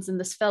undertones in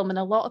this film, and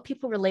a lot of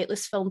people relate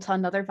this film to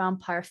another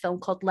vampire film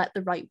called Let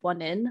the Right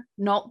One In,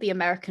 not the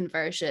American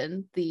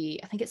version. I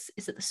think is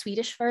it the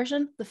Swedish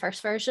version, the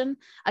first version?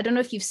 I don't know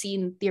if you've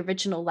seen the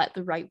original Let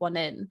the Right One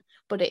In,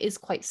 but it is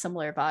quite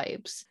similar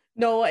vibes.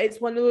 No, it's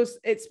one of those,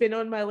 it's been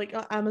on my like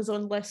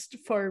Amazon list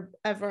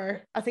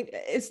forever. I think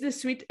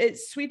it's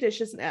Swedish,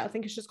 isn't it? I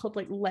think it's just called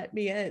like Let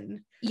Me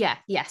In. Yeah,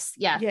 yes,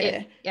 yeah.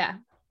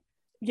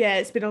 Yeah,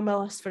 it's been on my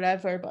list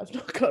forever, but I've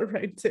not got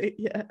around to it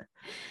yet.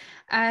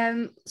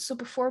 So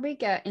before we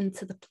get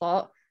into the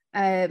plot,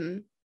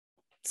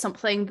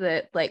 something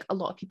that like a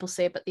lot of people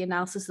say about the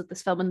analysis of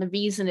this film, and the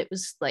reason it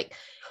was like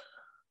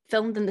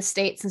filmed in the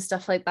States and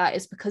stuff like that,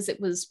 is because it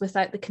was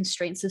without the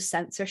constraints of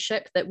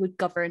censorship that would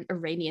govern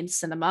Iranian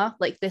cinema.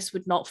 Like this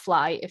would not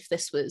fly if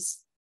this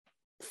was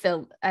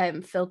filmed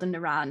in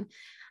Iran.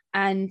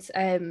 And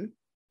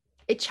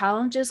it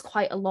challenges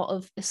quite a lot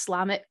of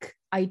Islamic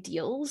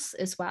ideals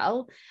as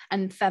well,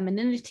 and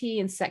femininity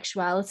and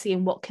sexuality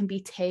and what can be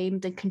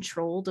tamed and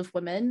controlled of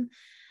women.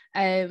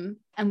 And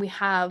we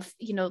have,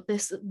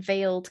 this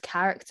veiled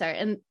character,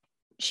 and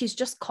she's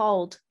just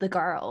called the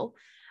girl.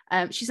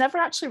 She's never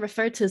actually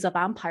referred to as a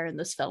vampire in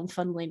this film,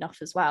 funnily enough,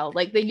 as well.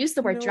 Like they use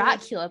the word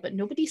Dracula, but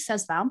nobody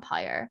says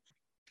vampire.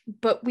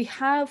 But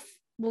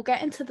we'll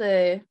get into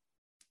the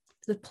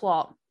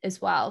plot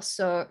as well.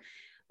 So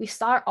we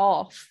start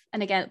off,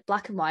 and again,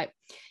 black and white.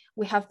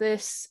 We have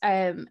this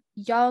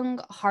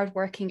young,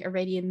 hardworking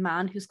Iranian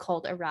man who's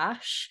called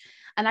Arash.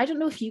 And I don't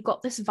know if you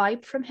got this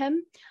vibe from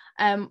him,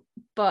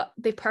 but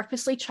they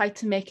purposely tried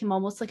to make him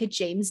almost like a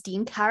James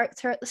Dean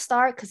character at the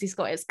start, because he's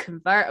got his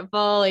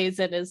convertible, he's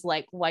in his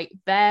like white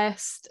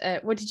vest.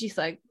 What did you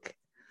think?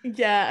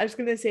 Yeah, I was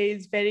gonna say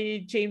he's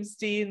very James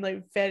Dean,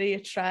 like very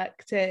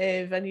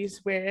attractive, and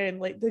he's wearing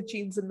like the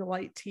jeans and the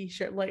white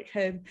t-shirt like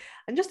him,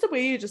 and just the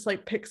way he just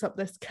like picks up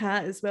this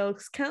cat as well,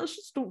 because cats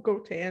just don't go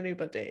to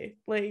anybody.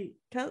 Like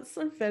cats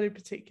are very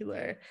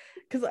particular,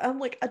 because I'm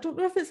like, I don't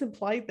know if it's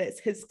implied that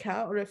it's his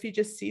cat or if he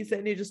just sees it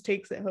and he just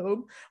takes it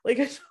home. Like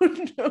I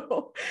don't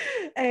know.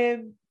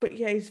 But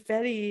yeah, he's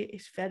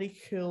very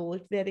cool,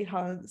 like very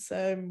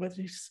handsome with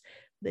his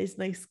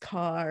nice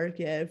car.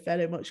 Yeah,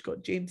 very much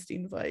got James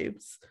Dean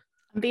vibes.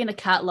 And being a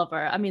cat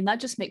lover, I mean, that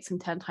just makes him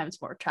 10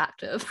 times more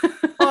attractive.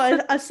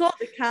 I saw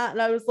the cat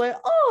and I was like,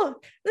 oh,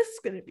 this is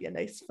going to be a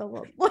nice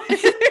film.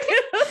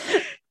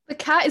 The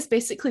cat is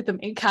basically the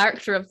main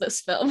character of this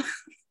film.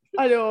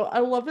 I know. I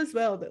love as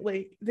well that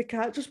like the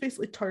cat just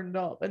basically turned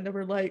up and they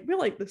were like, we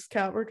like this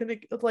cat, we're gonna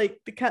like,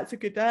 the cat's a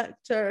good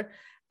actor,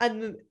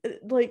 and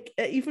like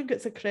it even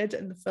gets a credit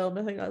in the film.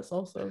 I think that's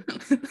awesome.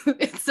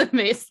 It's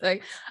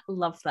amazing.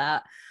 Love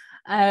that.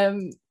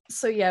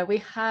 So yeah, we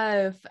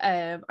have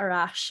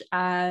Arash,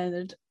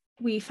 and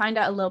we find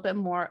out a little bit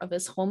more of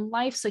his home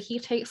life. So he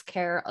takes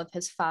care of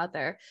his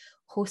father,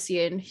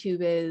 Hossein, who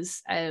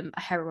is a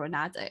heroin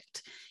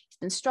addict. He's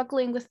been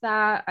struggling with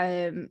that.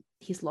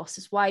 He's lost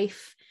his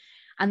wife,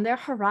 and they're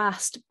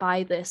harassed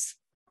by this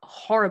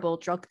horrible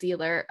drug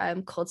dealer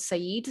called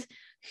Saeed,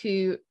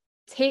 who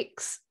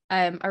takes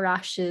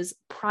Arash's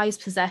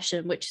prized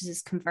possession, which is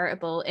his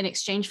convertible, in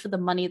exchange for the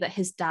money that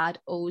his dad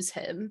owes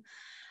him.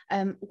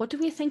 What do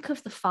we think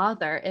of the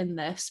father in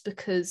this?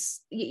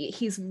 Because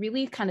he's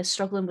really kind of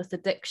struggling with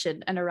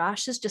addiction, and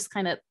Arash is just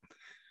kind of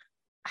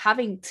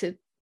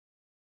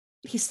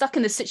he's stuck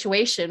in this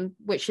situation,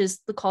 which is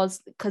because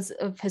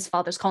of his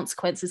father's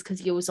consequences, because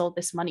he owes all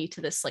this money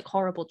to this like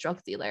horrible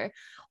drug dealer.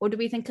 What do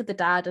we think of the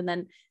dad? And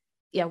then,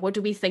 what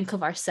do we think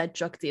of our said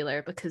drug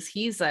dealer? Because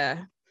he's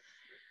a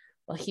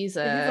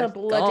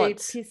bloody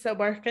piece of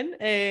working.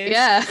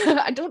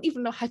 I don't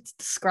even know how to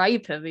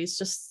describe him. He's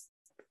just,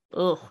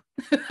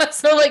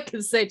 that's all I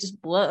can say,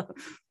 just blah.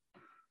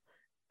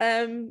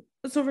 So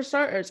for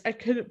starters, I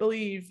couldn't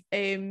believe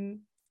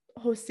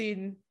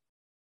Hossein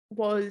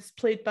was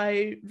played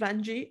by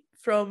Ranjit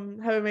from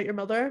How I Met Your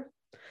Mother.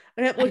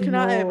 I kept looking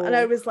at him and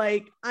I was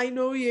like, I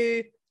know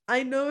you.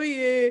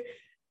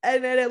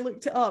 And then I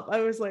looked it up.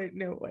 I was like,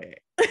 no way.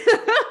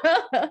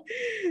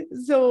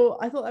 So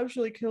I thought that was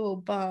really cool.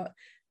 But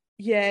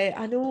yeah,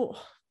 I know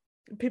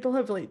people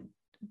have like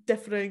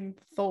differing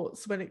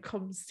thoughts when it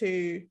comes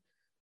to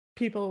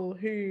people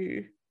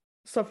who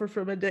suffer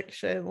from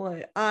addiction.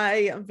 Like,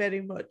 I am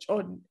very much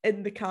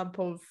in the camp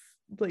of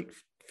like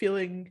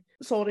feeling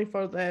sorry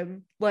for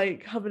them,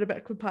 like having a bit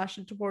of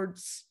compassion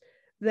towards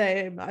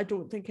them. I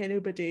don't think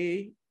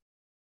anybody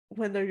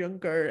when they're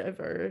younger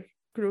ever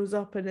grows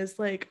up and is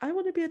like, I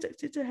want to be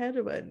addicted to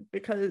heroin,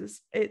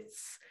 because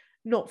it's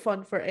not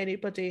fun for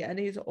anybody, and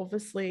he's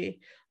obviously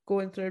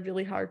going through a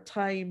really hard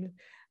time.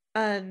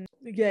 And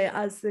yeah,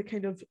 as the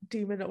kind of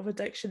demon of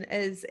addiction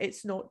is,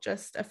 it's not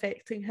just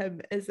affecting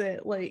him, is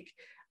it? Like,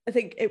 I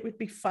think it would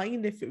be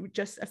fine if it would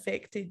just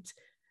affected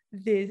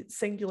the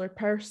singular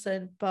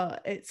person,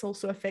 but it's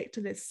also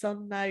affecting his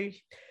son now.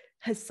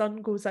 His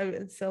son goes out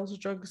and sells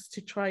drugs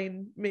to try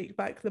and make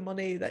back the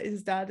money that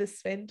his dad is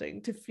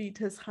spending to feed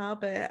his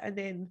habit. And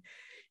then,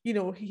 you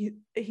know,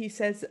 he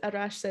says,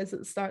 Arash says at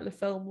the start of the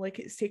film, like,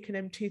 it's taken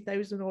him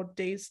 2,000 odd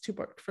days to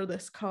work for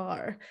this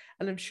car,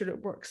 and I'm sure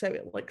it works out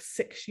at like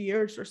 6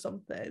 years or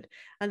something,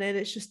 and then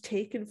it's just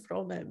taken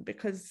from him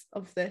because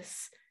of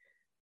this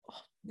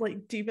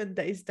like demon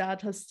that his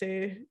dad has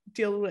to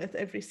deal with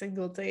every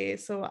single day.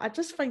 So I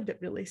just find it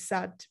really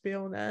sad, to be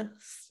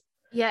honest.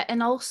 Yeah,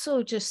 and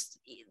also just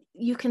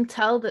you can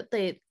tell that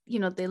they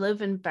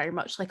live in very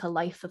much like a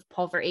life of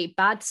poverty.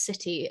 Bad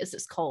City, as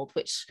it's called,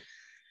 which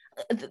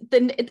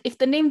if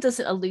the name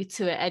doesn't allude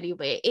to it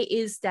anyway, it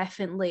is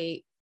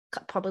definitely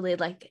probably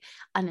like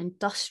an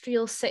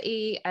industrial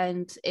city,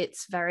 and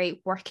it's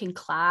very working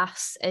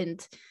class.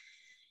 And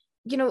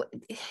you know,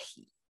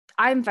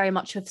 I'm very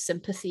much of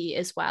sympathy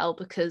as well,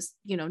 because,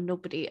 you know,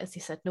 nobody, as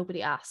you said,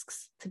 nobody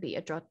asks to be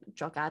a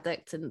drug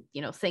addict, and,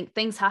 you know,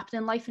 things happen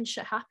in life and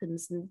shit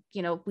happens, and,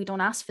 you know, we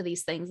don't ask for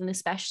these things. And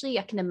especially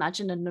I can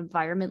imagine an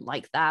environment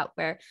like that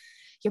where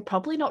you're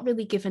probably not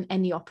really given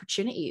any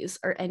opportunities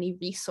or any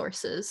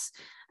resources,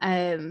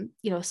 you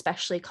know,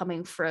 especially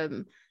coming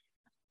from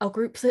a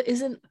group that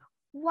isn't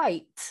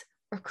white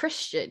or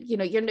Christian. You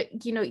know,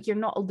 you're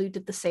not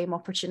alluded the same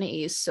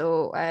opportunities.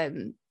 So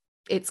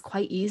it's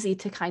quite easy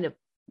to kind of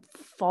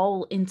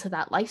fall into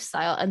that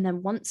lifestyle, and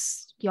then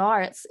once you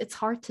are, it's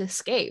hard to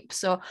escape.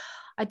 So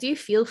I do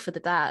feel for the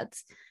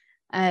dads,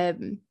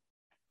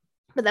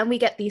 but then we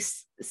get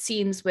these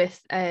scenes with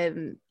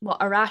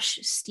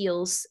Arash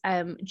steals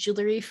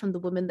jewelry from the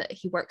woman that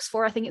he works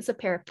for. I think it's a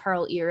pair of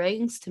pearl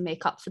earrings to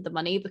make up for the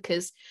money,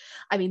 because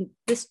I mean,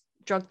 this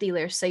drug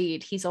dealer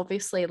Saeed, he's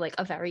obviously like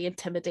a very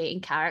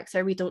intimidating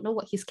character. We don't know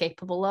what he's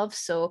capable of,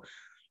 so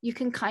you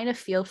can kind of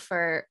feel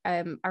for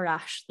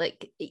Arash.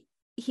 Like,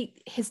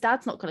 his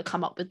dad's not going to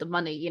come up with the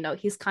money, you know,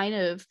 he's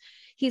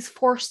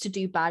forced to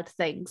do bad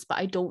things, but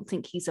I don't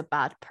think he's a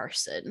bad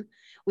person.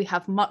 We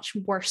have much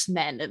worse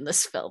men in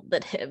this film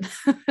than him.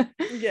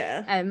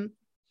 Yeah.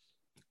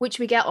 Which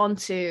we get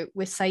onto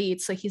with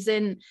Saeed. So he's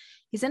in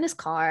his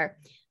car,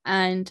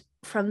 and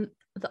from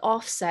the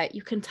offset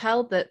you can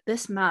tell that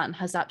this man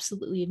has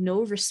absolutely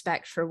no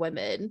respect for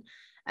women.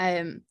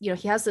 You know,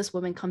 he has this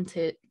woman come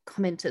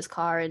into his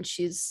car, and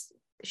she's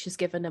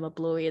given him a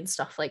blowy and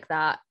stuff like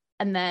that.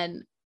 And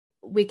then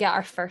we get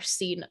our first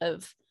scene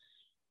of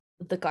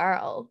the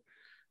girl.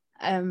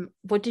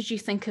 What did you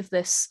think of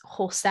this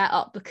whole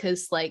setup?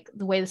 Because like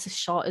the way this is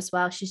shot as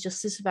well, she's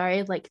just this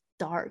very like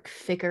dark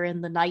figure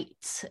in the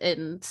night,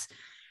 and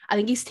I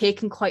think he's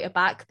taken quite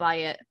aback by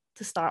it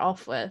to start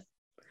off with.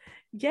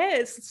 Yeah,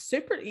 it's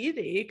super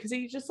eerie because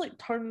he just like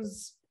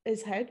turns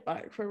his head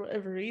back for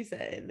whatever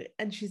reason,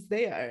 and she's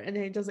there, and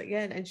then he does it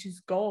again and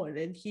she's gone,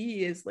 and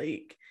he is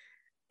like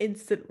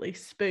instantly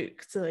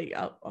spooked. Like,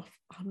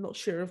 I'm not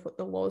sure of what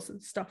the laws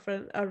and stuff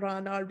in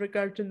Iran are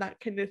regarding that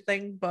kind of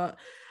thing, but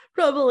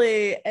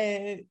probably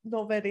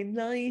not very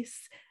nice.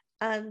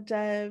 And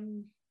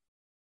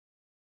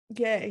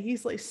yeah,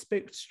 he's like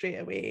spooked straight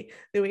away.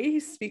 The way he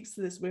speaks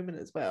to this woman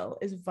as well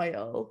is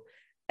vile.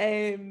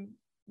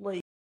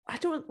 Like, I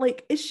don't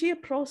like, is she a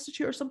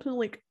prostitute or something?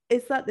 Like,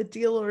 is that the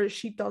deal, or has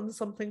she done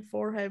something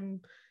for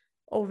him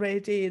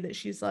already that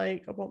she's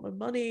like, I want my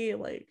money?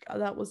 Like,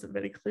 that wasn't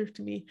very clear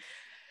to me.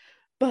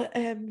 But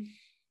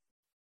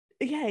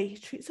yeah, he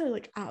treats her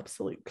like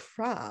absolute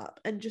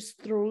crap and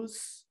just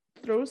throws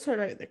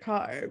her out the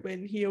car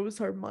when he owes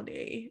her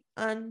money.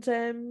 And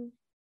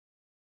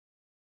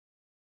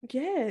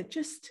yeah,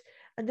 just,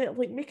 and then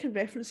like making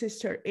references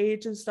to her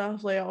age and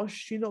stuff, like, oh,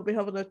 should you not be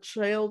having a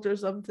child or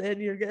something?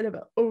 You're getting a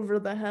bit over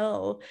the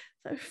hill.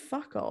 So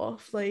fuck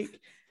off. Like,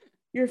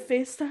 your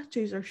face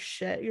tattoos are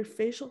shit, your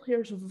facial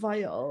hair is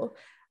vile,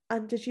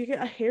 and did you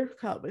get a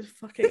haircut with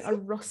fucking a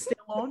rusty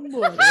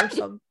lawnmower or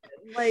something?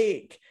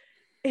 Like,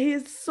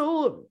 he's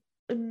so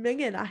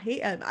minging. I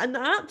hate him. And the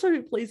actor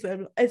who plays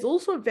him is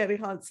also a very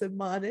handsome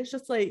man. It's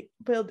just like,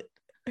 well,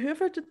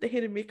 whoever did the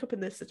hair and makeup in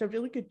this did a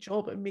really good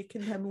job at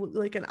making him look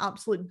like an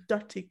absolute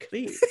dirty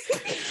creep.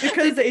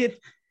 Because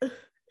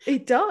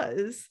it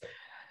does.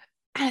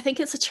 And I think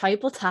it's a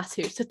tribal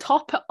tattoo. To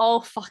top it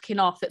all fucking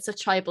off, it's a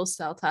tribal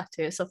style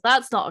tattoo. So if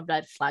that's not a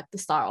red flag to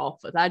start off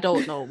with, I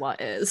don't know what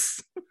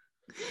is.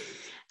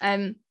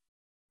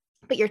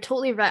 But you're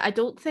totally right. I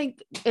don't think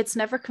it's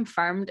never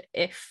confirmed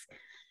if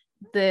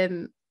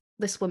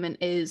this woman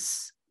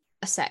is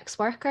a sex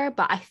worker,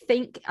 but I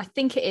think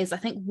it is. I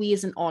think we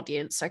as an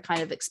audience are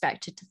kind of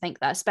expected to think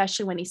that,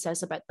 especially when he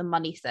says about the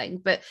money thing.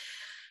 But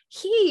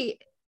he,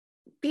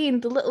 being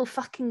the little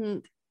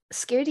fucking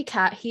scaredy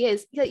cat he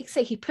is, like you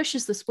say, he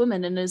pushes this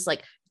woman and is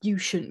like, you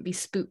shouldn't be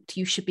spooked,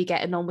 you should be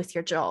getting on with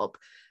your job.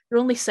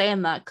 You're only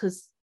saying that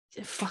because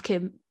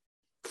fucking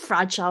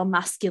fragile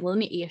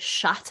masculinity is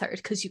shattered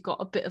because you got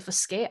a bit of a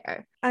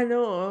scare. I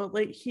know,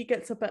 like he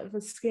gets a bit of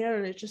a scare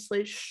and it just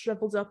like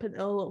shrivels up into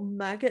a little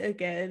maggot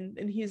again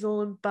and he's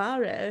all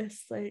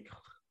embarrassed, like,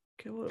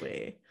 go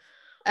away.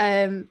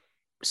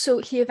 So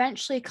he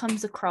eventually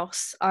comes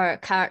across our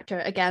character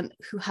again,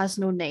 who has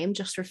no name,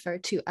 just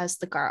referred to as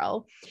the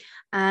girl.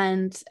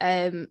 And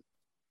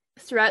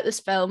throughout this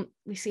film,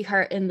 we see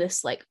her in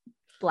this like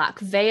black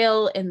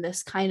veil, in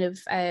this kind of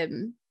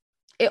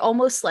it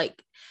almost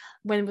like,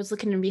 when I was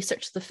looking and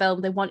research the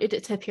film, they wanted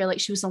it to appear like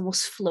she was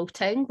almost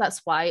floating.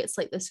 That's why it's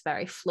like this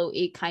very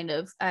floaty kind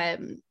of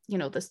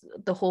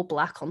the whole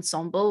black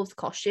ensemble of the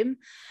costume.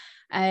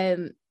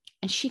 And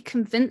she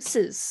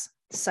convinces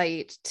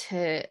Saeed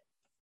to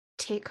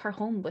take her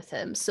home with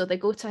him. So they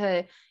go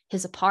to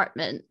his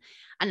apartment,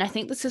 and I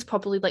think this is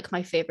probably like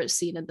my favorite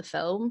scene in the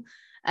film,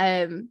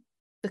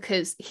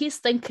 because he's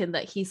thinking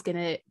that he's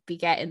gonna be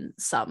getting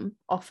some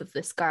off of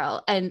this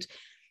girl, and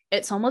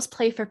it's almost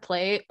play for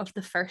play of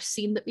the first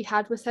scene that we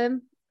had with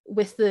him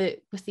with the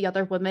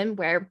other women,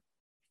 where,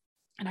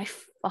 and I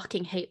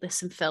fucking hate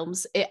this in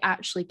films, it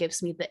actually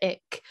gives me the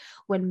ick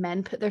when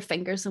men put their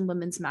fingers in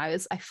women's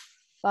mouths. I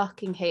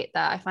fucking hate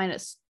that. I find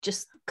it's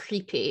just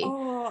creepy.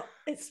 Oh,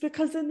 it's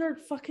because in their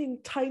fucking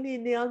tiny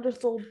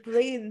Neanderthal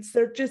brains,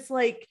 they're just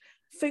like,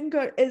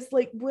 finger is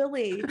like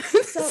willy,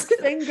 suck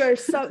finger,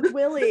 suck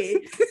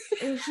willy.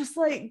 It's just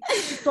like,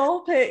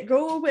 stop it,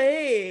 go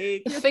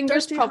away. The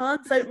fingers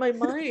hands out my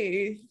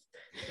mouth.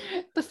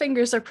 The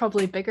fingers are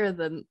probably bigger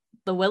than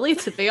the willy,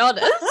 to be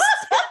honest.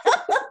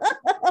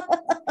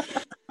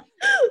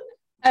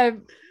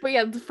 But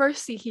yeah, the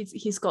first scene,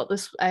 he's got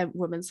this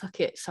woman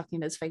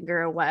sucking his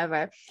finger or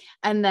whatever,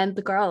 and then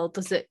the girl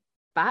does it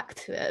back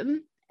to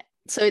him.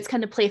 So it's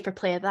kind of play for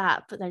play of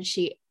that, but then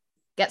she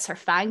gets her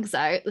fangs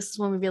out. This is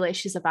when we realize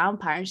she's a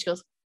vampire, and she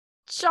goes,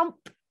 jump,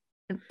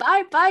 and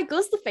bye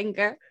goes the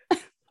finger.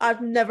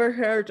 I've never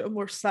heard a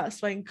more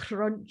satisfying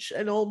crunch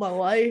in all my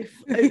life.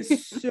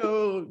 It's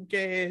so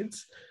good.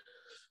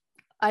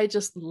 I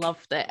just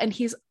loved it. And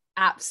he's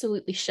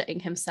absolutely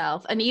shitting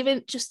himself. And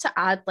even just to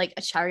add like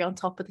a cherry on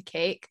top of the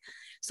cake,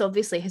 so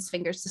obviously his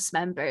finger's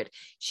dismembered,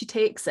 she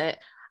takes it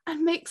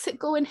and makes it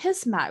go in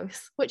his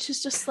mouth, which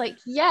is just like,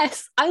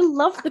 yes, I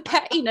love the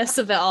pettiness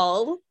of it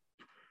all.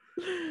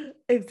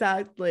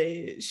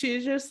 Exactly. She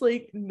just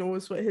like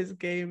knows what his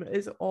game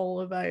is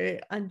all about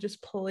and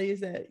just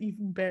plays it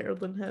even better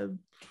than him.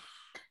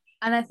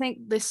 And I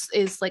think this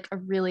is like a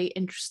really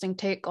interesting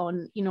take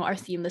on, our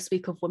theme this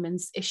week of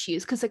women's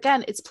issues, because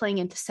again, it's playing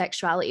into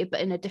sexuality,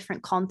 but in a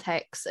different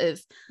context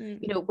of,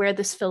 where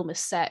this film is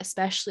set,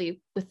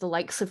 especially with the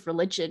likes of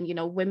religion.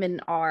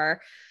 Women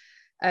are,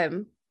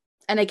 and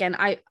again,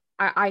 I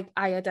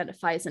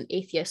identify as an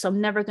atheist, so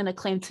I'm never going to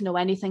claim to know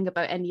anything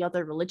about any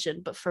other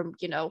religion, but from,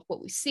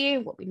 what we see,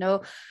 what we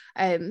know,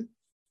 can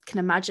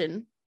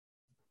imagine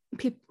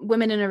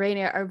women in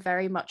Irania are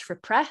very much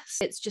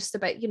repressed. It's just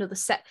about,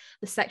 the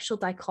sexual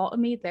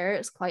dichotomy there.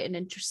 It's quite an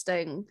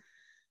interesting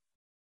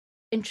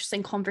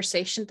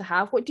conversation to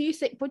have. What do you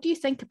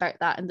think about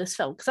that in this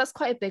film? Because that's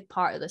quite a big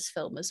part of this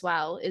film as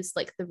well, is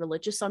like the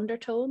religious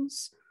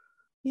undertones.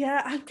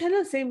 Yeah, I'm kind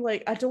of the same.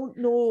 Like, I don't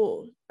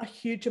know a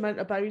huge amount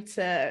about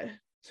it,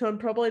 so I'm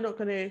probably not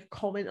going to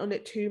comment on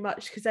it too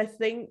much, because I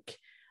think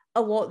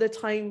a lot of the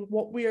time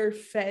what we are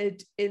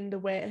fed in the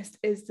West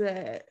is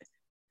that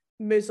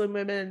Muslim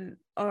women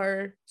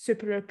are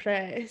super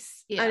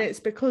oppressed, and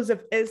it's because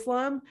of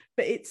Islam,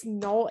 but it's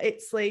not.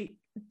 It's like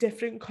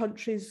different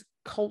countries'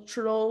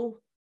 cultural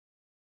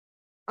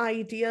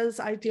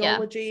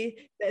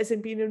ideology that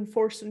isn't being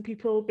enforced on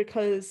people,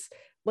 because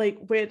like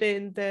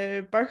wearing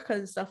the burqa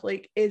and stuff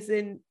like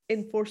isn't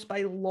enforced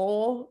by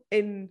law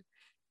in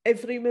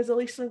every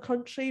Middle Eastern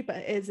country, but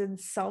it is in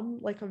some.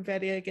 Like, I'm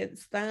very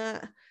against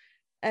that.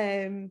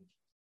 And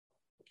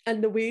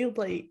the way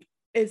like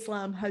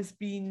Islam has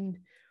been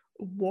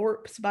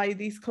warped by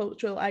these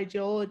cultural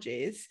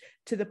ideologies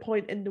to the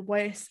point in the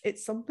West,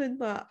 it's something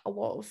that a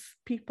lot of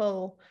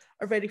people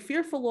are very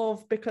fearful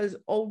of, because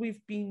all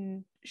we've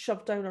been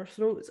shoved down our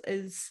throats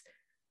is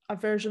a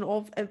version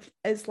of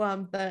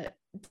Islam that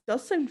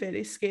does sound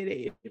very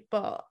scary,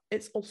 but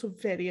it's also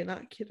very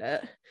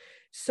inaccurate.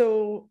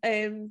 So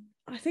I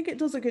think it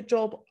does a good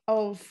job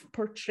of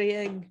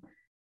portraying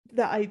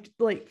that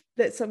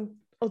that some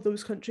of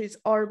those countries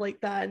are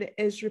like that, and it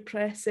is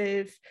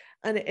repressive,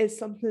 and it is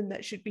something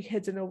that should be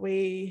hidden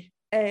away.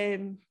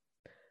 But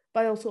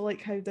I also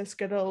like how this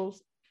girl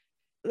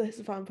this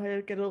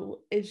vampire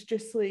girl is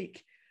just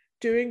like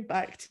doing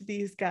back to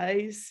these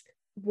guys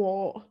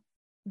what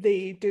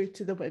they do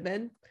to the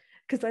women.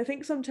 Because I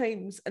think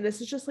sometimes, and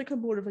this is just like a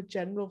more of a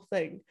general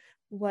thing,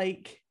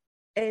 like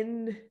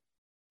in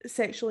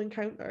sexual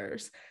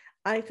encounters,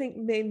 I think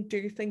men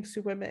do things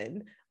to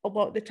women a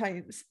lot of the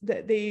times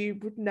that they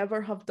would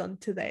never have done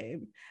to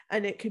them,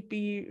 and it could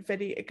be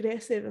very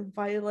aggressive and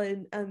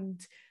violent,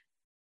 and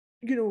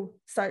you know,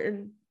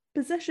 certain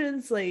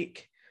positions,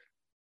 like,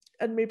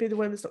 and maybe the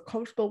woman's not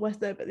comfortable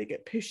with it, but they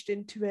get pushed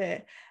into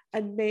it,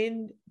 and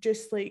men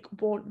just like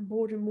want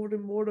more and more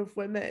and more of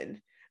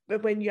women,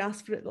 but when you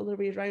ask for it the other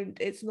way around,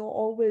 it's not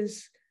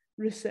always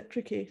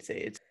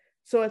reciprocated.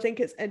 So I think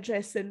it's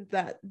interesting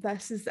that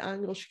this is the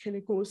angle she kind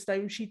of goes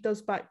down. She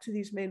does back to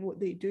these men what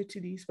they do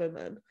to these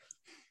women.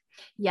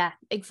 Yeah,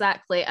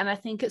 exactly. And I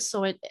think it's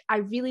so, I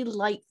really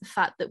like the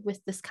fact that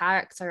with this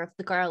character of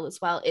the girl as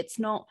well, it's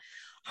not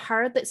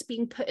her that's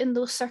being put in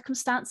those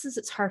circumstances,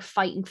 it's her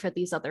fighting for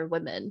these other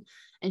women.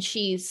 And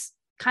she's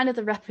kind of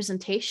the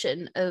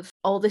representation of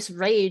all this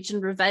rage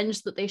and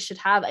revenge that they should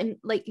have. And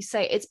like you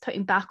say, it's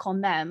putting back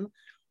on them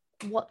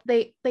what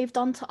they've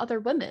done to other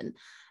women.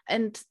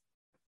 And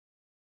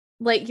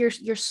like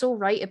you're so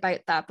right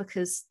about that,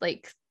 because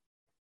like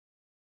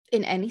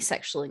in any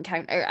sexual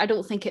encounter, I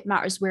don't think it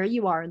matters where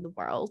you are in the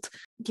world.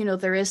 You know,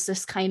 there is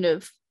this kind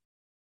of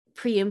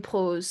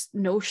pre-imposed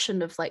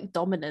notion of like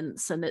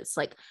dominance, and it's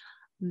like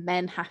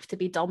men have to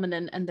be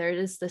dominant, and there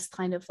is this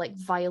kind of like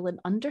violent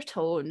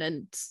undertone,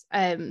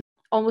 and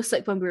almost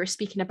like when we were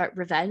speaking about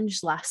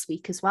revenge last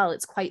week as well,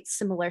 it's quite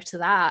similar to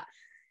that.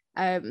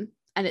 And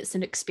it's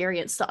an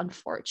experience that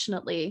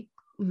unfortunately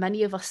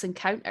many of us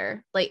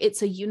encounter. Like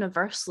it's a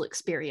universal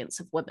experience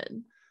of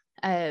women,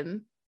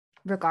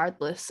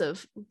 regardless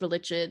of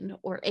religion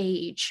or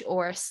age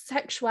or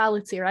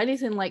sexuality or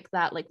anything like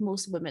that. Like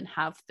most women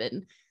have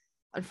been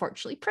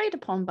unfortunately preyed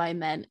upon by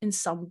men in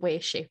some way,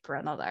 shape or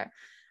another.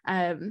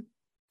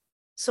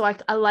 So I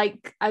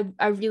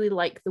really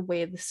like the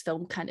way this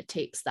film kind of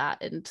takes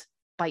that and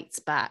bites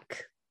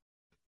back,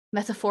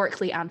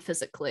 metaphorically and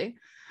physically.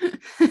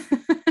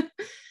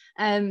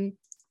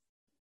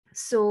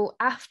 So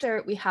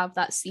after we have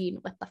that scene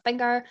with the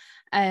finger,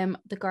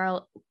 the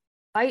girl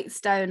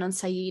bites down on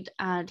Saeed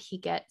and he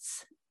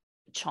gets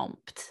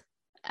chomped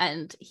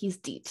and he's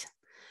dead.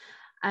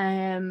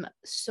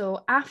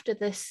 So after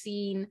this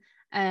scene,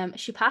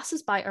 she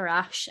passes by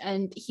Arash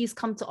and he's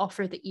come to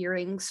offer the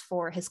earrings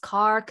for his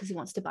car because he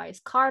wants to buy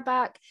his car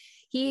back.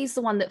 He's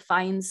the one that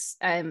finds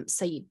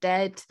Saeed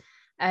dead,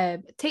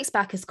 takes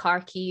back his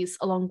car keys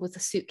along with a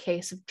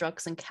suitcase of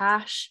drugs and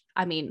cash.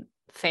 I mean,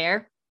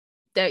 fair.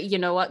 You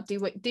know what? Do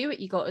what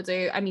you got to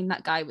do. I mean,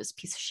 that guy was a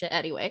piece of shit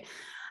anyway.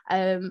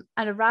 And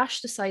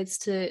Arash decides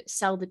to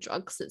sell the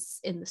drugs that's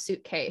in the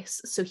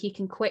suitcase so he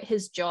can quit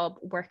his job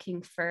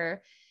working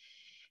for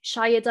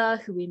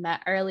Shayada, who we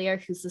met earlier,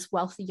 who's this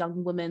wealthy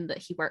young woman that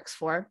he works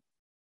for.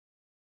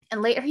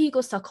 And later he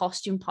goes to a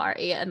costume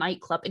party at a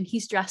nightclub and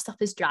he's dressed up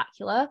as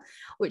Dracula,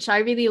 which I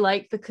really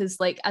like because,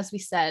 like, as we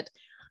said,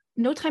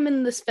 no time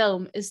in this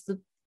film is the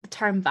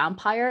term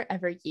vampire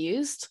ever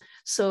used.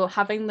 So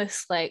having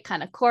this like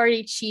kind of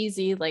corny,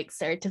 cheesy, like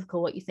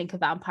stereotypical what you think a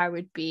vampire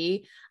would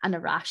be, and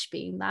Arash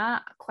being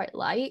that, I quite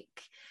like.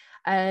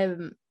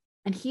 And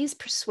he's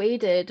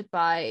persuaded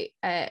by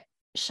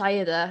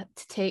Shayada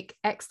to take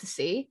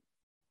ecstasy.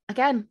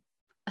 Again,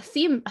 a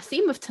theme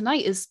of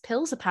tonight is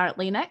pills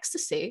apparently, and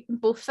ecstasy in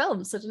both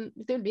films. I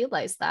didn't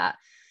realize that.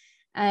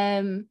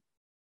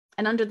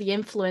 And under the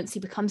influence, he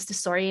becomes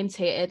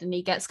disorientated and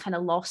he gets kind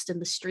of lost in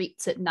the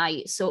streets at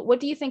night. So what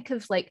do you think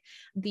of like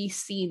these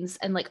scenes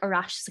and like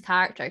Arash as a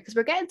character? Because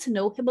we're getting to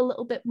know him a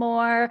little bit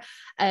more,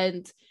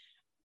 and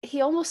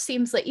he almost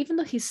seems like, even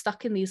though he's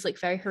stuck in these like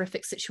very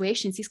horrific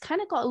situations, he's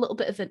kind of got a little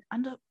bit of an, I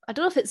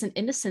don't know if it's an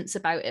innocence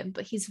about him,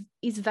 but he's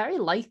very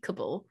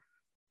likable.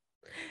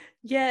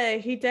 Yeah,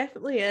 he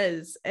definitely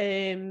is.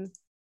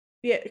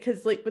 Yeah,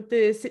 because like with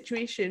the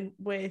situation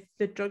with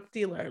the drug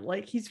dealer,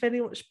 like he's very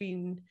much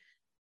been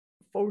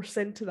forced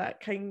into that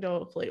kind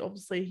of, like,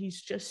 obviously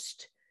he's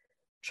just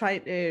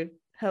trying to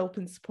help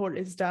and support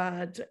his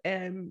dad.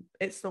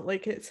 It's not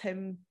like it's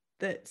him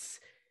that's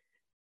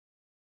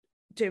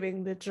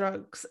doing the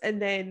drugs.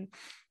 And then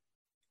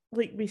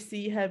like we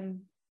see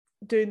him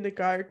doing the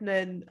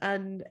gardening,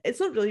 and it's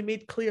not really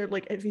made clear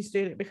like if he's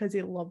doing it because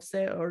he loves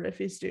it or if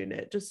he's doing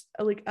it just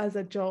like as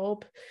a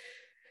job.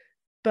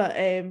 But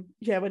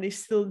yeah, when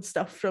he's stealing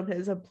stuff from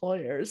his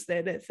employers,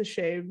 then it's a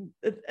shame.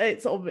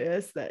 It's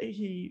obvious that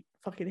he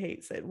fucking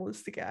hates it and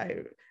wants to get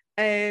out.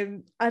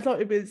 I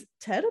thought it was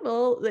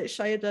terrible that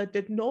Shayada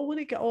did not want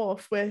to get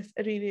off with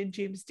Irene and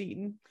James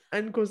Dean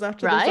and goes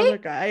after this other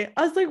guy.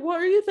 I was like,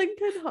 what are you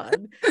thinking,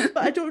 hun?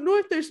 But I don't know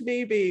if there's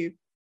maybe,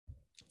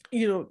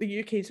 you know, the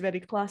UK is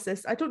very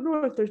classist. I don't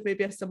know if there's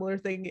maybe a similar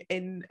thing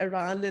in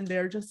Iran, and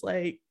they're just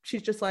like,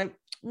 she's just like,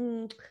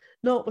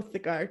 not with the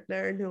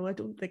gardener, no, I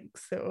don't think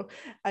so,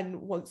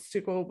 and wants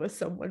to go with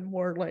someone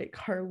more like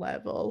her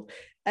level,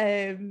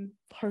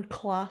 her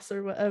class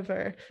or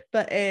whatever.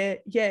 But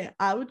yeah,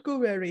 I would go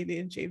with Irene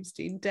and James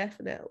Dean,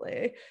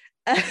 definitely.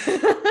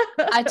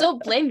 I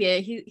don't blame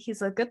you.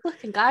 He's a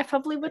good-looking guy,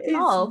 probably would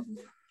know.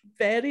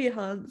 Very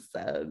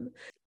handsome.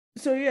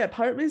 So yeah,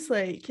 part of me's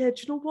like, yeah,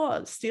 do you know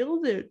what? Steal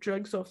the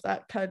drugs off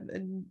that cunt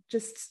and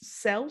just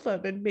sell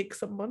them and make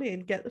some money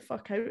and get the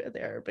fuck out of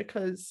there,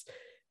 because,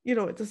 you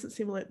know, it doesn't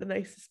seem like the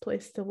nicest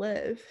place to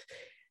live.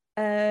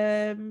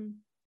 But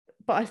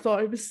I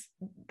thought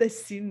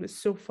this scene was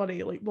so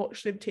funny, like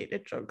watching him take the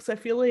drugs. I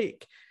feel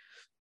like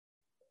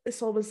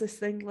it's always this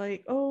thing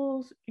like,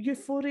 oh,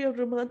 Euphoria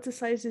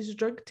romanticizes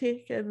drug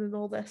taking and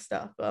all this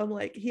stuff. But I'm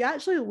like, he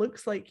actually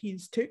looks like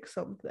he's took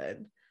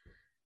something.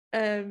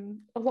 A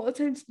lot of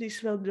times in these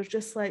films they're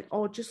just like,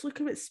 oh, just look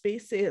a bit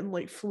spacey and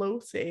like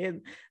floaty,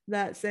 and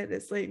that's it.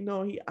 It's like,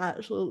 no, he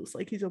actually looks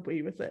like he's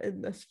away with it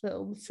in this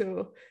film.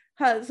 So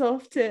hats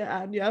off to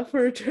Anya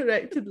for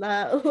directing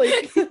that,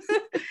 like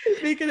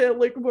making it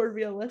look more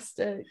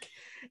realistic.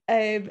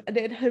 And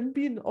then him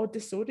being all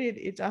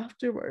disoriented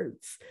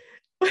afterwards.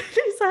 When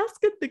he's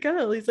asking the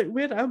girl, he's like,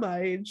 where am I?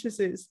 And she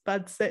says,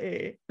 Bad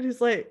City. And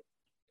he's like,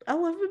 I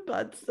live in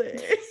Bad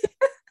City.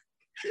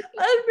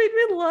 That made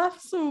me laugh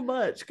so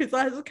much, because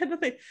that's the kind of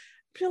thing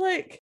I feel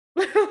like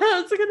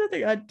that's the kind of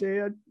thing I'd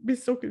do. I'd be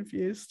so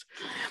confused.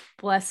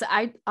 Bless.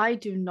 I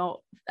do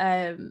not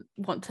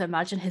want to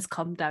imagine his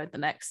come down the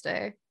next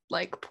day.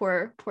 Like,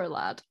 poor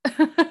lad.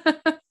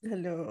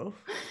 Hello.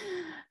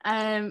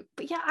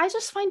 But yeah, I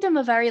just find him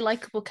a very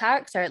likable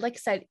character. Like I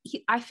said,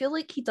 I feel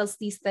like he does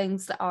these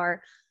things that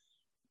are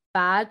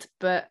bad,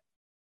 but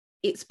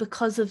it's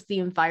because of the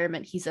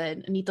environment he's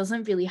in, and he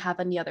doesn't really have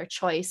any other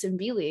choice. And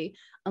really,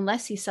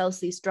 unless he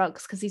sells these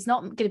drugs, because he's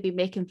not going to be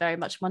making very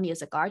much money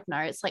as a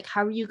gardener, it's like,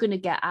 how are you going to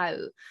get out?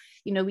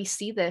 You know, we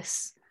see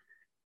this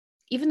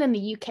even in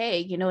the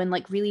UK, you know, in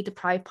like really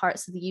deprived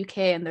parts of the UK,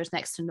 and there's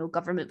next to no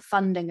government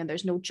funding and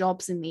there's no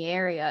jobs in the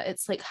area.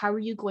 It's like, how are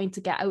you going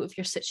to get out of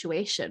your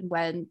situation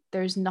when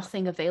there's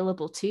nothing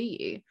available to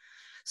you?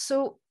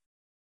 So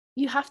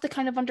you have to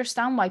kind of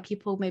understand why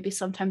people maybe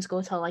sometimes go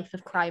to a life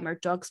of crime or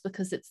drugs,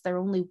 because it's their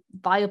only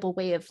viable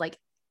way of like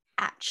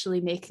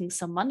actually making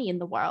some money in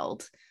the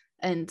world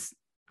and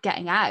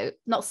getting out.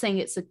 Not saying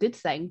it's a good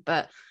thing,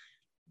 but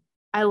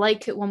I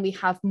like it when we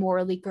have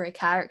morally grey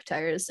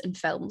characters in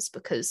films,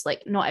 because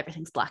like not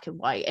everything's black and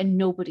white and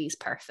nobody's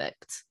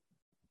perfect,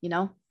 you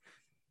know?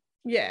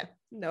 Yeah,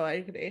 no, I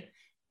agree.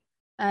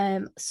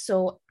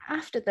 So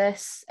after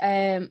this,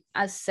 as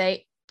I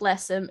say,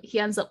 bless him, he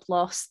ends up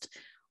lost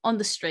on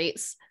the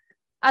streets,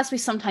 as we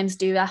sometimes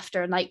do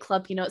after a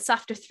nightclub. You know, it's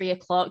after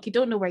 3:00, you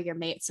don't know where your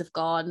mates have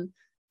gone,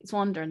 he's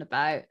wandering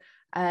about.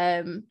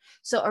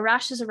 So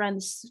Arash is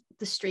around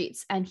the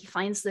streets, and he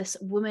finds this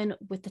woman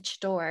with the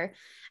chador,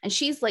 and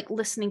she's like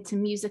listening to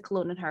music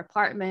alone in her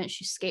apartment.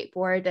 She's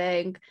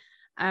skateboarding,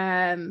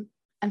 and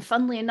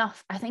funnily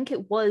enough, I think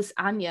it was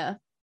Anya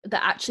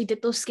that actually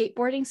did those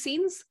skateboarding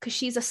scenes, because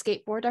she's a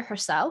skateboarder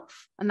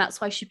herself, and that's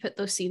why she put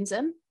those scenes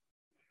in.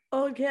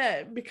 Oh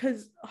yeah,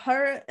 because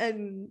her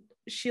and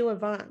Sheila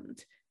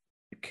Vand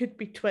could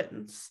be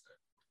twins.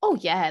 Oh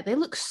yeah, they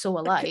look so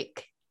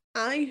alike.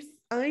 I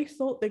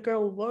thought the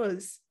girl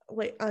was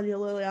like Anya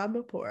Lily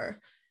Amirpour,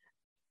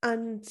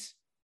 and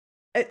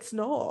it's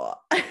not.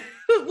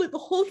 Like the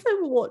whole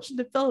time we're watching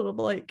the film, I'm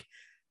like,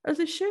 are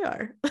they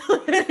sure?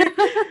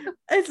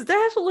 It's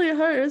definitely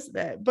her, isn't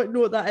it? But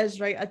no, that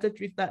is right. I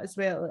did read that as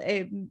well.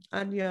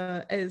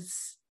 Anya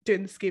is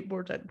doing the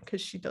skateboarding,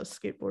 because she does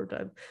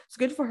skateboarding. It's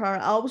good for her.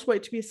 I always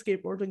wanted to be a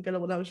skateboarding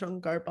girl when I was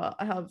younger, but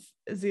I have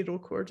zero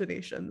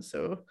coordination,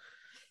 so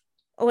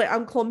like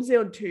I'm clumsy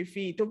on 2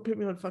 feet. Don't put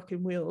me on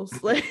fucking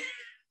wheels. Like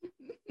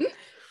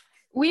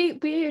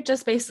we're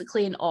just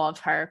basically in awe of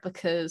her,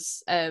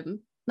 because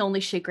not only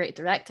is she a great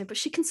director, but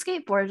she can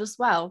skateboard as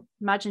well.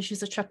 Imagine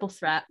she's a triple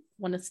threat.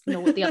 Want to know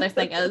what the other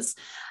thing is.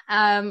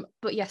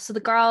 But yeah, so the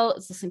girl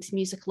is listening to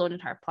music alone in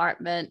her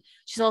apartment.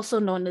 She's also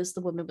known as the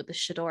woman with the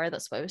chador.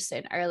 That's what I was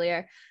saying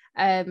earlier.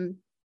 And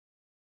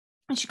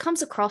she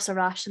comes across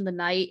Arash in the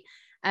night.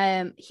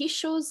 He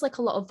shows like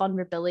a lot of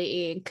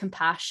vulnerability and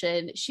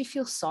compassion. She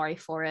feels sorry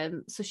for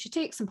him, so she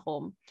takes him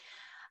home.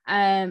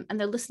 And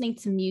they're listening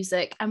to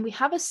music, and we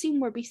have a scene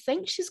where we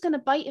think she's going to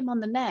bite him on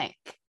the neck,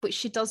 but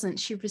she doesn't.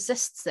 She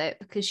resists it,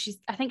 because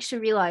I think she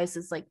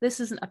realizes like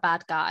this isn't a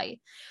bad guy.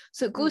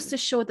 So it goes to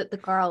show that the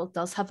girl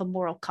does have a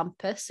moral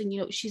compass, and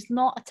you know, she's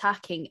not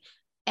attacking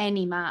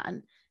any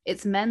man.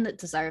 It's men that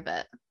deserve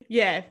it.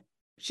 Yeah,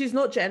 she's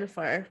not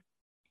Jennifer.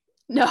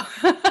 No.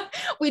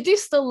 We do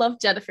still love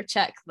Jennifer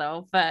Check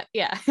though, but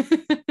yeah.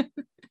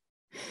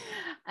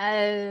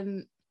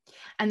 And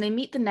they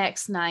meet the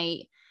next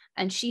night,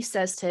 and she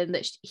says to him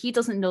that he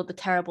doesn't know the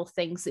terrible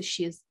things that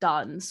she has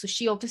done. So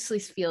she obviously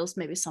feels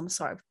maybe some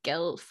sort of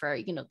guilt for,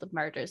 you know, the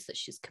murders that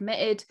she's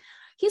committed.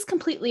 He's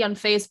completely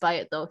unfazed by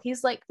it though.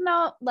 He's like,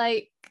 no,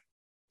 like,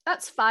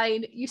 that's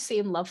fine. You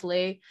seem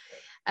lovely.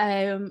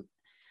 And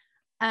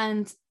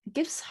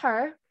gives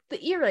her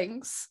the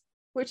earrings,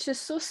 which is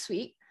so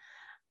sweet.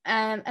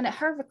 And at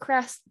her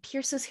request,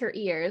 pierces her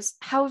ears.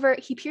 However,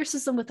 he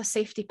pierces them with a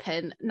safety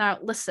pin. Now,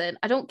 listen,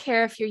 I don't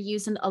care if you're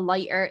using a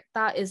lighter.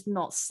 That is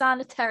not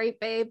sanitary,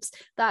 babes.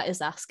 That is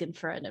asking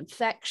for an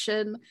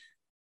infection.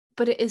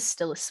 but it is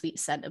still a sweet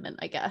sentiment,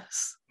 I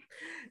guess.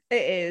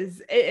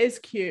 It is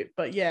cute,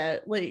 but yeah,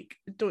 like,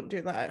 don't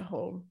do that at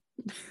home.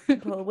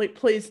 Well, like,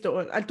 please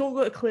don't. I don't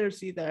go to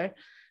Claire's either,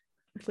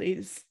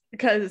 please,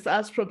 because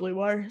that's probably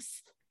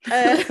worse.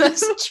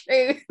 That's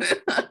true.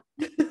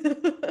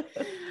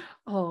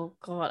 Oh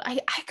god, I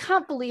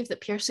can't believe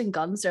that piercing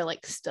guns are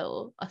like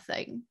still a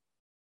thing,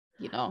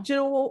 you know. Do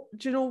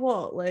you know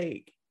what?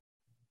 Like,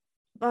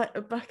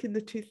 back in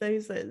the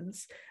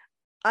 2000s,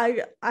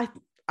 I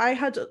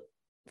had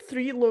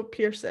 3 lobe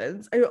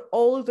piercings. I got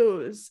all of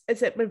those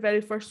except my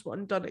very first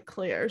one done at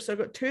Claire's. So I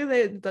got 2 of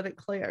them done at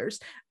Claire's,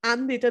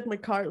 and they did my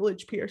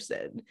cartilage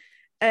piercing.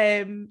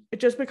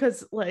 Just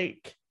because,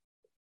 like,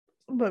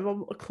 my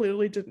mum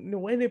clearly didn't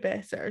know any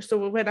better.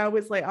 So when I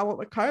was like, I want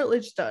my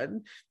cartilage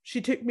done, she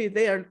took me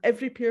there, and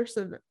every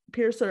piercer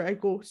I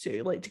go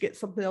to, like, to get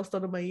something else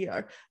done in my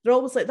ear, they're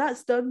always like,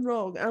 that's done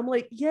wrong. And I'm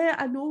like, yeah,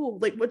 I know.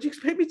 Like, what do you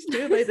expect me to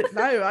do about it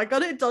now? I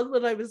got it done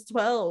when I was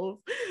 12.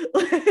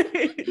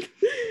 Like,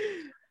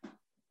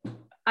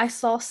 I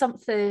saw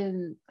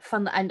something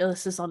fun that I know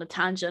this is on a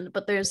tangent,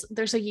 but there's a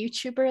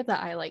YouTuber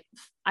that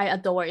I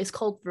adore. It's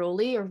called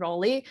Rolly.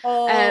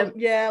 Oh,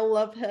 yeah,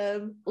 love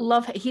him.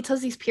 He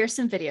does these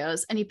piercing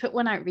videos, and he put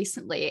one out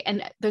recently,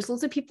 and there's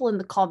loads of people in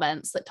the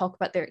comments that talk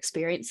about their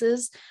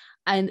experiences,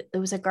 and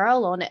there was a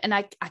girl on it, and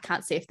I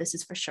can't say if this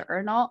is for sure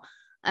or not,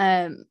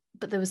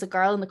 but there was a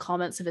girl in the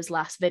comments of his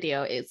last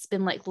video. It's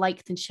been like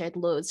liked and shared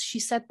loads. She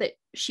said that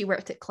she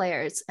worked at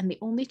Claire's, and the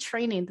only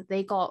training that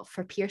they got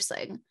for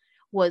piercing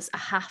was a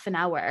half an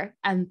hour,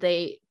 and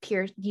they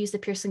used the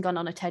piercing gun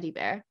on a teddy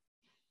bear,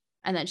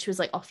 and then she was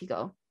like, off you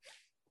go.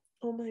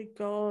 Oh my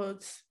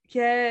god.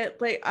 Yeah,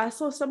 like, I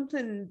saw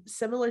something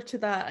similar to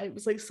that. It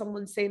was like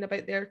someone saying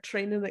about their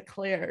training at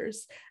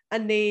Claire's,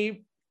 and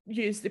they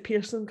used the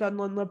piercing gun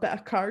on a bit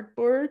of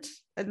cardboard,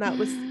 and that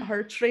was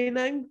her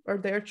training, or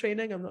their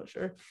training. I'm not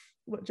sure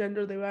what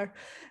gender they were.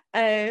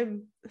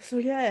 So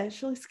yeah,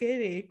 it's really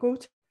scary. Go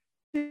to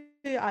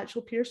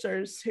actual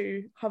piercers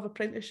who have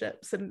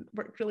apprenticeships and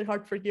work really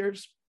hard for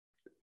years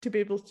to be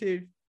able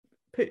to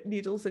put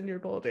needles in your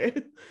body.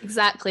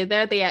 Exactly,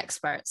 they're the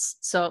experts.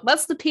 So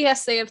that's the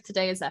PSA of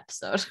today's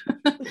episode.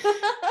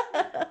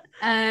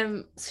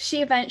 So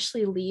she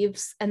eventually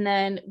leaves, and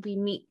then we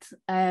meet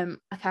a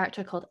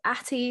character called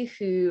Atty,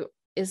 who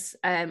is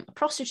a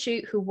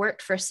prostitute who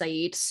worked for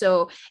Saeed.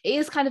 So it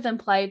is kind of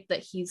implied that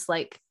he's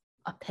like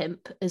a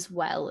pimp as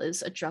well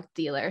as a drug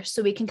dealer.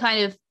 So we can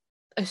kind of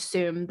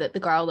assume that the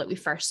girl that we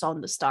first saw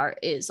in the start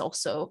is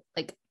also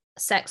like a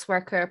sex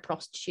worker, a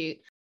prostitute,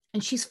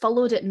 and she's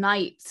followed at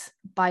night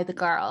by the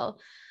girl,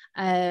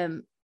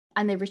 and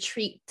they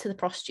retreat to the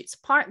prostitute's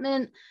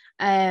apartment,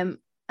 and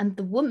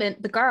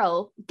the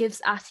girl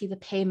gives Atty the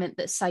payment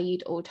that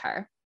Saeed owed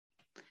her.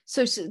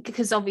 So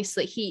because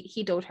obviously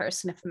he'd owed her a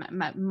significant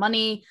amount of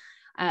money,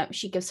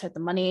 she gives her the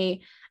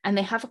money, and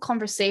they have a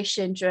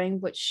conversation during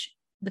which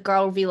the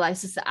girl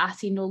realizes that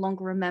Atty no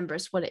longer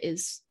remembers what it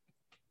is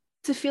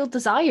to feel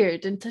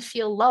desired and to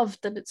feel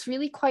loved, and it's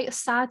really quite a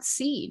sad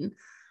scene.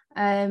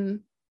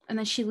 And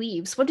then she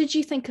leaves. What did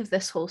you think of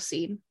this whole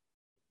scene?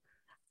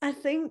 I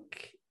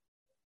think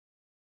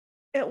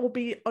it will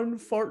be,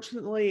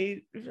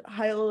 unfortunately,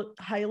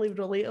 highly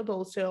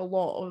relatable to a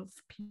lot of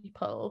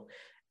people.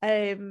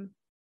 I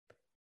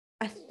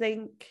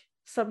think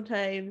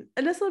sometimes,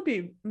 and this will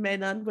be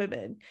men and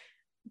women,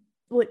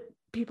 like,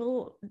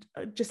 people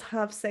just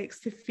have sex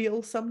to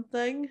feel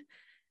something,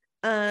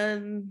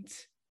 and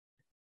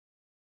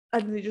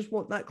they just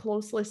want that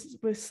closeness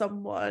with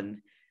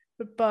someone,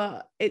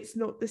 but it's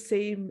not the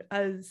same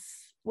as,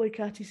 like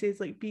Atty says,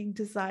 like being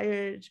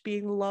desired,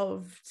 being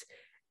loved.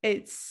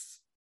 It's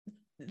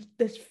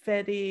this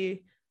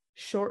very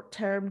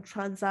short-term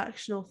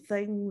transactional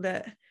thing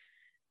that,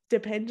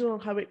 depending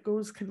on how it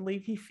goes, can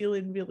leave you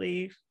feeling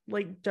really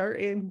like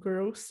dirty and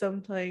gross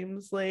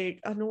sometimes. Like,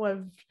 I know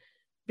I've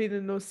been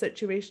in those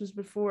situations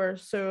before,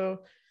 so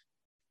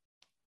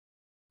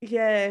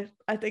yeah,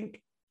 I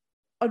think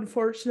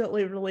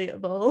unfortunately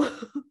relatable.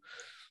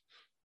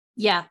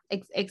 Yeah,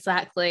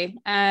 exactly.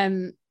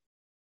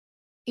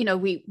 You know,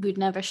 we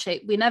never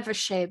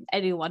shame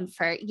anyone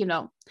for, you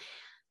know,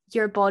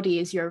 your body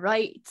is your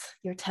right,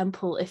 your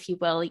temple, if you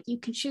will. You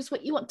can choose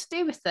what you want to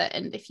do with it,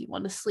 and if you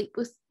want to sleep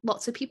with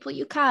lots of people,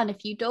 you can.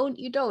 If you don't,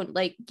 you don't.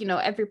 Like, you know,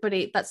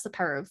 everybody, that's the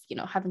power of, you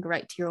know, having a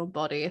right to your own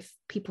body. If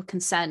people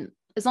consent,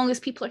 as long as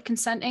people are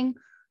consenting,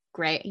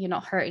 great, you're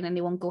not hurting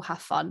anyone, go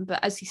have fun.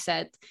 But as you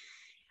said,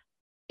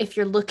 if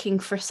you're looking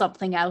for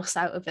something else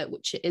out of it,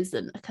 which it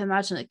isn't, I can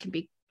imagine it can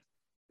be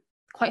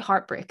quite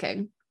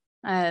heartbreaking.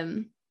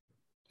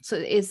 So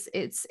it's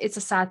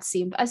a sad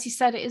scene, but as you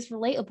said, it is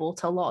relatable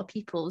to a lot of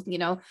people, you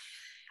know,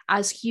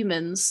 as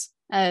humans,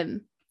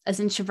 as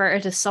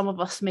introverted as some of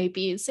us may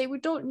be, and say we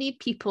don't need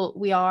people.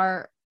 We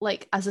are,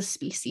 like, as a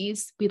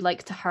species, we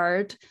like to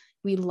herd,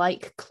 we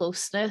like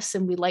closeness,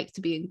 and we like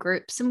to be in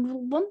groups, and we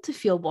want to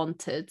feel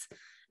wanted.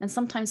 And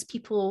sometimes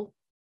people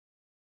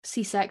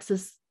see sex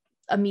as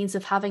a means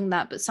of having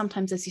that, but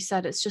sometimes, as you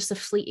said, it's just a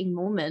fleeting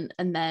moment,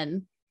 and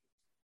then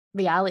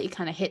reality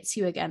kind of hits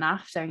you again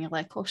after, and you're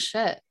like, oh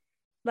shit,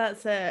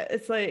 That's it.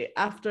 It's like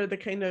after the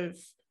kind of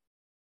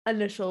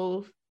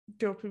initial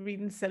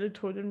dopamine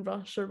serotonin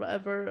rush or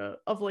whatever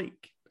of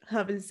like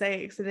having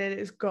sex, and then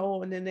it's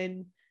gone, and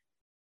then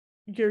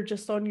you're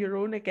just on your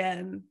own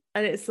again.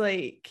 And it's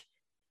like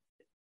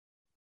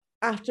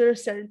after a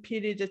certain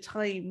period of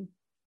time,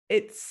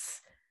 it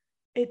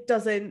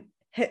doesn't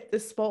hit the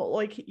spot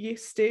like it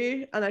used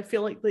to. And I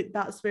feel like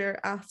that's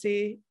where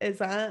Atty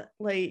is at.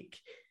 Like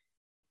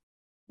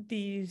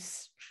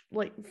these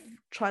like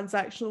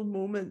transactional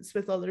moments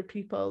with other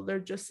people, they're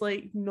just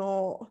like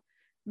not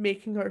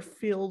making her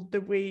feel the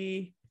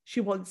way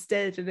she once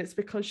did, and it's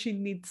because she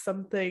needs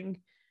something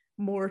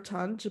more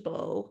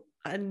tangible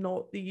and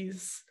not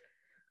these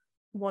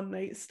one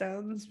night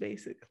stands,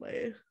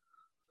 basically.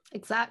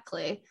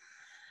 Exactly.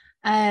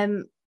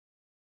 And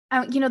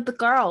the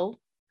girl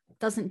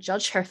doesn't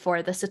judge her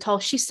for this at all.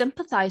 She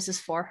sympathizes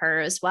for her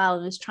as well,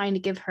 and is trying to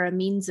give her a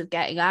means of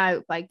getting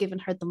out by giving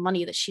her the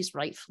money that she's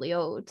rightfully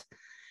owed.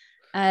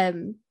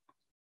 Then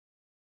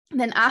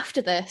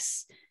after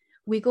this,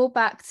 we go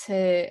back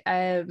to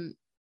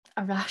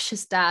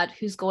Arash's dad,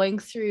 who's going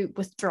through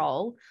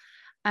withdrawal.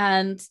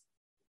 And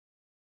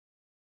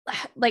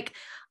like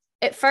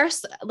at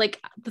first, like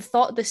the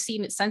thought of the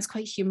scene, it sounds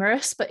quite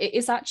humorous, but it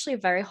is actually a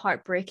very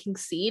heartbreaking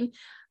scene.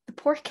 The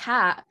poor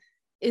cat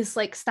is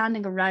like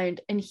standing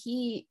around, and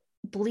he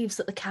believes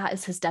that the cat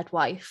is his dead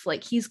wife.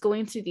 Like he's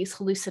going through these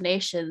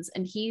hallucinations,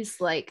 and he's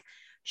like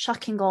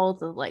chucking all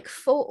the like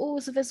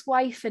photos of his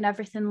wife and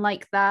everything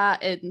like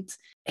that. And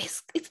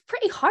it's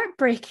pretty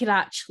heartbreaking,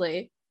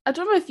 actually. I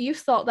don't know if you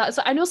thought that.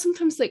 So I know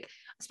sometimes, like,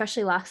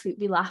 especially last week,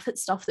 we laugh at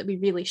stuff that we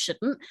really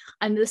shouldn't.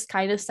 And this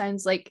kind of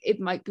sounds like it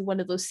might be one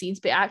of those scenes,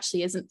 but it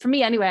actually isn't. For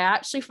me anyway, I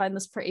actually find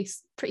this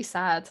pretty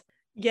sad.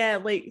 Yeah,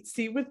 like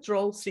see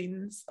withdrawal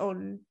scenes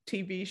on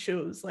TV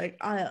shows,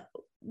 I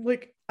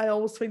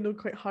always find them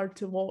quite hard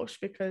to watch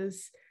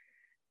because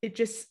it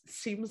just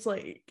seems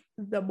like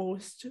the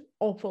most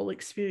awful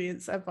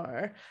experience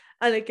ever.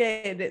 And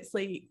again, it's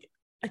like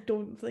I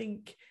don't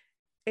think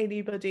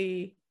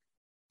anybody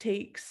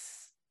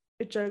takes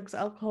drugs,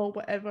 alcohol,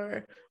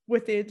 whatever,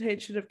 with the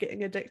intention of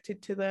getting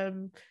addicted to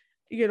them.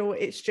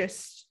 It's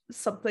just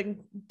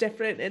something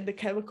different in the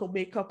chemical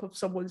makeup of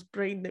someone's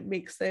brain that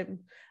makes them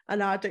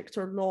an addict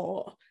or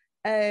not.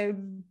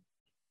 And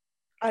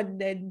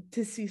then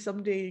to see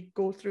somebody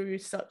go through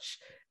such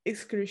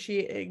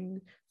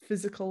excruciating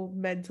physical,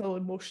 mental,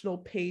 emotional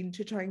pain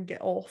to try and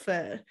get off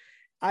it,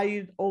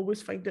 I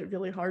always find it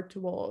really hard to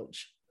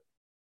watch.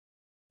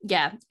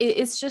 Yeah,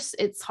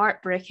 it's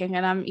heartbreaking.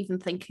 And I'm even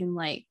thinking,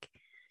 like,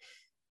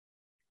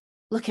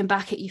 looking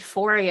back at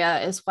Euphoria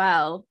as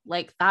well,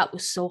 like that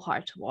was so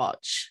hard to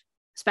watch,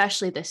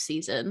 especially this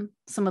season.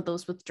 Some of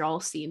those withdrawal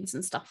scenes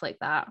and stuff like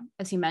that,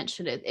 as you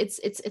mentioned, it's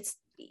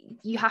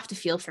you have to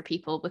feel for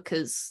people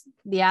because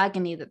the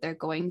agony that they're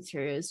going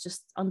through is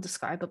just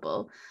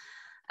undescribable.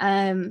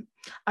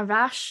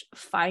 Arash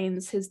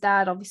finds his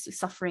dad obviously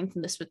suffering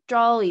from this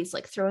withdrawal. He's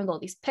like throwing all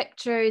these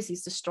pictures,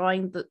 he's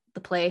destroying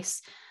the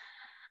place,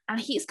 and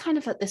he's kind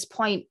of at this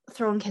point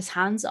throwing his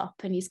hands up,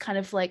 and he's kind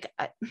of like,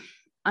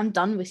 I'm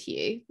done with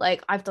you.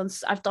 Like I've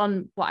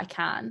done what I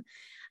can.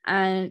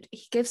 And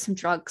he gives him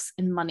drugs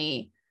and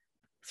money,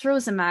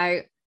 throws him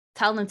out,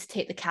 telling him to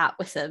take the cat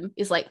with him.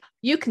 He's like,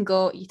 you can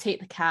go, you take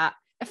the cat.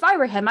 If I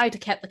were him, I'd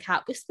have kept the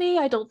cat with me.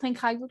 I don't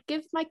think I would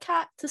give my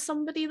cat to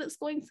somebody that's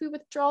going through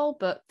withdrawal,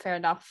 but fair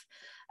enough.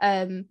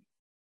 And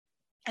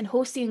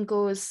Hossein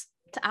goes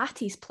to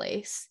Atty's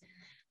place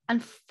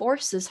and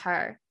forces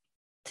her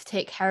to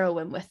take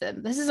heroin with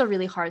him. This is a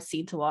really hard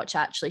scene to watch,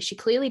 actually. She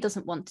clearly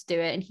doesn't want to do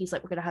it, and he's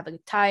like, we're going to have a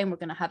good time. We're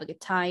going to have a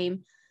good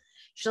time.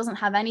 She doesn't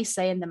have any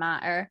say in the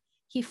matter.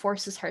 He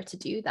forces her to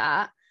do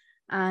that.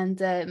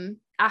 And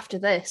after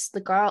this, the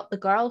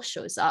girl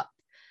shows up,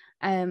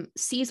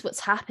 sees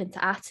what's happened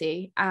to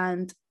Atty,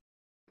 and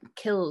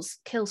kills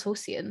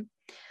Hossein.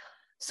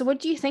 So what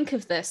do you think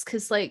of this?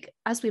 Because, like,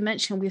 as we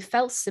mentioned, we've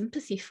felt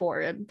sympathy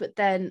for him, but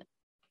then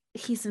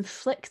he's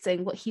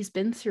inflicting what he's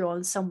been through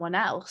on someone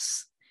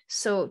else.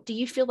 So do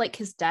you feel like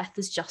his death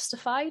is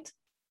justified?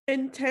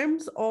 In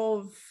terms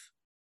of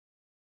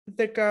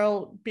the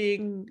girl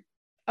being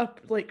a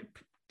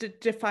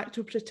de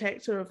facto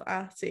protector of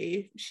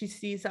Atty, she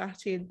sees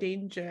Atty in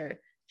danger.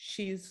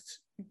 She's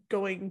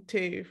going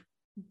to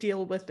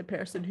deal with the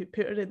person who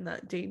put her in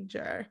that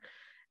danger.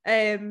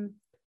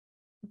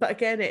 But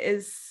again,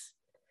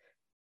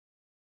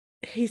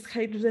 he's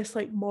kind of this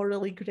like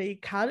morally grey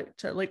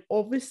character. Like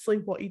obviously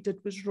what he did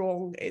was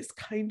wrong. It's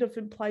kind of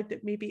implied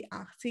that maybe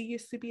Atty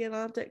used to be an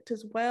addict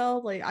as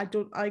well. Like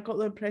I got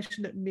the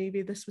impression that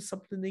maybe this was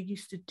something they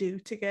used to do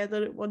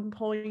together at one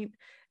point.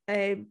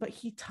 But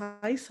he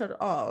ties her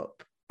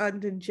up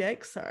and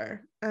injects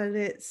her, and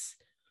it's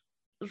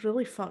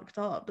really fucked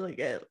up.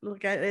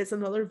 It's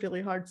another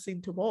really hard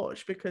scene to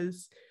watch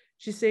because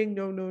she's saying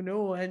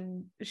no,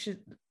 and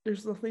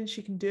there's nothing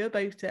she can do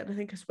about it. And I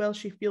think as well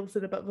she feels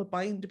in a bit of a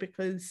bind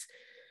because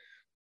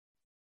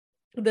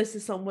this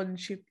is someone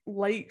she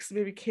likes,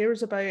 maybe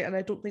cares about, and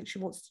I don't think she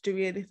wants to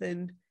do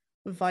anything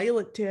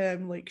violent to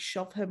him, like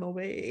shove him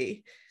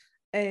away.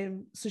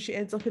 So she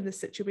ends up in this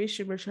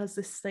situation where she has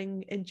this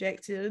thing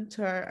injected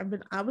into her. And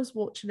when I was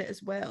watching it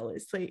as well,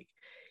 it's like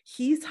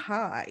he's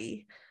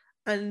high,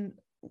 and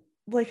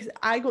like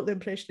I got the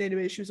impression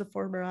anyway she was a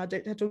former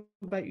addict. I don't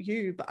know about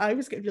you, but I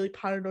was getting really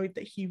paranoid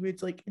that he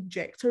would like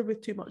inject her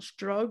with too much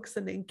drugs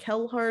and then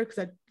kill her, because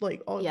I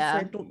like obviously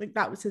I don't think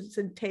that was his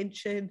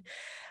intention.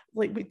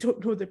 Like we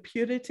don't know the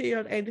purity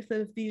or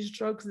anything of these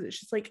drugs, and it's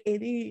just like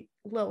any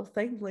little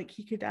thing, like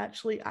he could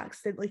actually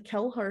accidentally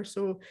kill her.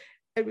 So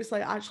it was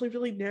like actually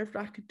really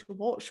nerve-wracking to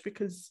watch,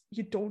 because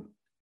you don't,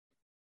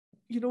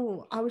 you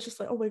know, I was just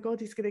like, oh my god,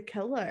 he's gonna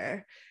kill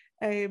her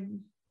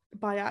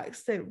by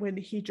accident, when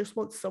he just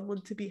wants someone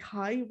to be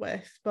high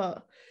with.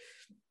 But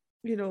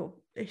you know,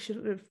 he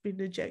shouldn't have been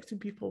injecting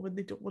people when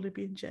they don't want to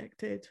be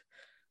injected.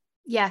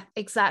 Yeah,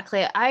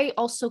 exactly. I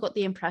also got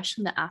the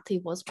impression that Atty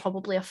was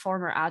probably a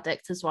former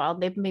addict as well.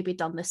 They've maybe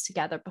done this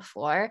together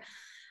before.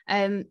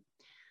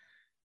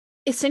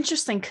 It's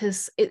interesting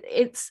because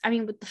it's, I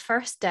mean, with the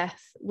first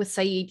death with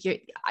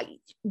Saeed,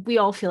 we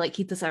all feel like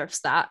he deserves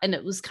that. And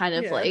it was kind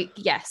of like,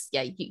 yes,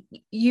 yeah,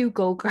 you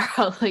go,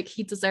 girl, like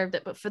he deserved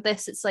it. But for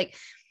this, it's like,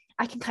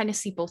 I can kind of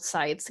see both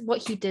sides.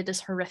 What he did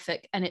is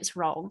horrific and it's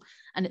wrong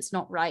and it's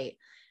not right.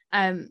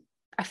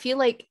 I feel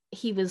like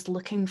he was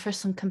looking for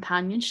some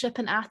companionship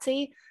in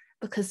Atty,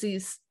 because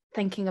he's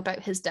thinking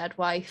about his dead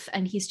wife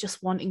and he's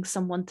just wanting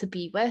someone to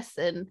be with.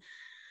 And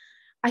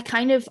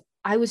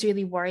I was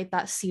really worried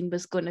that scene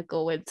was going to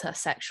go into a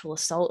sexual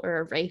assault or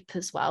a rape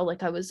as well.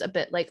 Like I was a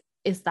bit like,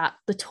 is that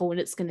the tone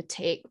it's going to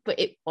take? But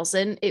it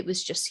wasn't. It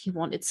was just he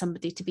wanted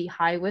somebody to be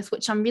high with,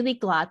 which I'm really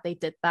glad they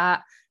did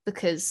that,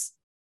 because,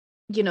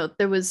 you know,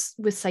 there was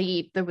with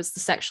Saeed, there was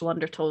the sexual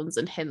undertones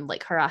and him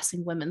like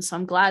harassing women. So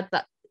I'm glad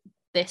that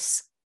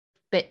this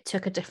bit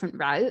took a different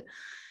route.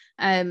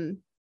 But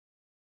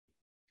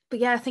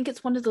yeah, I think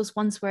it's one of those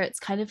ones where it's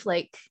kind of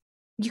like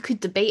you could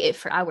debate it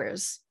for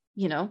hours,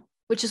 you know,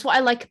 which is what I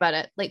like about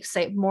it. Like,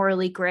 say,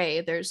 morally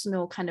gray. There's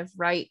no kind of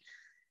right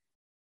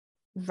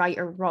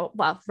or wrong.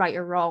 Well, right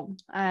or wrong.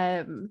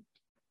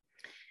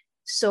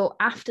 So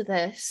after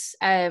this,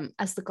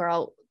 as the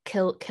girl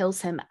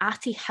kills him,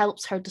 Atty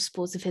helps her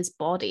dispose of his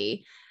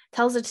body,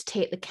 tells her to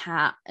take the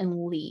cat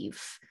and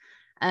leave.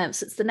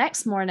 So it's the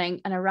next morning,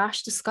 and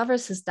Arash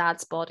discovers his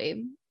dad's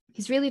body.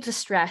 He's really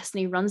distressed, and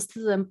he runs to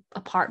the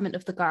apartment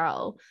of the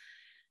girl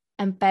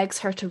and begs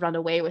her to run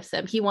away with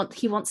him. He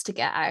wants to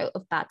get out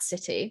of Bad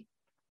City.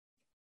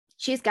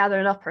 She's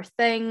gathering up her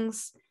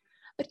things.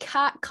 The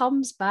cat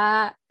comes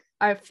back,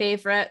 our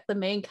favorite, the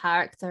main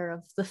character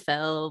of the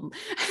film.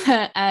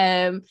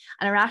 And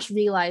Arash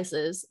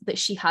realizes that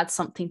she had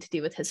something to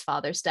do with his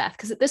father's death,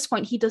 because at this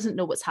point he doesn't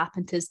know what's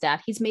happened to his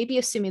dad. He's maybe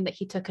assuming that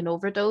he took an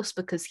overdose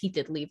because he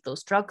did leave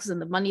those drugs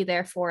and the money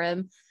there for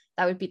him.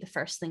 That would be the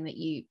first thing that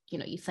you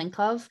think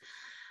of.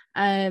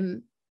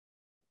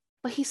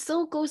 But he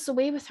still goes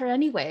away with her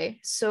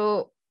anyway.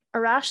 So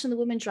Arash and the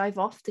woman drive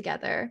off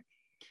together.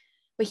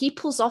 But he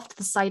pulls off to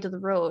the side of the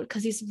road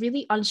because he's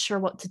really unsure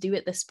what to do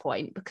at this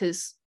point,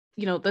 because,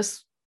 you know,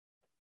 this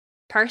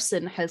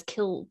person has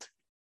killed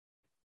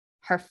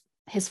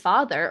his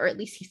father, or at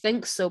least he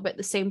thinks so, but at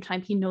the same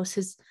time he knows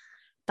his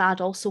dad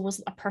also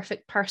wasn't a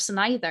perfect person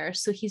either.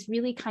 So he's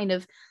really kind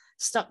of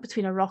stuck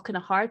between a rock and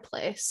a hard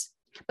place.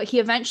 But he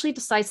eventually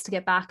decides to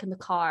get back in the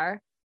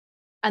car,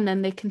 and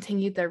then they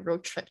continue their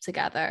road trip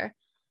together.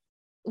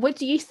 What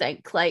do you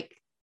think? Like,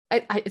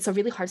 it's a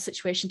really hard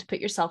situation to put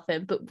yourself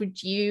in, but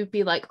would you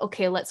be like,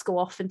 okay, let's go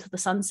off into the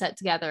sunset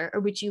together? Or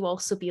would you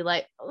also be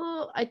like,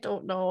 oh, I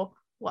don't know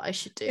what I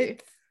should do?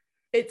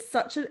 It's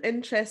such an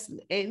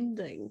interesting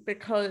ending,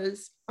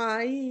 because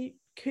I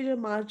could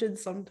imagine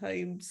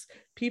sometimes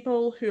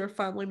people who are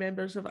family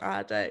members of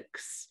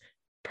addicts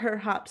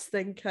perhaps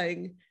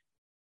thinking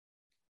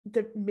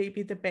that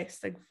maybe the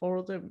best thing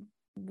for them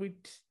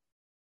would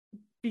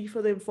be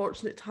for the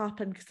unfortunate to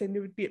happen, because then they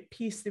would be at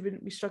peace, they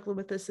wouldn't be struggling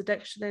with this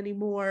addiction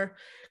anymore,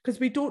 because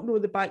we don't know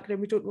the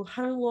background, we don't know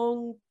how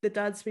long the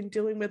dad's been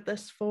dealing with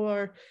this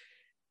for,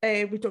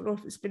 we don't know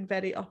if it's been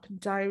very up and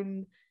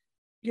down,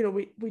 you know,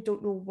 we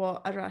don't know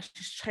what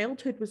Arash's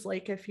childhood was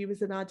like if he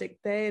was an addict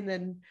then,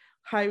 and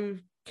how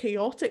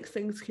chaotic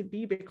things can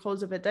be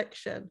because of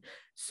addiction.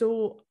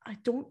 So I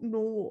don't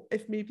know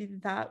if maybe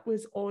that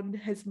was on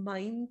his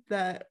mind,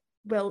 that,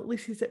 well, at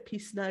least he's at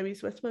peace now,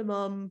 he's with my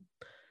mum,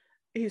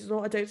 he's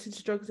not addicted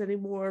to drugs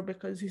anymore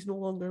because he's no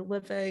longer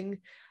living.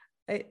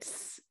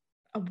 It's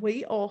a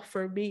weight off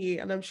for me,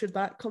 and I'm sure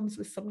that comes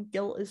with some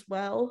guilt as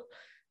well,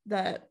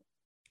 that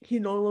he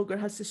no longer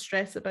has to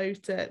stress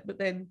about it, but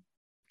then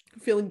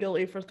feeling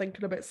guilty for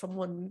thinking about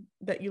someone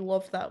that you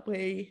love that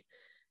way.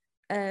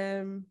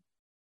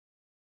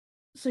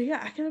 So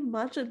yeah, I can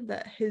imagine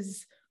that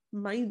his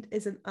mind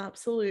is an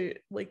absolute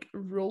like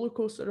roller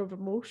coaster of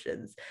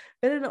emotions.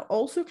 But then I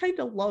also kind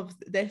of love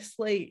this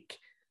like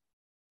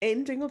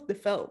ending of the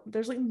film.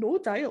 There's like no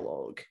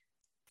dialogue.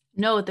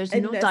 No, there's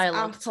no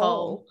dialogue at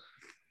all.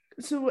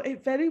 So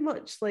it very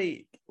much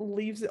like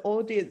leaves the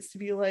audience to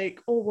be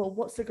like, oh well,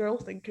 what's the girl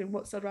thinking?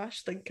 What's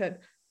Arash thinking?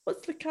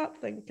 What's the cat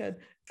thinking?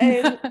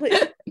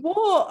 Like,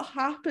 what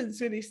happens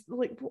when he's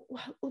like,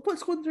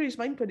 what's going through his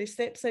mind when he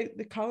steps out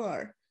the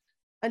car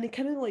and he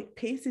kind of like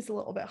paces a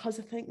little bit, has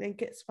a think, then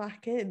gets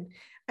back in.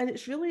 And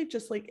it's really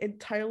just like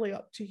entirely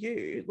up to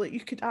you. Like,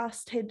 you could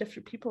ask 10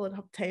 different people and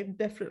have 10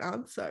 different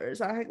answers.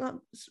 I think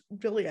that's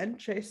really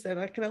interesting.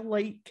 I kind of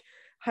like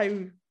how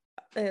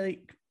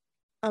like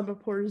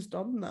Amirpour has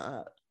done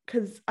that,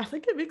 because I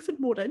think it makes it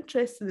more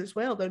interesting as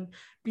well than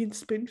being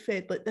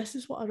spoon-fed. Like, this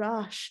is what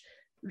Arash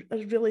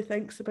really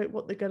thinks about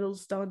what the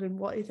girl's done and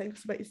what he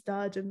thinks about his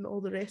dad and all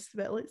the rest of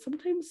it. Like,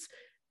 sometimes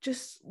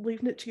just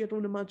leaving it to your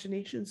own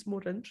imagination is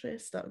more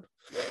interesting.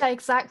 Yeah,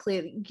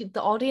 exactly.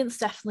 The audience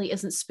definitely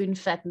isn't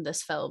spoon-fed in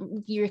this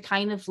film. You're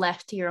kind of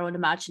left to your own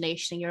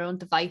imagination, your own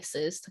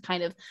devices to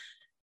kind of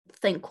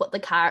think what the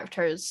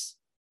characters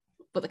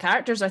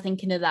are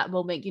thinking in that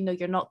moment. You know,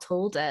 you're not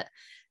told it.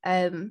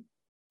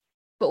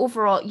 But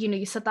overall, you know,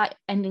 you said that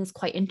ending's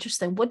quite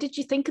interesting. What did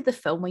you think of the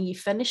film when you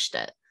finished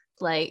it?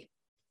 Like,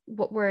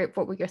 what were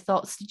your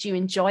thoughts? Did you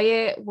enjoy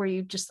it? Were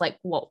you just like,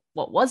 what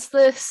was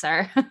this?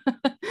 Or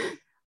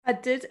I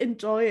did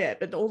enjoy it,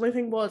 but the only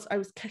thing was I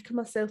was kicking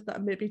myself that I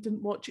maybe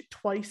didn't watch it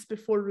twice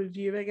before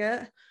reviewing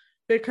it,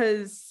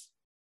 because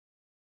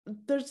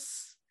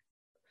there's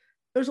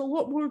a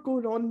lot more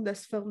going on in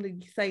this film than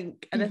you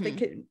think, and I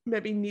think it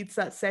maybe needs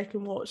that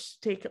second watch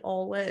to take it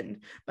all in.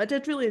 But I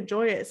did really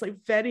enjoy it. It's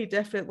like very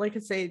different. Like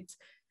I said,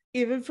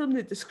 even from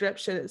the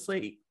description, it's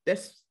like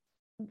this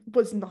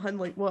was nothing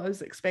like what I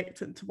was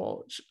expecting to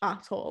watch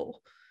at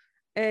all.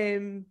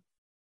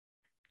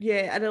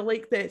 Yeah, and I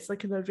like that it's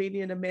like an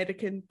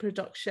Iranian-American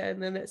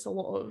production, and it's a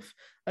lot of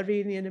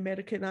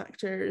Iranian-American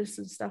actors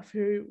and stuff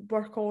who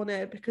work on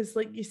it, because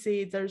like you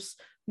say, there's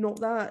not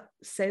that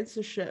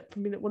censorship. I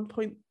mean, at one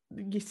point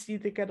you see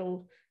the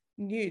girl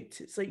nude.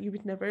 It's like you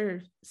would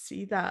never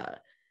see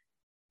that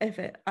if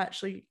it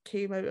actually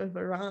came out of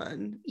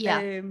Iran.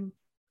 Yeah.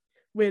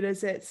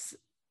 Whereas it's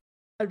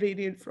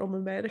Iranian from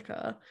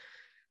America.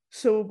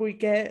 So we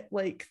get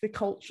like the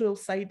cultural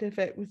side of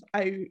it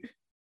without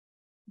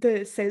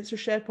the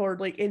censorship or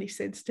like any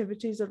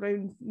sensitivities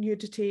around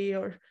nudity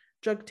or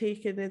drug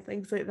taking and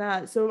things like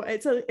that. So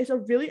it's a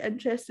really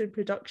interesting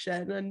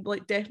production, and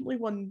like definitely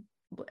one,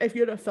 if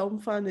you're a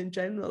film fan in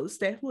general, it's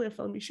definitely a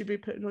film you should be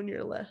putting on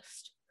your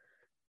list.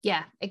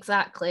 Yeah,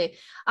 exactly.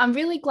 I'm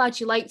really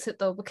glad you liked it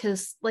though,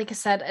 because like I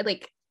said,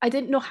 I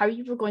didn't know how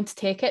you were going to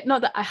take it.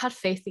 Not that I had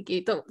faith in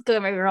you, don't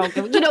get me wrong.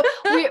 You know,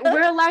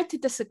 we're allowed to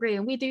disagree,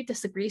 and we do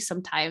disagree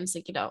sometimes.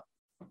 Like, you know,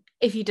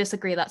 if you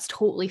disagree, that's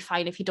totally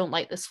fine. If you don't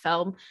like this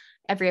film,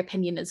 every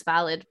opinion is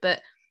valid.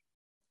 But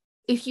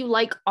if you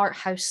like art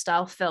house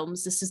style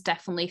films, this is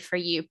definitely for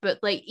you. But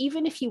like,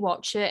 even if you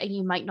watch it and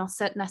you might not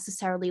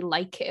necessarily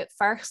like it at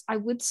first, I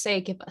would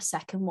say give it a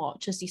second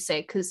watch, as you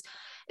say, because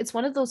it's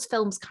one of those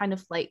films kind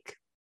of like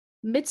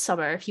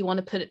Midsummer, if you want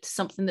to put it to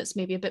something that's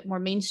maybe a bit more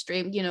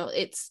mainstream. You know,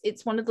 it's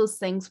one of those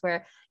things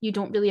where you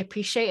don't really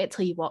appreciate it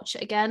till you watch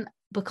it again,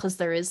 because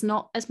there is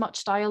not as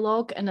much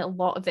dialogue and a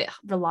lot of it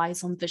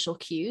relies on visual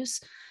cues.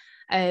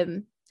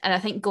 And I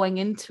think going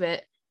into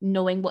it,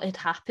 knowing what had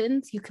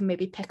happened, you can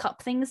maybe pick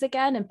up things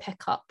again and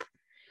pick up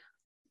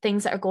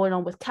things that are going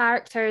on with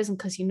characters, and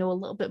because you know a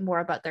little bit more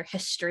about their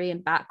history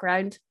and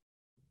background.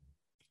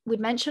 We'd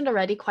mentioned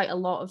already quite a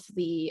lot of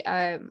the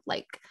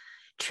like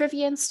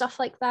trivia and stuff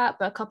like that,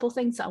 but a couple of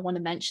things that I want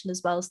to mention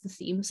as well as the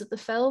themes of the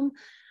film.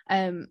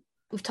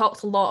 We've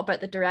talked a lot about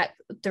the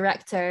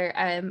director,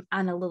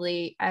 Anna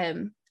Lily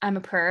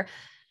Amirpour,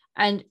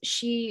 and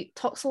she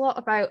talks a lot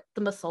about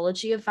the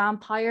mythology of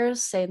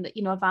vampires, saying that,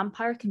 you know, a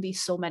vampire can be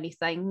so many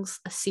things: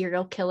 a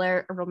serial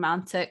killer, a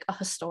romantic, a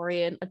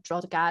historian, a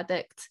drug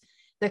addict.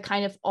 They're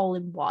kind of all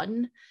in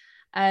one.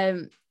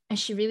 And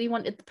she really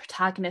wanted the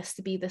protagonist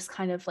to be this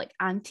kind of like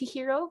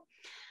anti-hero.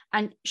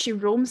 And she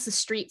roams the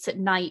streets at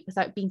night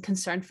without being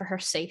concerned for her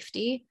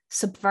safety,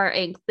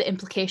 subverting the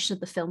implication of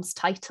the film's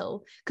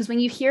title. Because when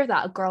you hear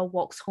that a girl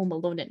walks home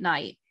alone at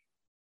night,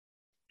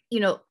 you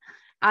know,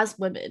 as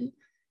women,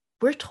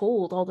 we're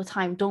told all the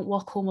time, don't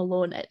walk home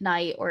alone at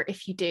night, or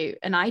if you do,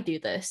 and I do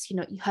this, you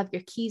know, you have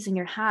your keys in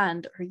your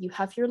hand, or you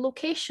have your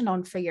location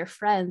on for your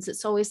friends.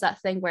 It's always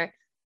that thing where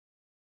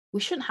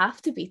we shouldn't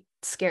have to be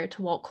scared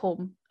to walk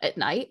home at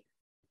night,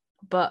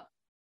 but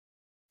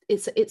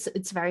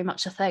it's very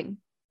much a thing.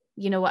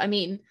 You know what I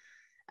mean?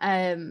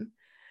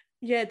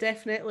 Yeah,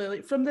 definitely.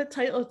 Like, from the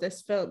title of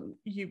this film,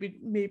 you would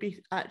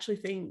maybe actually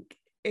think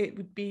it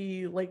would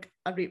be like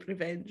a rape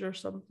revenge or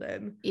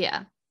something.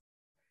 Yeah.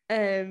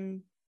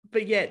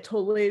 But yeah, it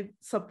totally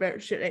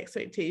subverts your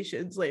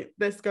expectations. Like,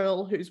 this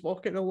girl who's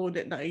walking alone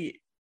at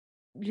night,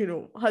 you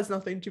know, has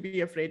nothing to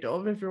be afraid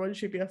of. Everyone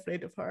should be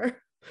afraid of her.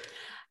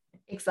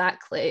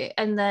 Exactly.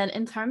 And then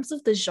in terms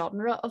of the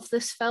genre of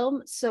this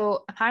film,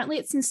 so apparently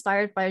it's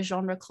inspired by a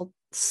genre called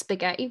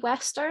spaghetti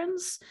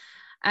westerns,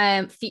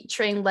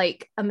 featuring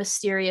like a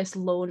mysterious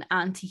lone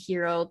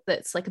anti-hero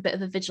that's like a bit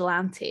of a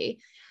vigilante.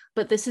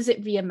 But this is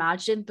it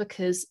reimagined,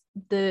 because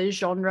the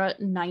genre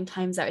 9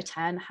 times out of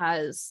 10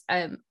 has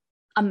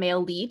a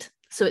male lead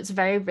So it's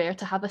very rare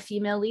to have a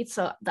female lead.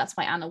 So that's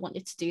why Anna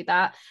wanted to do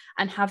that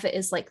and have it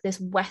as like this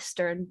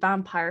Western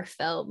vampire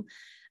film.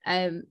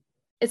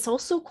 It's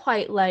also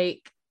quite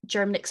like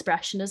German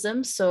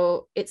expressionism,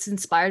 so it's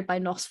inspired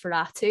by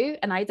Nosferatu,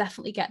 and I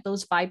definitely get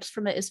those vibes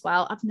from it as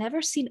well. I've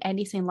never seen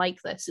anything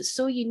like this. It's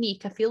so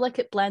unique. I feel like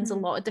it blends a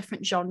lot of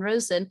different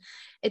genres, and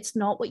it's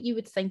not what you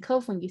would think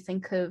of when you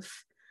think of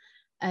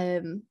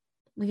a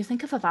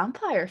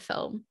vampire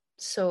film.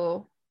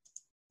 So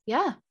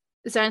yeah,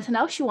 is there anything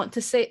else you want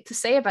to say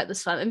about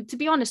this film? And to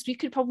be honest, we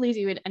could probably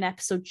do an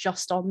episode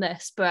just on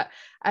this, but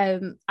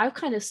I've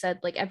kind of said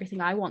like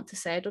everything I want to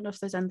say. I don't know if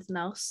there's anything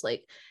else,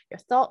 like your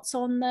thoughts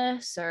on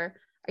this, or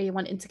are you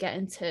wanting to get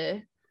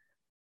into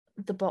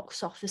the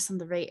box office and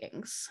the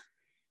ratings?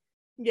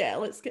 Yeah,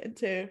 let's get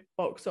into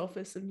box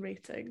office and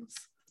ratings.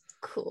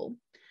 Cool.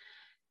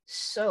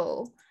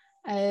 So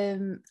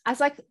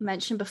as I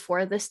mentioned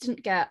before, this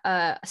didn't get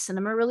a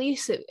cinema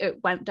release. It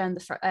went down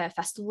the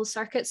festival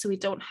circuit, so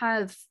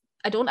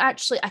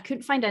I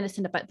couldn't find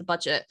anything about the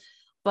budget,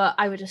 but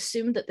I would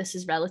assume that this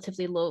is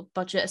relatively low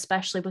budget,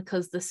 especially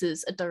because this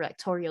is a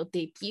directorial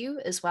debut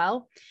as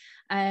well.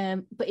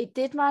 But it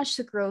did manage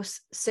to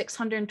gross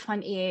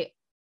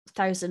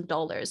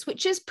 $628,000,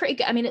 which is pretty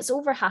good. I mean, it's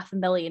over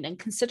 $500,000, and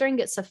considering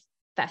it's a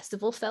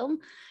festival film,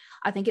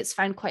 I think it's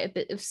found quite a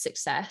bit of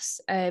success.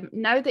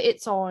 Now that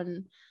it's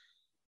on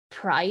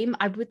Prime,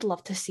 I would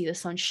love to see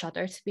this on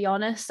Shudder, to be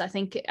honest. I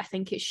think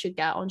it should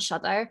get on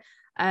Shudder.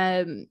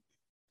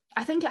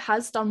 I think it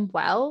has done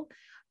well,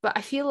 but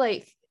I feel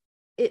like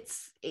it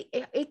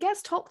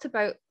gets talked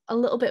about a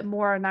little bit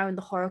more now in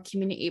the horror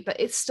community, but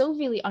it's still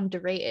really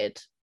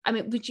underrated. I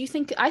mean,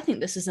 I think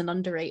this is an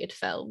underrated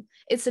film.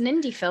 It's an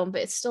indie film,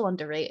 but it's still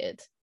underrated.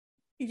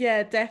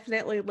 Yeah,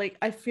 definitely. Like,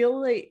 I feel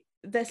like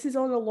this is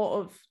on a lot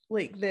of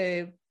like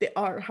the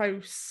art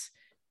house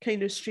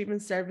kind of streaming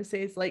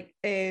services like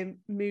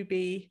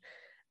Mubi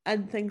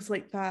and things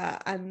like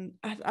that, and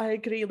I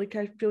agree, like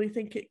I really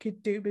think it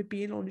could do with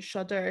being on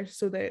Shudder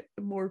so that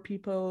more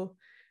people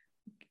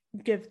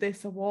give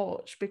this a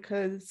watch,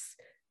 because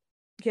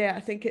yeah,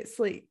 I think it's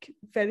like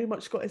very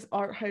much got its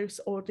art house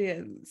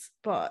audience,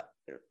 but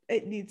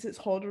it needs its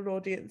horror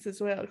audience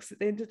as well, because at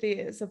the end of the day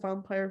it's a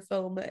vampire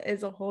film, it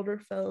is a horror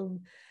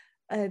film,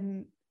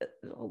 and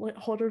like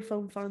horror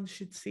film fans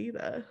should see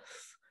this.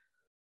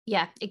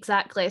 Yeah,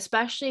 exactly,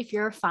 especially if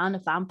you're a fan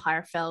of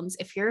vampire films,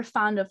 if you're a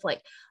fan of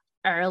like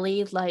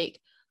early like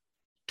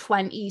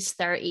 20s,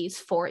 30s,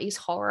 40s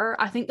horror,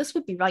 I think this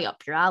would be right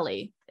up your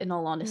alley, in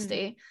all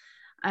honesty.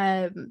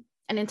 And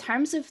in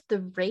terms of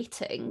the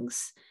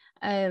ratings,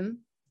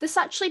 this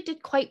actually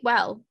did quite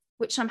well,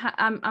 which I'm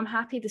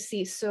happy to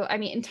see. So I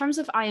mean, in terms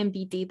of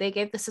IMDb, they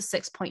gave this a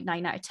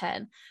 6.9 out of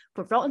 10,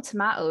 but Rotten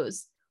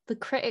Tomatoes, the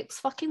critics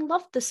fucking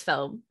loved this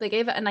film. They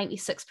gave it a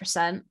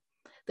 96%,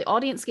 the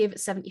audience gave it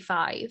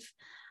 75%,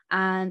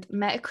 and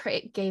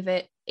Metacritic gave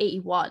it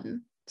 81%.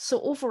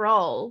 So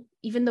overall,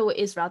 even though it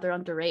is rather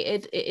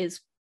underrated, it is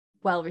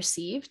well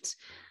received.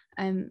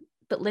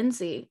 But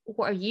Lindsay,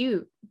 what are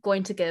you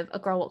going to give A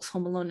Girl Walks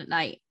Home Alone at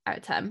Night out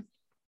of 10?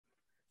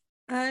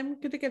 I'm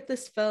going to give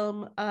this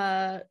film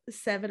a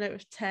 7 out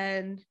of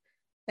 10.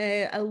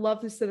 I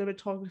love the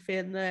cinematography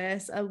in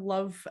this. I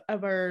love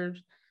our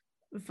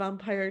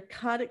vampire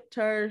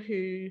character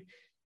who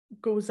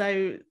goes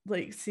out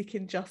like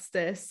seeking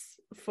justice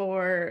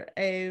for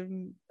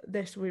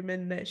this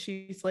woman that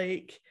she's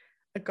like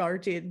a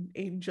guardian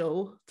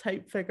angel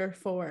type figure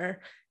for.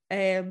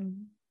 I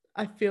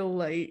feel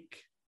like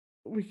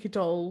we could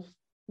all,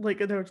 like,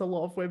 there's a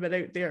lot of women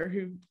out there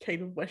who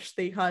kind of wish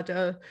they had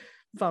a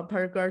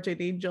vampire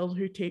guardian angel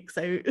who takes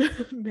out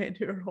men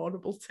who are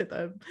horrible to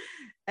them.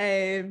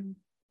 I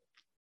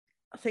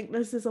think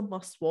this is a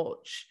must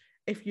watch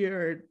if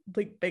you're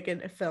like big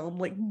into film.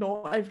 Like,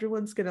 not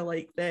everyone's gonna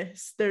like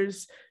this.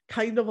 There's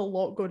kind of a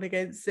lot going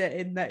against it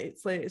in that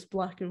it's like it's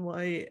black and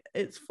white,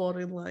 it's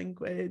foreign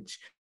language.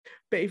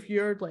 But if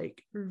you're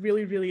like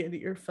really, really into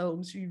your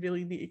films, you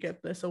really need to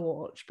give this a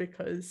watch,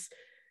 because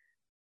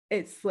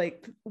it's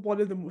like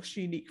one of the most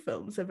unique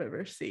films I've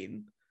ever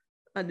seen,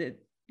 and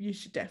you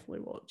should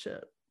definitely watch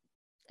it.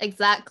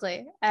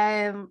 Exactly.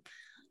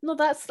 No,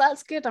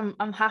 that's good.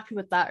 I'm happy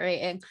with that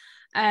rating.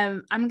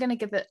 I'm gonna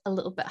give it a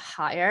little bit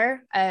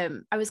higher.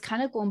 I was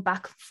kind of going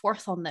back and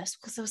forth on this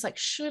because I was like,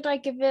 should I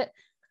give it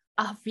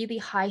a really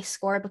high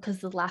score because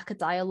of the lack of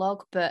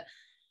dialogue? But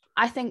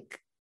I think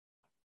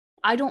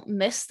I don't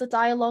miss the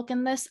dialogue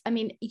in this. I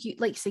mean, you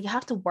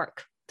have to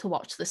work to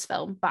watch this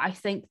film, but I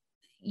think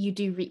you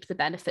do reap the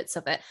benefits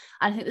of it.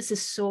 I think this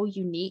is so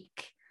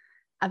unique.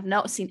 I've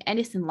not seen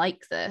anything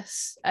like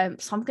this.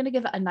 So I'm going to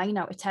give it a 9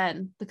 out of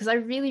 10 because I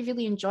really,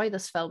 really enjoy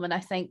this film. And I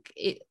think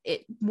it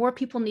more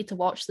people need to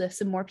watch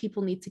this and more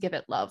people need to give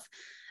it love.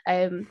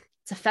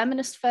 It's a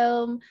feminist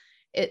film.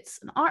 It's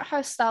an art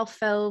house style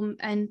film.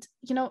 And,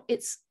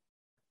 it's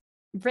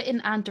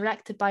written and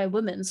directed by a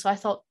woman. So I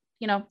thought,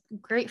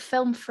 great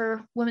film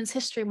for Women's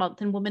History Month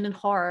and Women in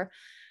Horror.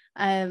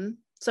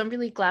 So I'm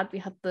really glad we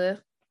had the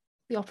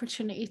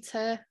opportunity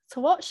to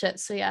watch it.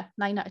 So yeah,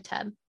 9 out of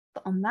 10.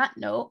 But on that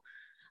note,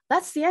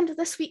 that's the end of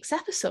this week's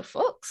episode,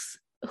 folks.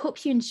 I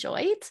hope you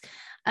enjoyed.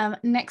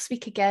 Next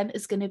week again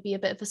is going to be a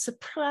bit of a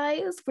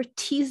surprise. We're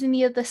teasing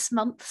you this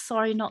month.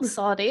 Sorry, not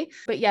sorry.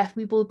 But yeah,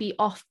 we will be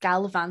off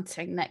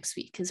gallivanting next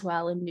week as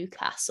well in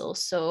Newcastle.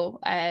 So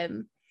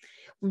I'm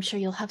sure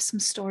you'll have some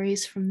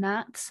stories from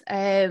that.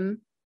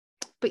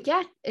 But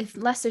yeah,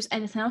 unless there's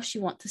anything else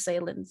you want to say,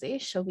 Lindsay,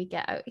 shall we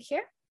get out of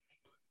here?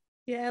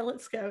 Yeah,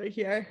 let's get out of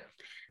here.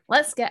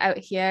 Let's get out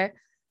of here.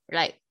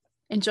 Right.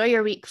 Enjoy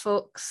your week,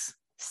 folks.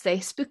 Stay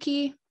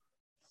spooky.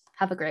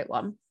 Have a great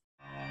one.